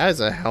 That is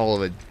a hell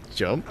of a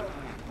jump.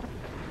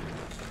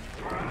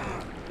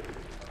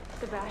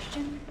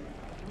 Sebastian?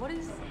 What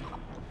is...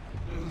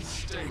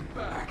 Stay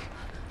back.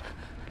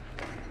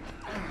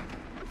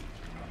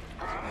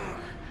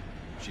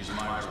 She's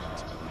my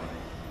responsibility.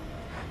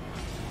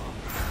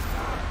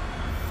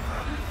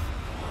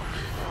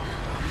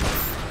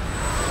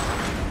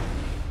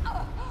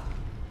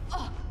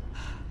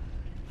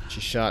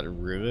 She shot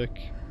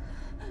Ruvik.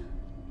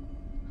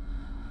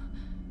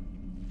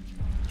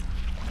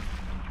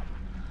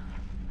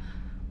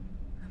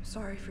 I'm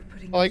sorry for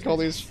putting... I like all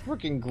these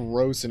freaking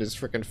gross and his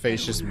freaking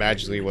face just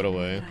magically went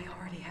away. I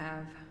already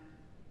have.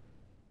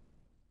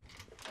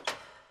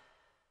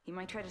 He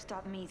might try to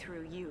stop me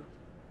through you.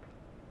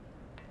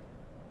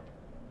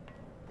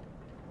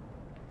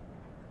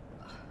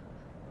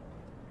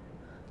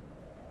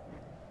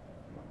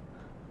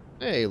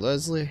 Hey,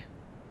 Leslie.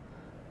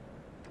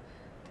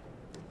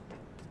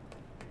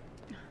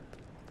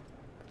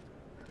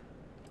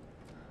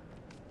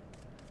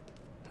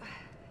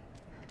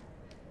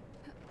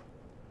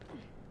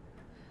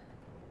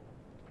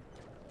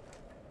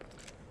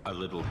 A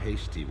little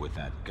hasty with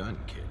that gun,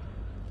 kid.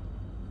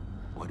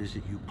 What is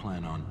it you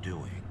plan on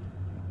doing?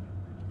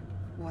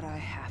 What I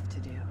have to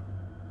do.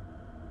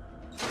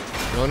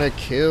 Gonna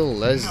kill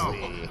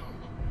Leslie.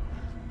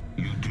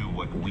 You do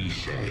what we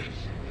say.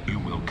 You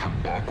will come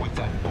back with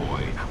that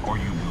boy, or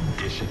you will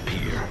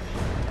disappear.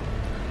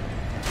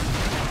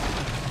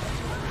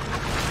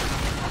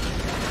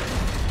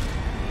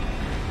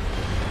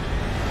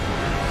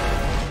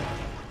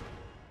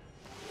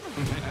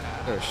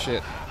 Oh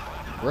shit.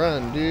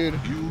 Run, dude.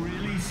 You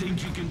really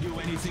think you can do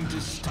anything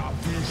to stop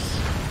this?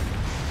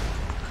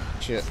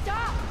 Shit.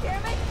 Stop,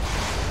 damn it!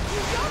 You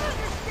don't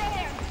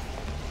understand!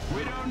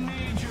 We don't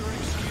need your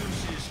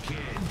excuses,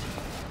 kid.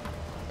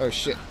 Oh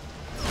shit.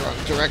 Wrong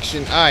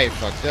direction. I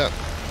fucked up.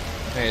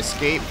 Can I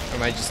escape? Or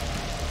am I just...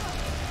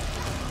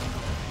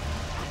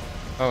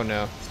 Oh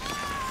no.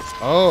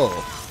 Oh.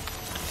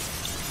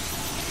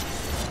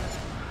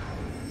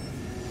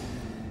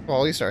 Well,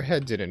 at least our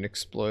head didn't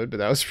explode, but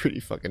that was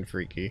pretty fucking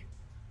freaky.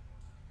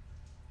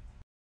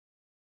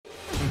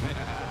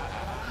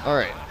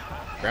 Alright.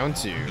 Round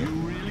 2. You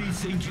really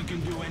think you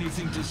can do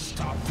anything to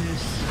stop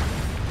this?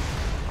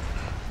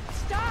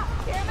 Stop,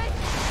 damn it!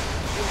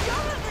 You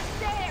don't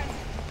understand!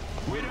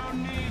 We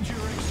don't need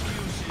your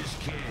excuses,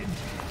 kid.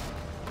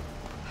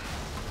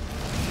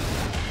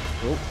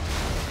 Oh.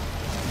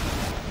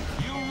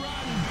 You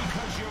run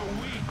because you're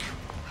weak.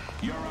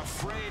 You're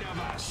afraid of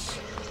us.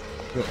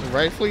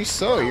 Rightfully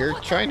so. You're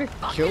trying to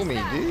kill me,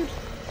 dude.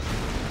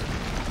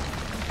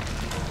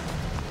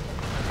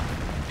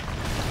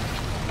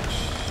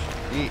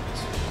 Shit.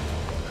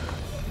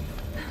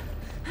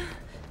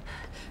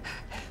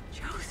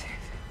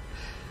 Joseph.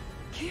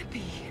 Can't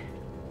be.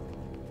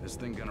 This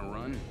thing gonna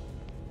run?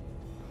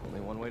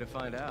 Only one way to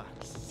find out.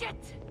 Shit!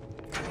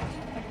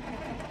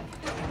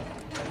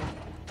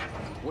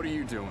 What are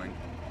you doing?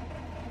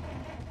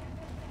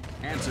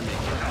 Answer me.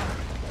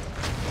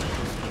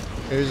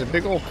 There's a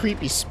big old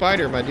creepy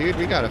spider, my dude.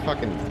 We gotta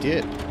fucking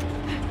dip.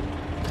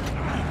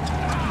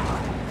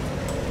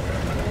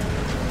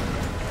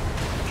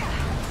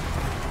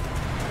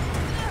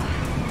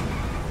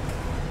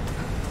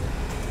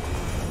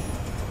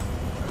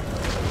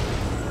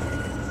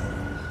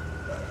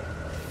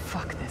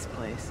 Fuck this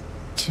place.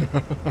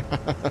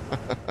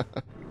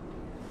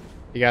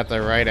 You got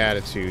the right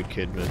attitude,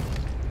 Kidman.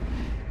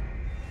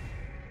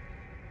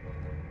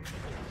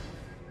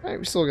 Alright,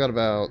 we still got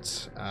about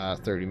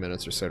 30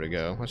 minutes or so to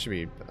go. That should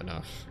be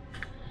enough.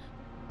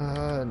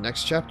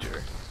 Next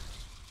chapter.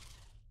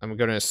 I'm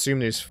gonna assume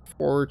there's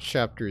 4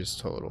 chapters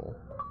total.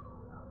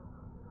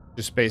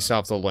 Just based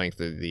off the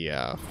length of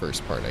the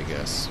first part, I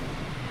guess.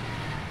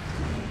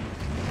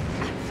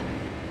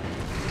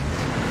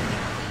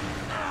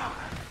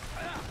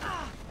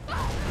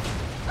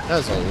 That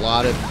was a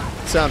lot of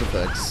sound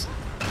effects.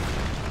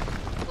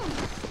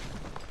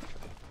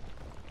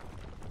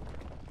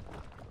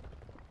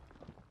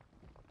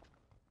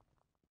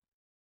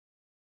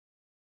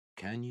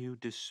 Can you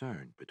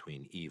discern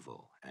between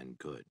evil and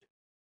good?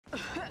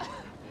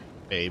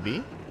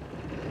 Maybe.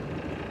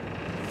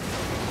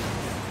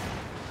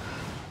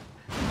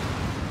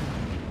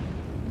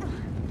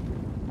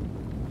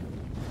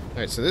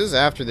 Alright, so this is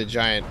after the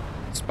giant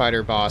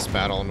spider boss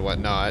battle and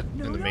whatnot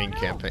in the main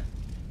campaign.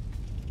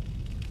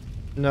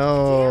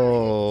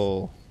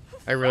 No.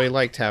 I really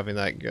liked having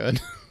that gun.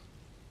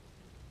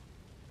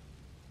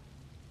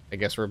 I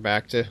guess we're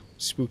back to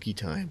spooky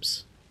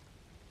times.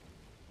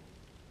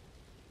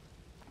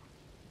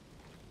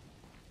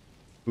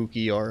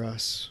 Spooky are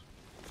us.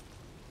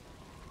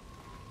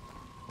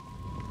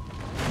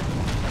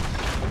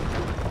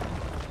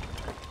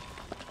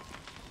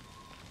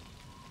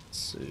 Let's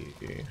see.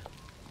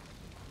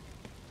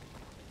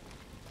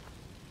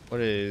 What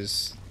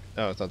is...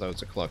 Oh, I thought that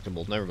was a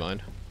collectible. Never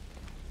mind.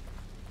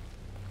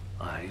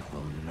 I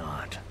will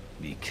not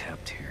be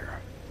kept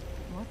here.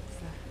 What's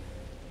that?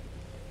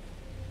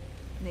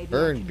 Maybe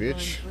Burn, I can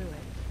bitch. run through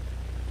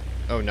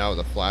it. Oh, now with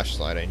a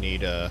flashlight, I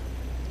need a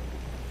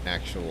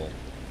actual...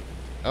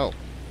 Oh.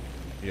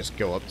 You just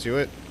go up to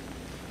it?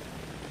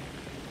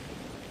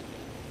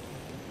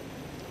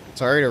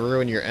 Sorry to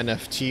ruin your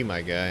NFT,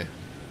 my guy.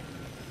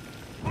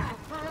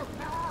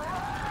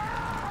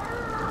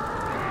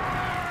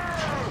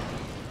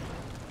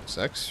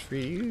 Sucks for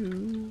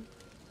you.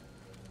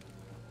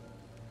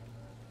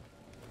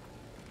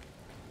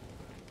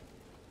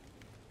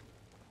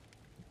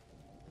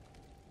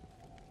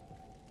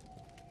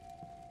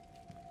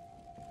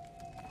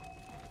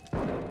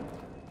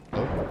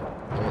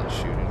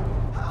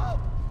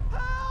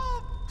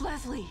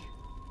 Leslie!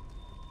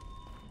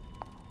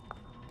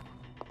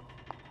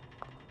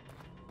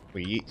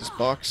 We eat this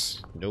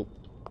box? Nope.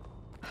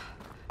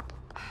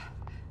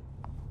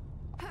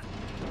 Oh,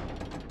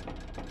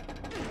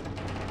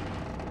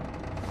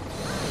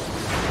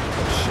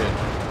 shit.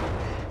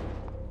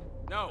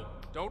 No,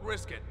 don't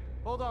risk it.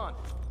 Hold on.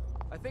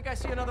 I think I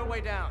see another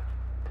way down.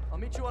 I'll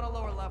meet you on a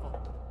lower level.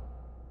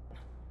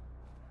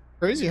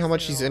 Crazy how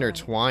much she's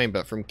intertwined,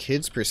 but from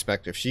Kid's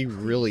perspective, she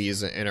really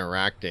isn't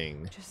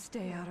interacting Just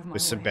stay out of my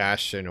with way.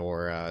 Sebastian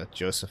or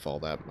Joseph all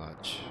that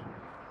much.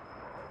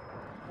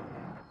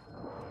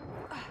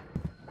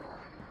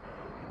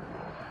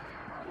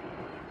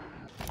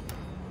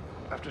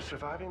 After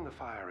surviving the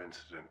fire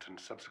incident and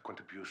subsequent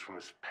abuse from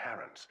his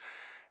parents,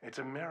 it's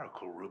a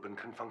miracle Ruben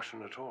can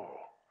function at all.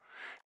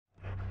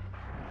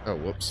 Oh,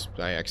 whoops.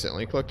 I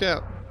accidentally clicked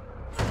out.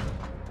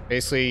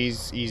 Basically,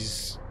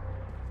 he's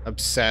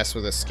obsessed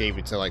with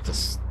escaping to, like,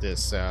 this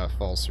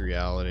false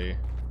reality.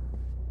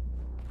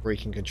 Where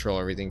he can control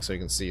everything so he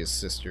can see his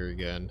sister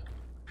again.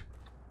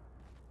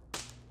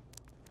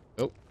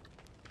 Oh.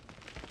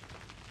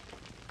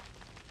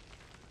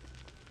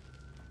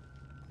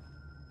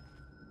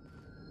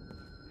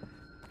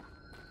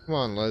 Come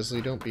on,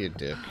 Leslie, don't be a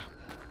dick.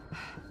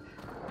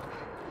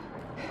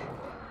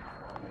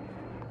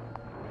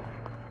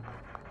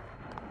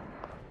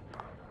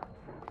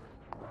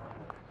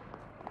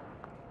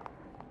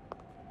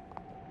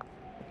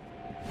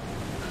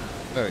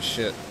 Oh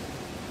shit.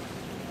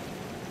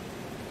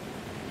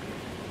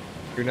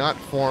 Do not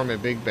form a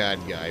big bad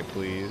guy,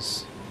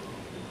 please.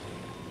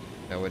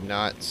 That would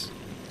not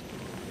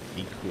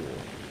be cool.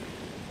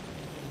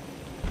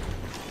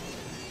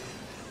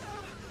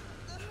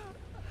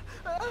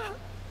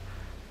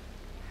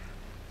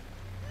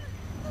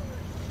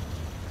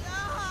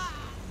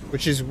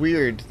 Which is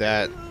weird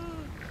that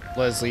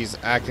Leslie's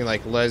acting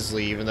like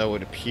Leslie, even though it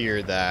would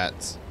appear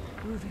that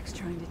Ruvik's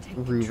trying to take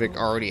Ruvik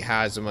control. already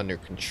has him under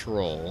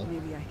control.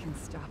 Maybe I can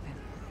stop him.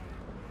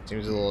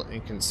 Seems a little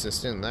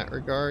inconsistent in that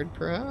regard,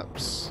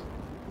 perhaps.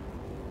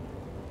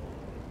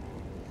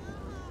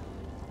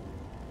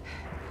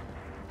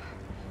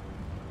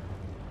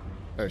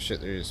 Oh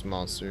shit, there's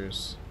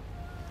monsters.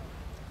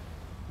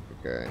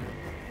 Okay.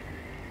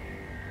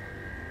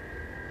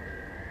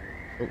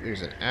 Oh,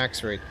 there's an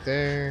axe right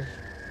there.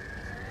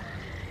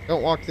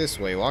 Don't walk this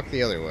way, walk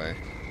the other way.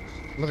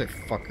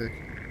 Motherfucker.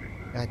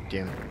 God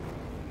damn it.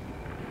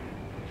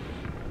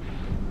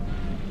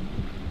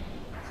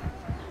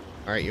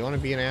 Alright, you wanna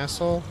be an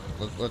asshole?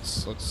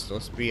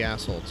 Let's be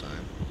asshole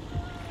time.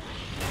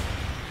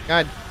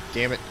 God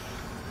damn it.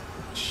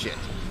 Shit.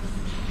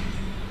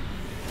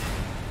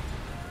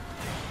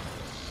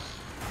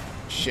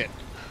 Shit.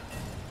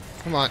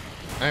 Come on.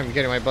 I'm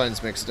getting my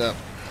buttons mixed up.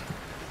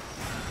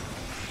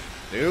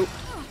 Nope.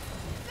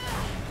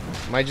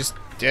 Am I just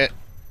dead?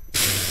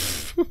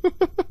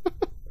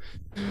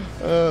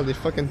 They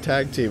fucking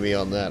tag team me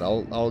on that.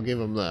 I'll give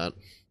them that.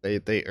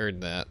 They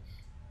earned that.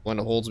 One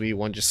holds me,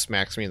 one just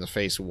smacks me in the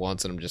face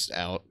once, and I'm just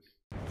out.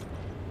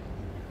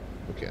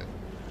 Okay.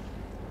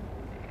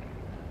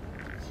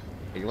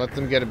 You let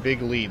them get a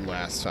big lead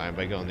last time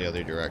by going the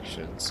other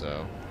direction,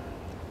 so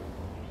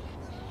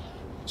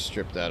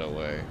strip that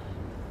away.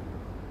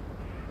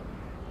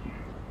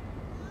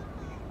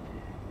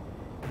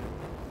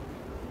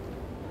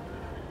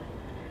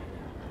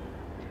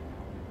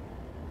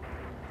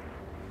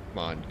 Come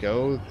on,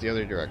 go the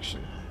other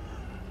direction.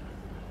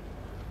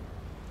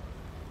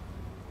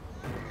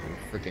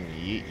 Freaking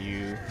yeet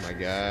you, my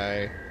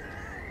guy.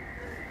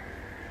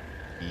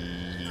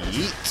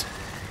 Yeet.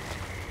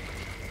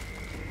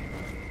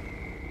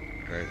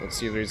 Alright, let's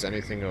see if there's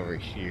anything over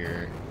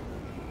here.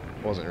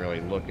 Wasn't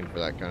really looking for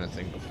that kind of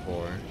thing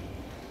before.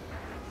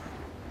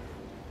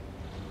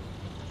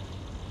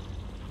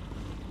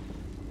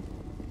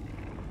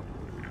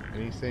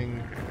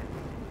 Anything?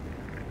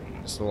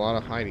 Just a lot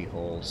of hidey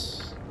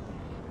holes.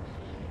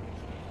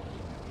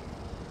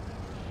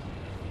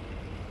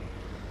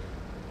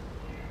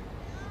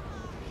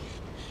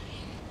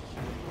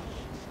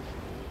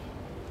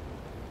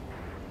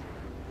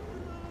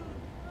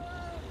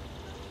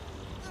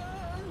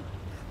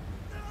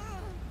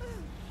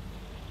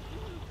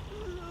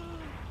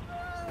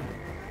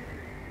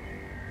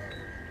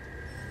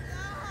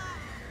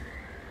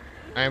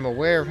 I am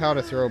aware of how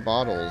to throw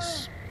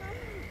bottles.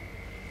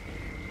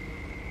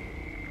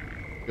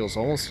 Feels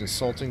almost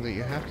insulting that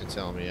you have to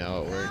tell me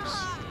how it works.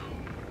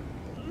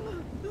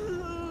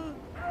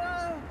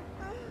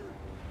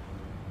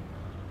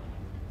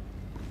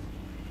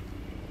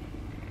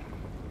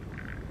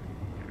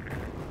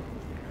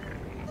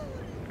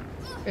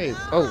 Hey,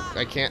 oh,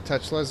 I can't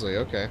touch Leslie,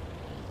 okay.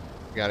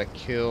 Gotta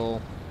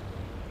kill...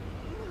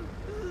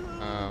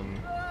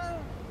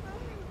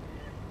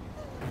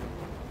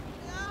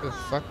 Where the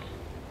fuck?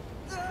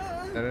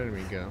 That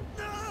enemy go?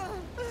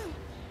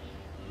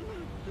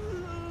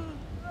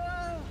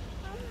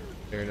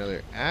 Is there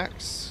another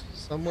axe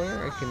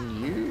somewhere I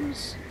can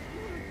use?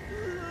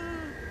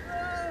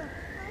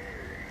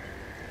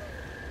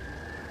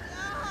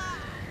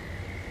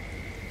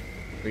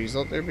 Please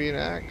let there be an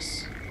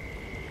axe.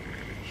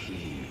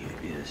 He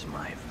is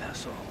my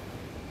vessel.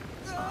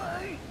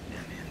 I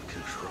am in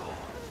control.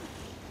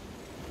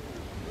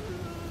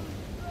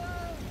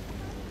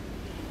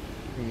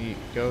 Can you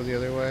go the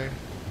other way?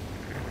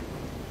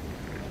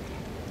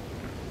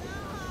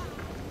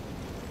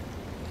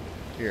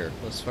 Here,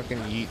 let's fucking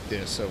yeet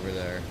this over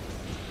there.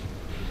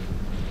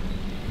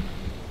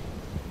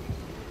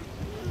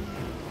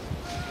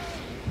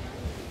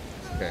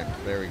 Okay,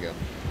 there we go.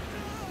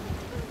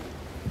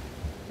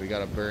 We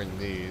gotta burn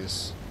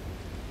these.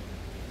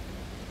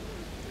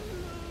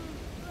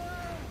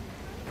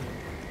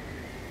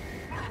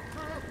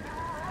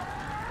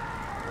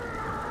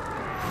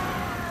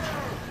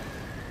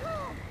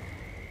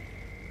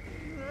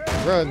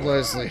 Run,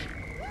 Leslie. It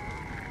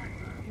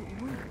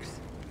works.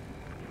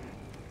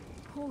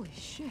 Holy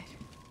shit.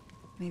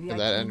 Maybe Yeah, I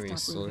that can enemy's stop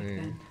still Ruvik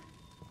here. then.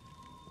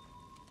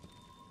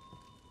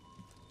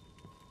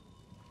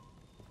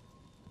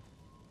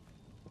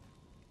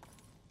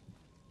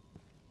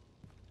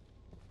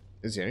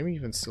 Is the enemy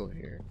even still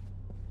here?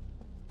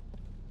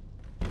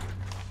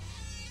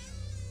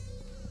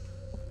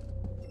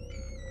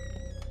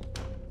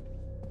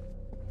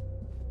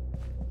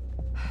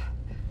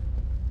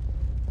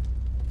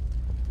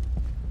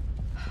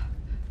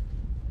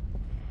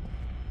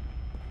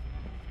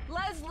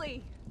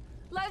 Leslie!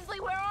 Leslie,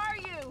 where are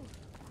you?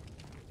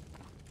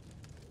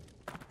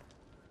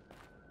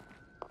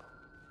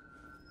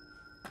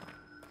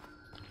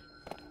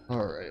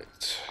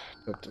 Alright.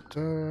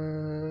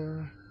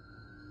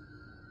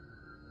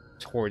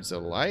 Towards the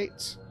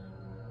light?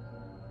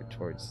 Or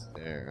towards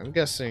there? I'm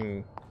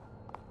guessing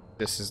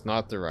this is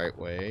not the right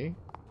way.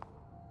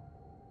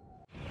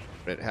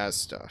 But it has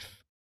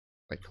stuff.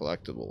 Like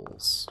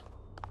collectibles.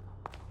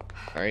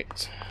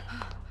 Alright.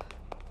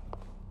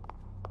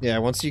 Yeah,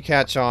 once you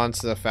catch on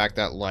to the fact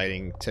that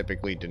lighting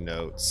typically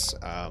denotes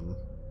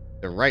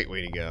the right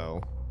way to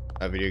go,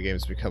 video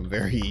games become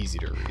very easy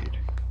to read.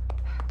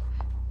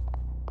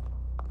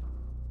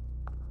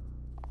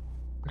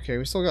 Okay,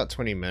 we still got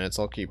 20 minutes.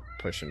 I'll keep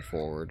pushing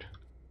forward.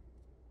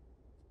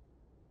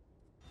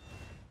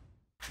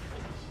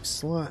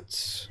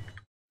 Sluts.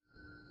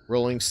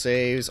 Rolling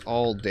saves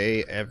all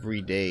day,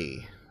 every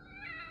day.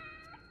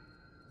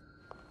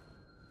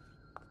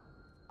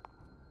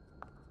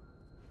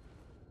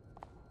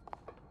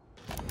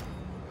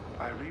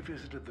 I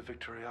revisited the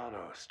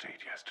Victoriano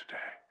estate yesterday.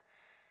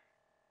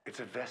 It's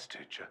a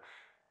vestige,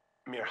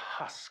 a mere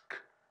husk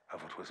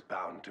of what was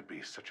bound to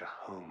be such a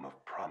home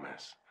of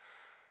promise.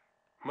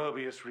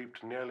 Mobius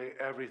reaped nearly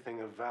everything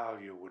of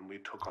value when we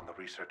took on the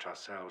research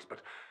ourselves,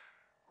 but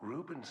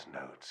Reuben's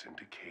notes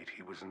indicate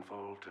he was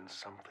involved in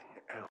something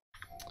else.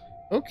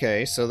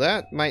 Okay, so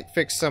that might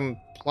fix some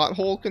plot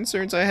hole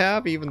concerns I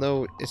have, even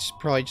though it's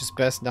probably just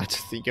best not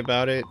to think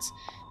about it.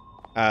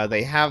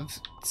 They have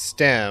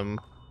STEM,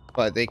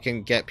 but they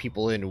can get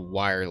people in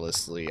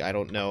wirelessly. I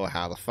don't know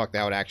how the fuck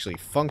that would actually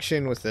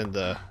function within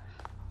the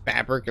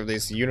fabric of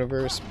this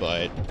universe,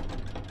 but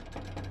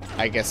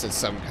I guess it's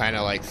some kind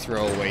of like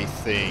throwaway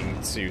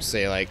thing to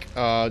say like,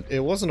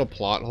 it wasn't a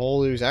plot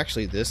hole, it was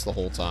actually this the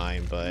whole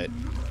time, but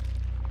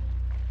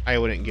I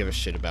wouldn't give a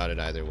shit about it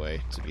either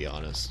way, to be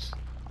honest.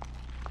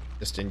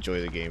 Just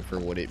enjoy the game for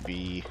what it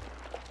be.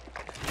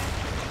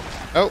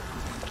 Oh!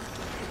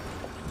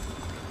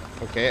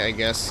 Okay, I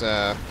guess,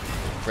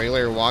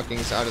 regular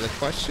walking's out of the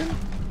question.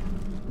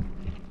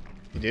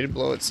 It did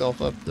blow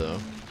itself up, though.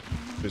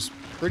 It was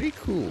pretty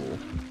cool.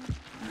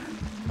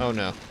 Oh,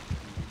 no.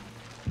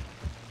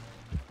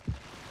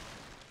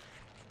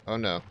 Oh,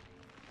 no.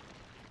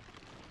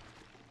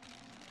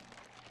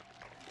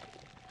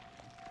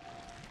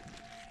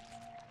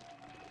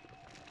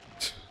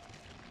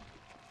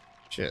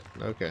 Shit,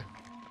 okay.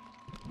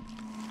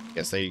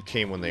 Guess they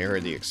came when they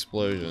heard the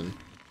explosion.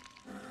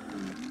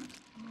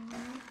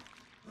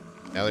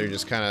 Now they're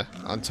just kind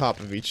of on top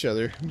of each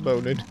other,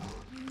 moaning.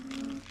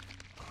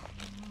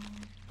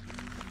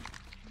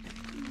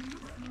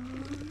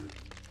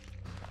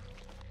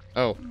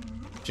 Oh,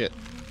 shit.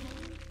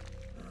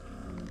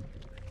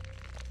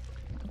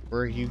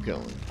 Where are you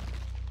going?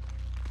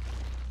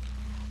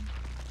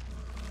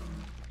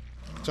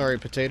 Sorry,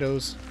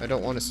 potatoes. I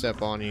don't want to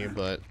step on you,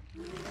 but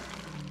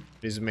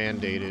it is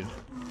mandated.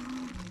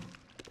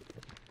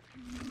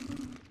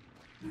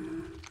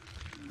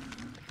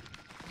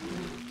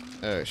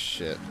 Oh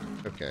shit.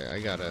 Okay,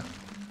 I gotta...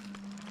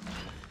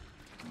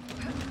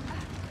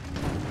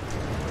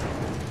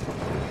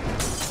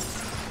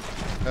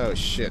 Oh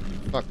shit.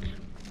 Fuck.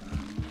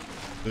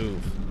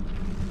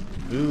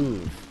 Move.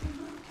 Move.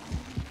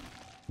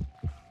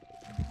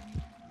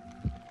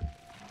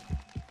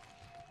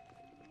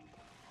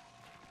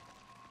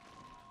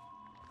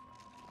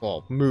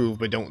 Well, move,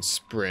 but don't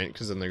sprint,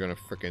 because then they're gonna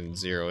frickin'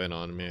 zero in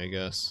on me, I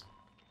guess.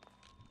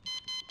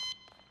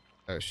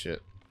 Oh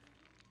shit.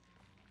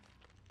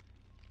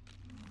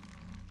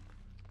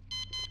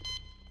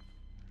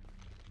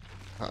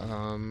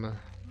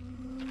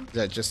 Is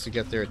that just to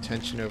get their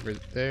attention over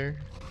there?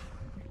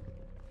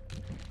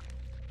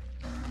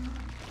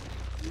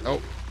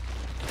 Oh.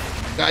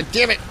 God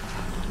damn it!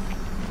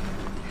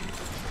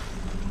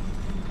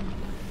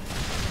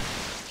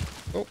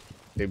 Oh,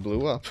 they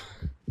blew up.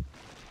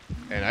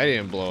 And I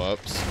didn't blow up.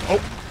 So oh!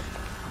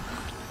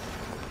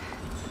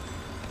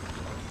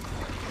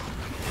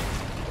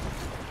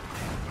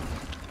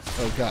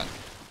 Oh god.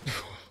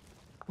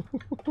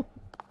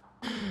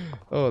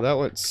 Oh, that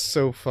went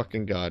so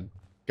fucking god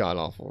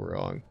awful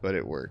wrong, but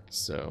it worked,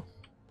 so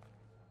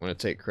I'm gonna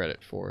take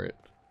credit for it.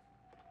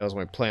 That was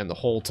my plan the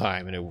whole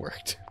time, and it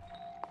worked.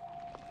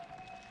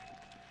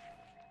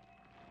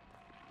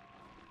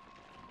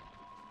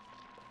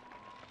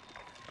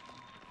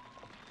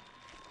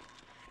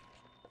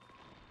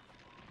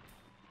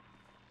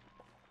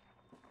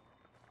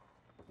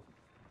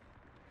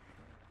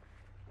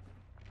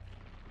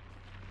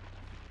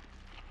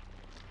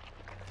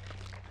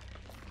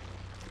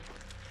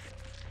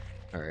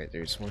 Alright,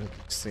 there's one of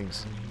these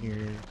things in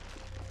here.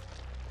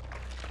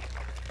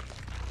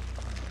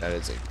 That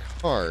is a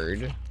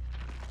card.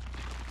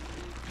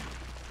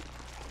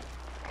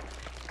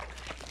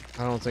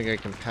 I don't think I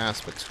can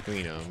pass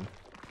between them.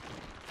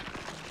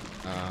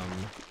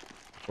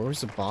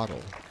 Where's the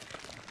bottle?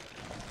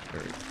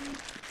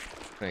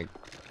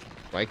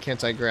 Why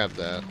can't I grab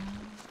that?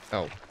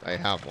 Oh, I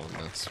have one,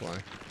 that's why.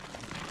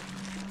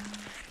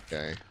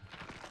 Okay.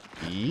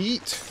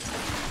 Eat!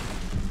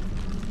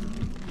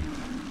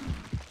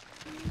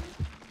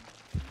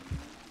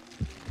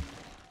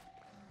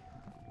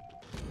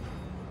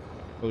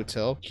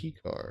 Hotel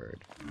keycard.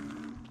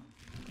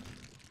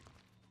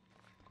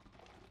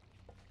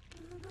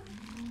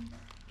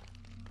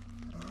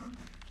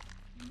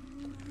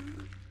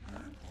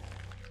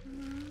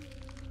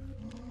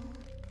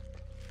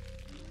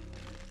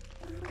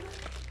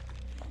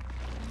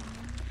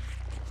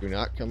 Do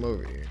not come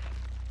over here.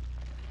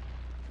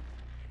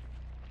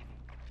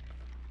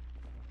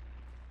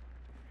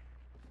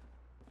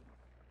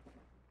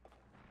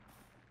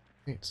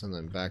 Okay, send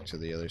them back to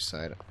the other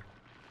side.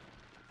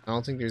 I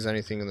don't think there's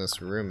anything in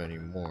this room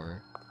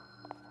anymore.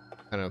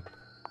 Kind of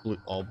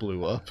all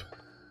blew up.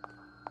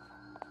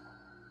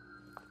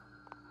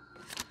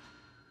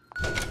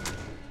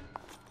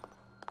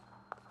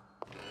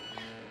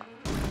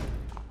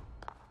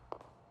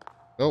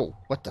 Oh,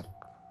 what the?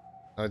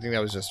 I think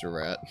that was just a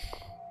rat.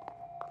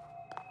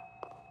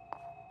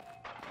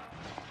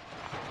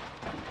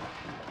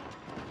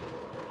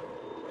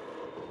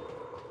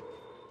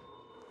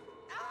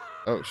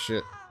 Oh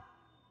shit.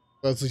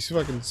 Leslie's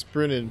fucking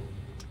sprinting.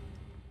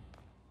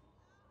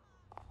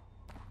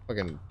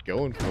 Fucking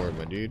going for it,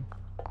 my dude.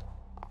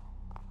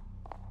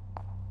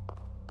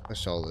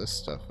 Push all this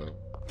stuff up.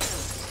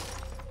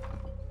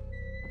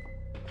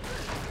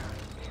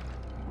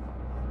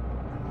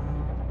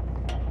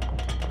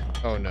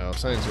 Oh no,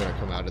 something's gonna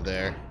come out of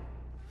there.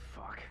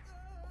 Fuck.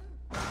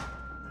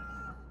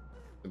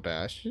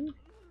 Sebastian?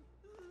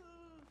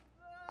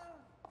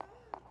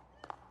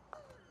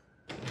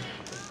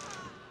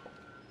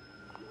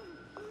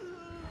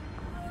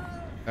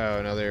 Oh,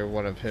 another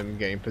one of him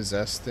getting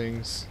possessed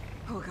things.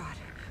 Oh god,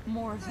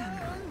 more of them.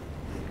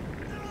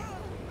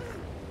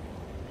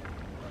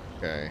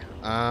 Okay.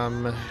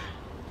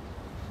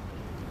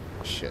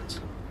 Shit.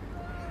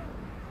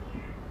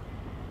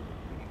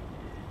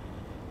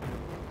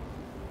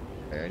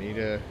 Okay, I need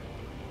to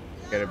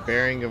get a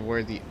bearing of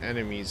where the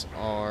enemies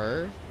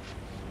are.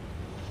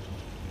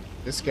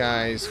 This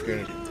guy's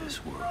gonna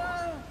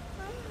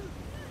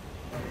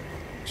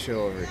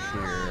chill over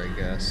here, I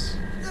guess.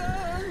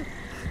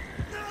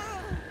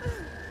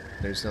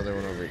 There's another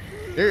one over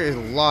here. There is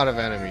a lot of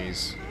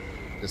enemies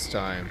this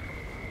time.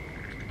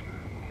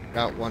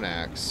 Got one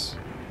axe.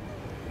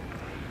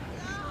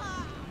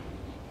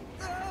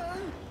 I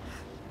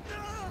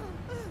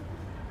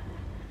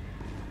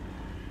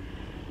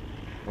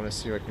want to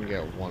see if I can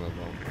get one of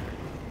them.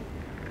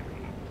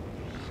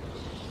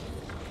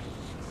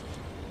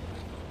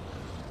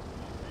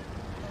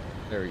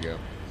 There we go.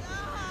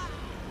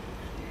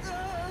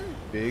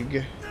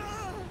 Big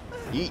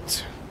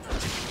eat.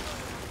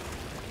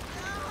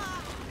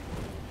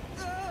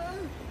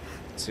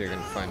 Let's see if I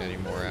can find any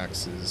more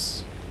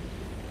axes.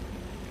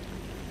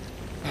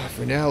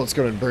 For now, let's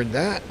go and burn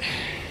that.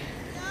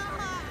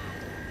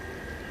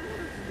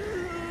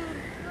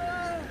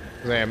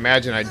 Because I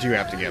imagine I do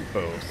have to get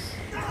both.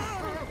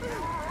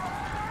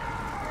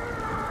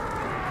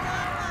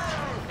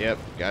 Yep,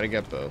 gotta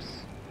get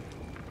both.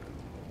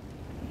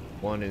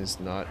 One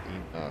is not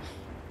enough.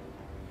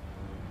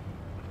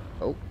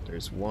 Oh,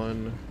 there's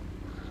one.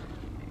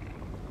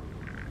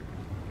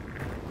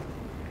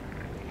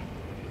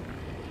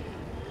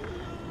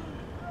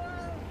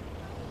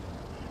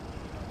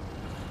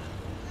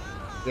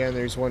 Yeah, and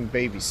there's one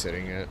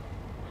babysitting it.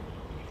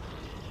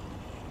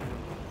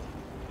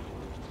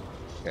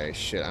 Okay,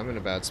 shit, I'm in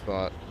a bad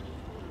spot.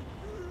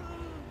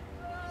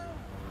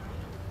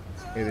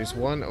 Okay, there's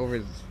one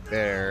over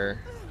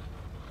there.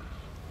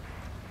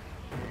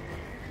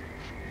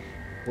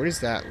 Where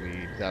does that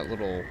lead? That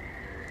little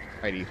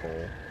hidey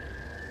hole.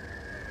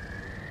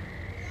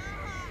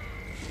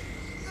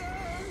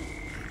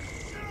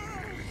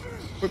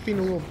 Quit being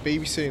a little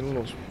babysitting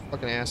little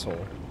fucking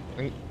asshole.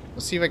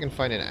 Let's see if I can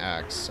find an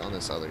axe on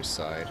this other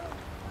side,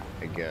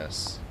 I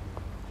guess.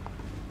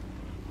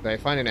 If I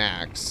find an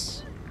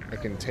axe, I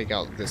can take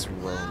out this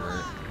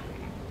roamer.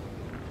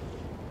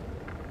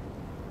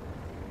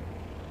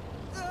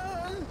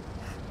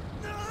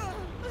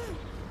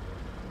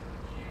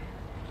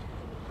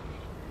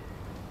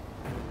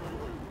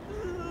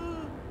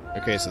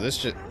 Okay, so this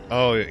just...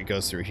 Oh, it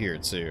goes through here,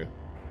 too.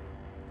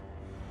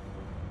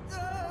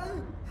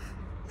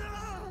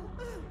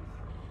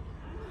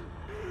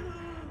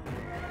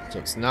 So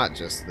it's not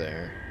just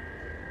there.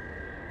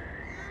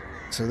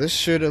 So this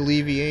should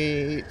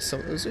alleviate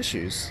some of those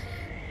issues.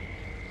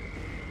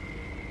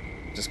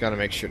 Just gotta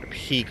make sure to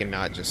peek and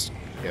not just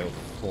go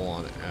full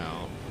on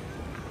out.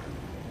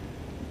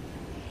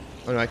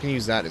 Oh no, I can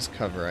use that as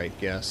cover, I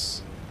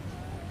guess.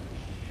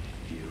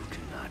 You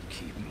cannot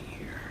keep me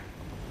here.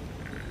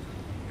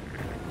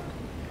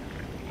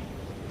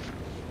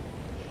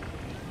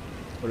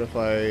 What if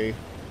I...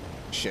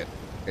 Shit.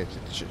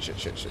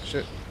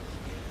 Shit.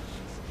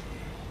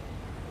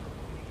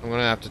 I'm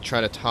gonna have to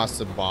try to toss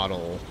the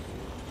bottle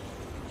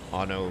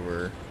on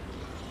over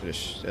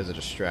as a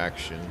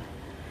distraction.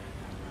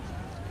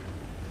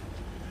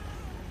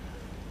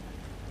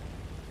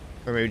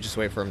 Or maybe just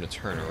wait for him to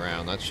turn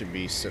around. That should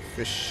be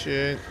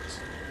sufficient.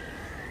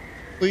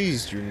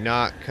 Please do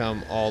not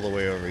come all the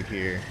way over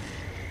here.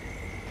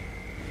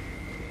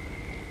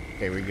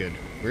 Okay, we're good.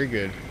 We're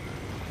good.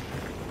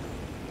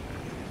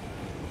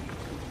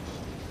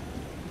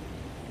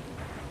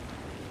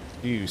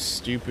 You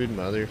stupid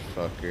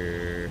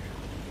motherfucker.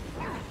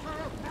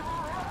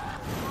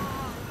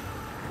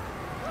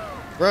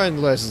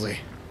 Run, Leslie.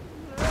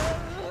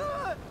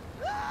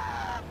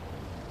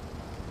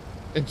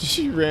 And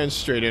she ran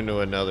straight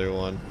into another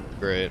one.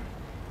 Great.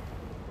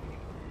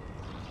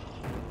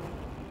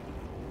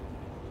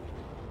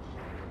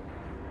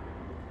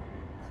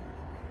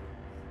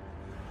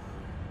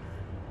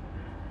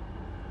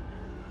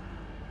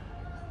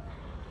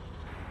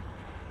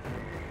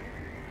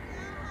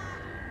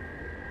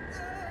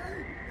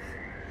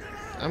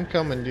 I'm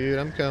coming, dude.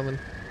 I'm coming.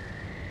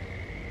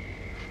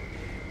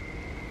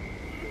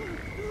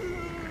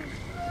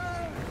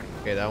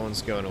 Okay, that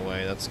one's going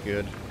away. That's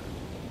good.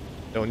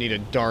 Don't need to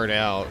dart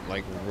out,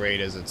 like, right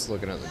as it's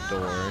looking at the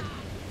door.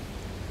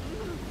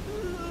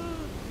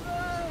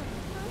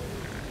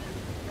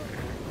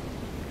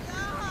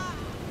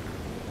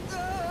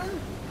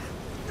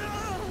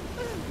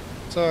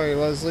 Sorry,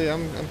 Leslie.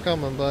 I'm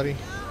coming, buddy.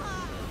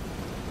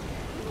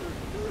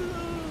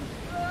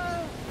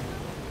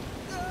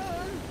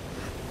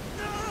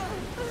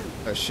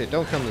 Oh shit,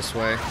 don't come this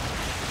way.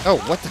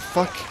 Oh, what the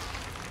fuck?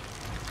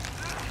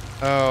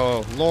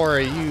 Oh,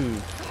 Laura, you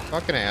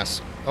fucking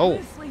ass. Oh.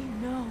 Leslie,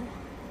 no.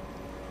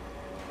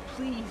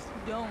 Please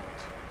don't.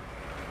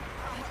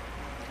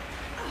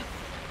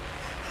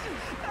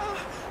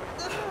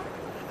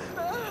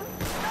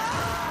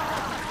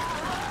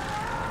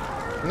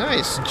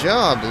 Nice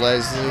job,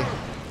 Leslie.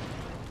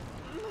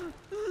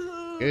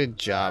 Good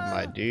job,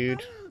 my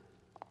dude.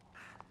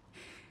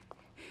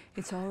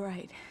 It's all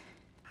right.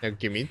 Now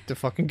give me the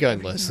fucking gun,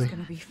 Everything's Leslie.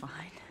 gonna be fine.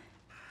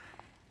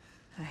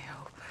 I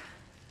hope.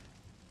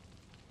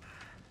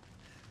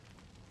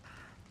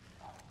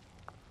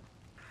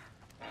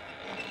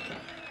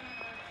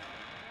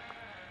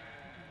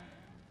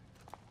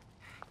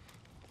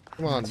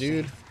 Come on,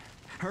 dude.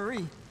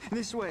 Hurry,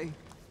 this way.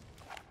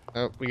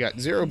 Oh, we got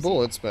 0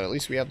 bullets, but at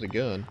least we have the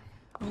gun.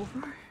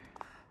 Over?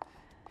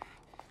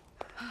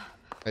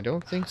 I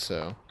don't think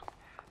so.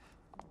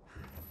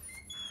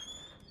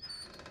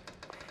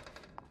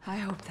 I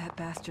hope that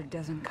bastard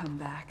doesn't come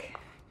back.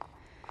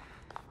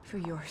 For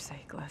your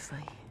sake,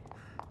 Leslie.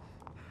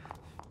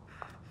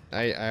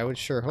 I would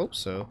sure hope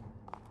so.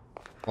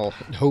 Well,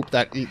 hope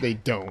that they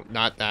don't,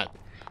 not that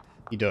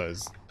he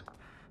does.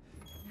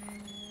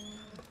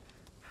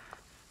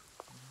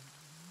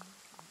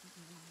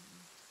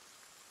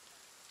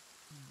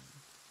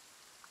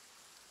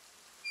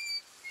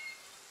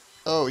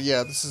 Oh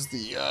yeah, this is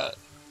the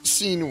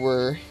scene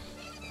where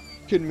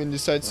Kidman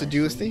decides to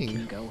do a thing.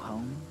 Can go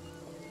home.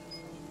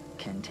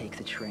 Can take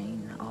the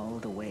train all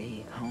the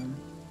way home.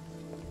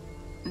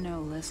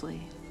 No,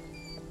 Leslie.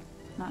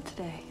 Not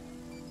today.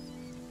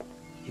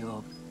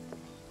 You'll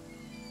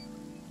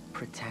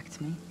protect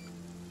me?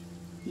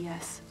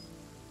 Yes.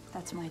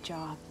 That's my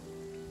job.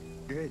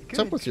 Good, What's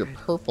up with your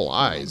purple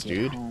eyes,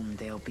 dude? Home,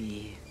 they'll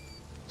be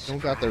You don't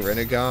got the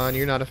Renegon,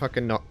 you're not a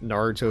fucking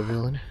Naruto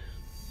villain.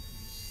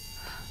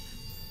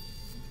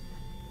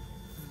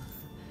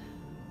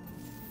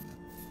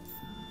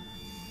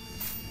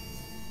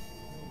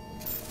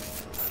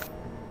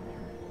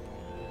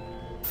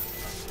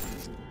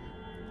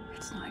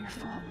 It's not your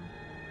fault.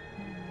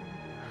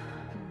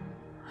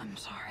 I'm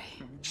sorry.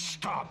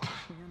 Stop!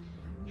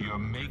 You're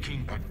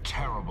making a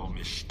terrible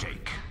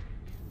mistake.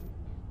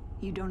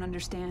 You don't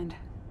understand.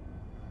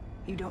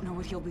 You don't know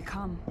what he'll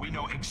become. We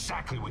know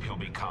exactly what he'll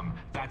become.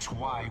 That's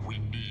why we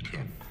need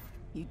him.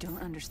 You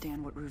don't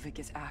understand what Ruvik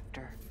is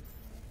after.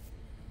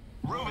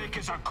 Ruvik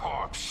is a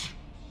corpse.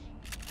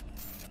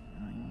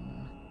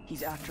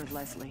 He's after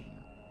Leslie.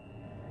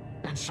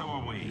 And so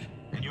are we.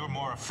 And you're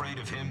more afraid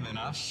of him than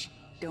us?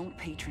 Don't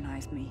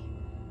patronize me.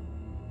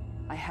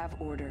 I have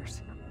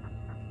orders.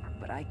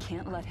 But I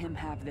can't let him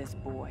have this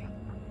boy.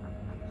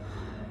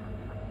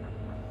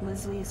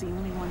 Leslie is the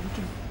only one who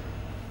can...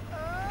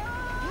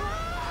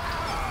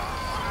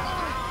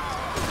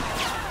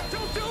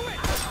 Don't do it!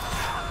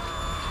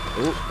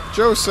 Oh,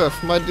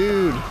 Joseph, my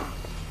dude.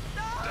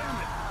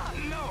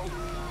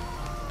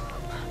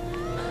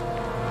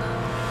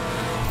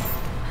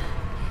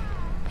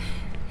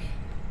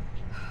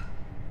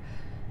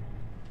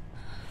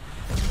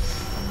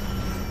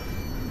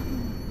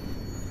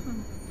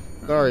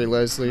 Sorry,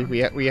 Leslie. We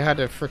had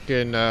to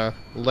frickin'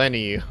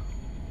 Lenny.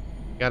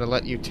 Gotta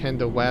let you tend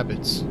the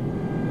wabbits.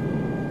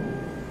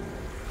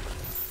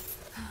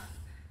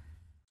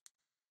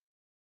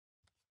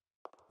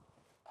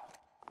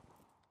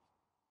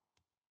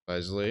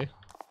 Leslie.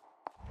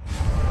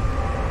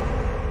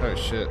 Oh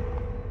shit.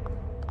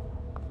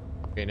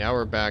 Okay, now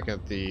we're back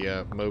at the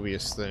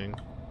Mobius thing.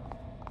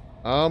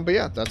 But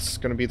yeah, that's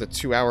gonna be the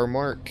 2-hour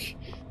mark.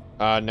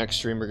 Next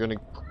stream we're gonna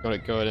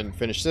go ahead and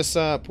finish this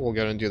up. We'll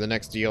go and do the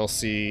next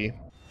DLC.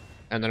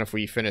 And then if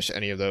we finish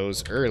any of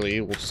those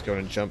early, we'll just go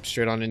and jump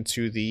straight on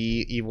into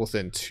the Evil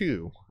Within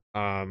 2.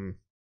 The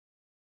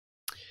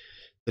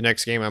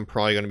next game I'm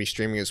probably going to be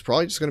streaming is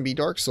probably just going to be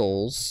Dark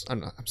Souls.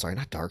 I'm sorry,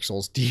 not Dark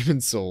Souls,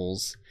 Demon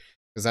Souls.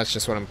 Because that's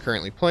just what I'm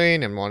currently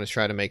playing and want to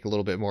try to make a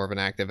little bit more of an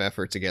active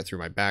effort to get through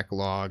my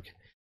backlog.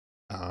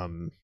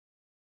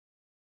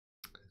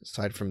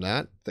 Aside from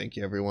that, thank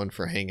you everyone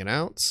for hanging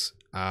out.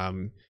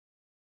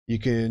 You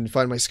can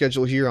find my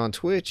schedule here on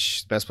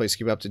Twitch. The best place to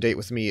keep up to date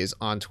with me is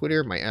on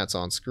Twitter. My @'s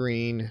on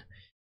screen.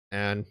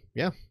 And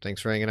yeah,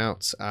 thanks for hanging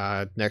out.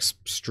 Next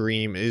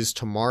stream is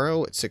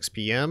tomorrow at 6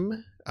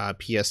 p.m.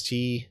 PST.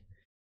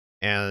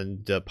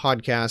 And the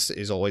podcast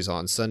is always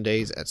on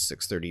Sundays at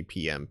 6:30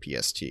 p.m.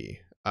 PST.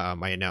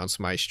 I announce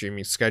my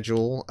streaming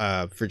schedule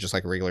for just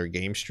like regular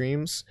game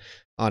streams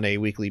on a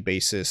weekly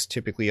basis,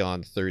 typically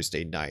on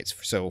Thursday nights.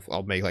 So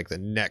I'll make like the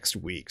next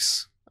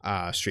week's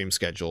stream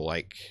schedule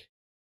like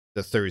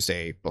the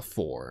Thursday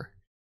before.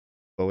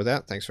 But with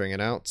that, thanks for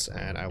hanging out,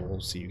 and I will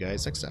see you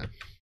guys next time.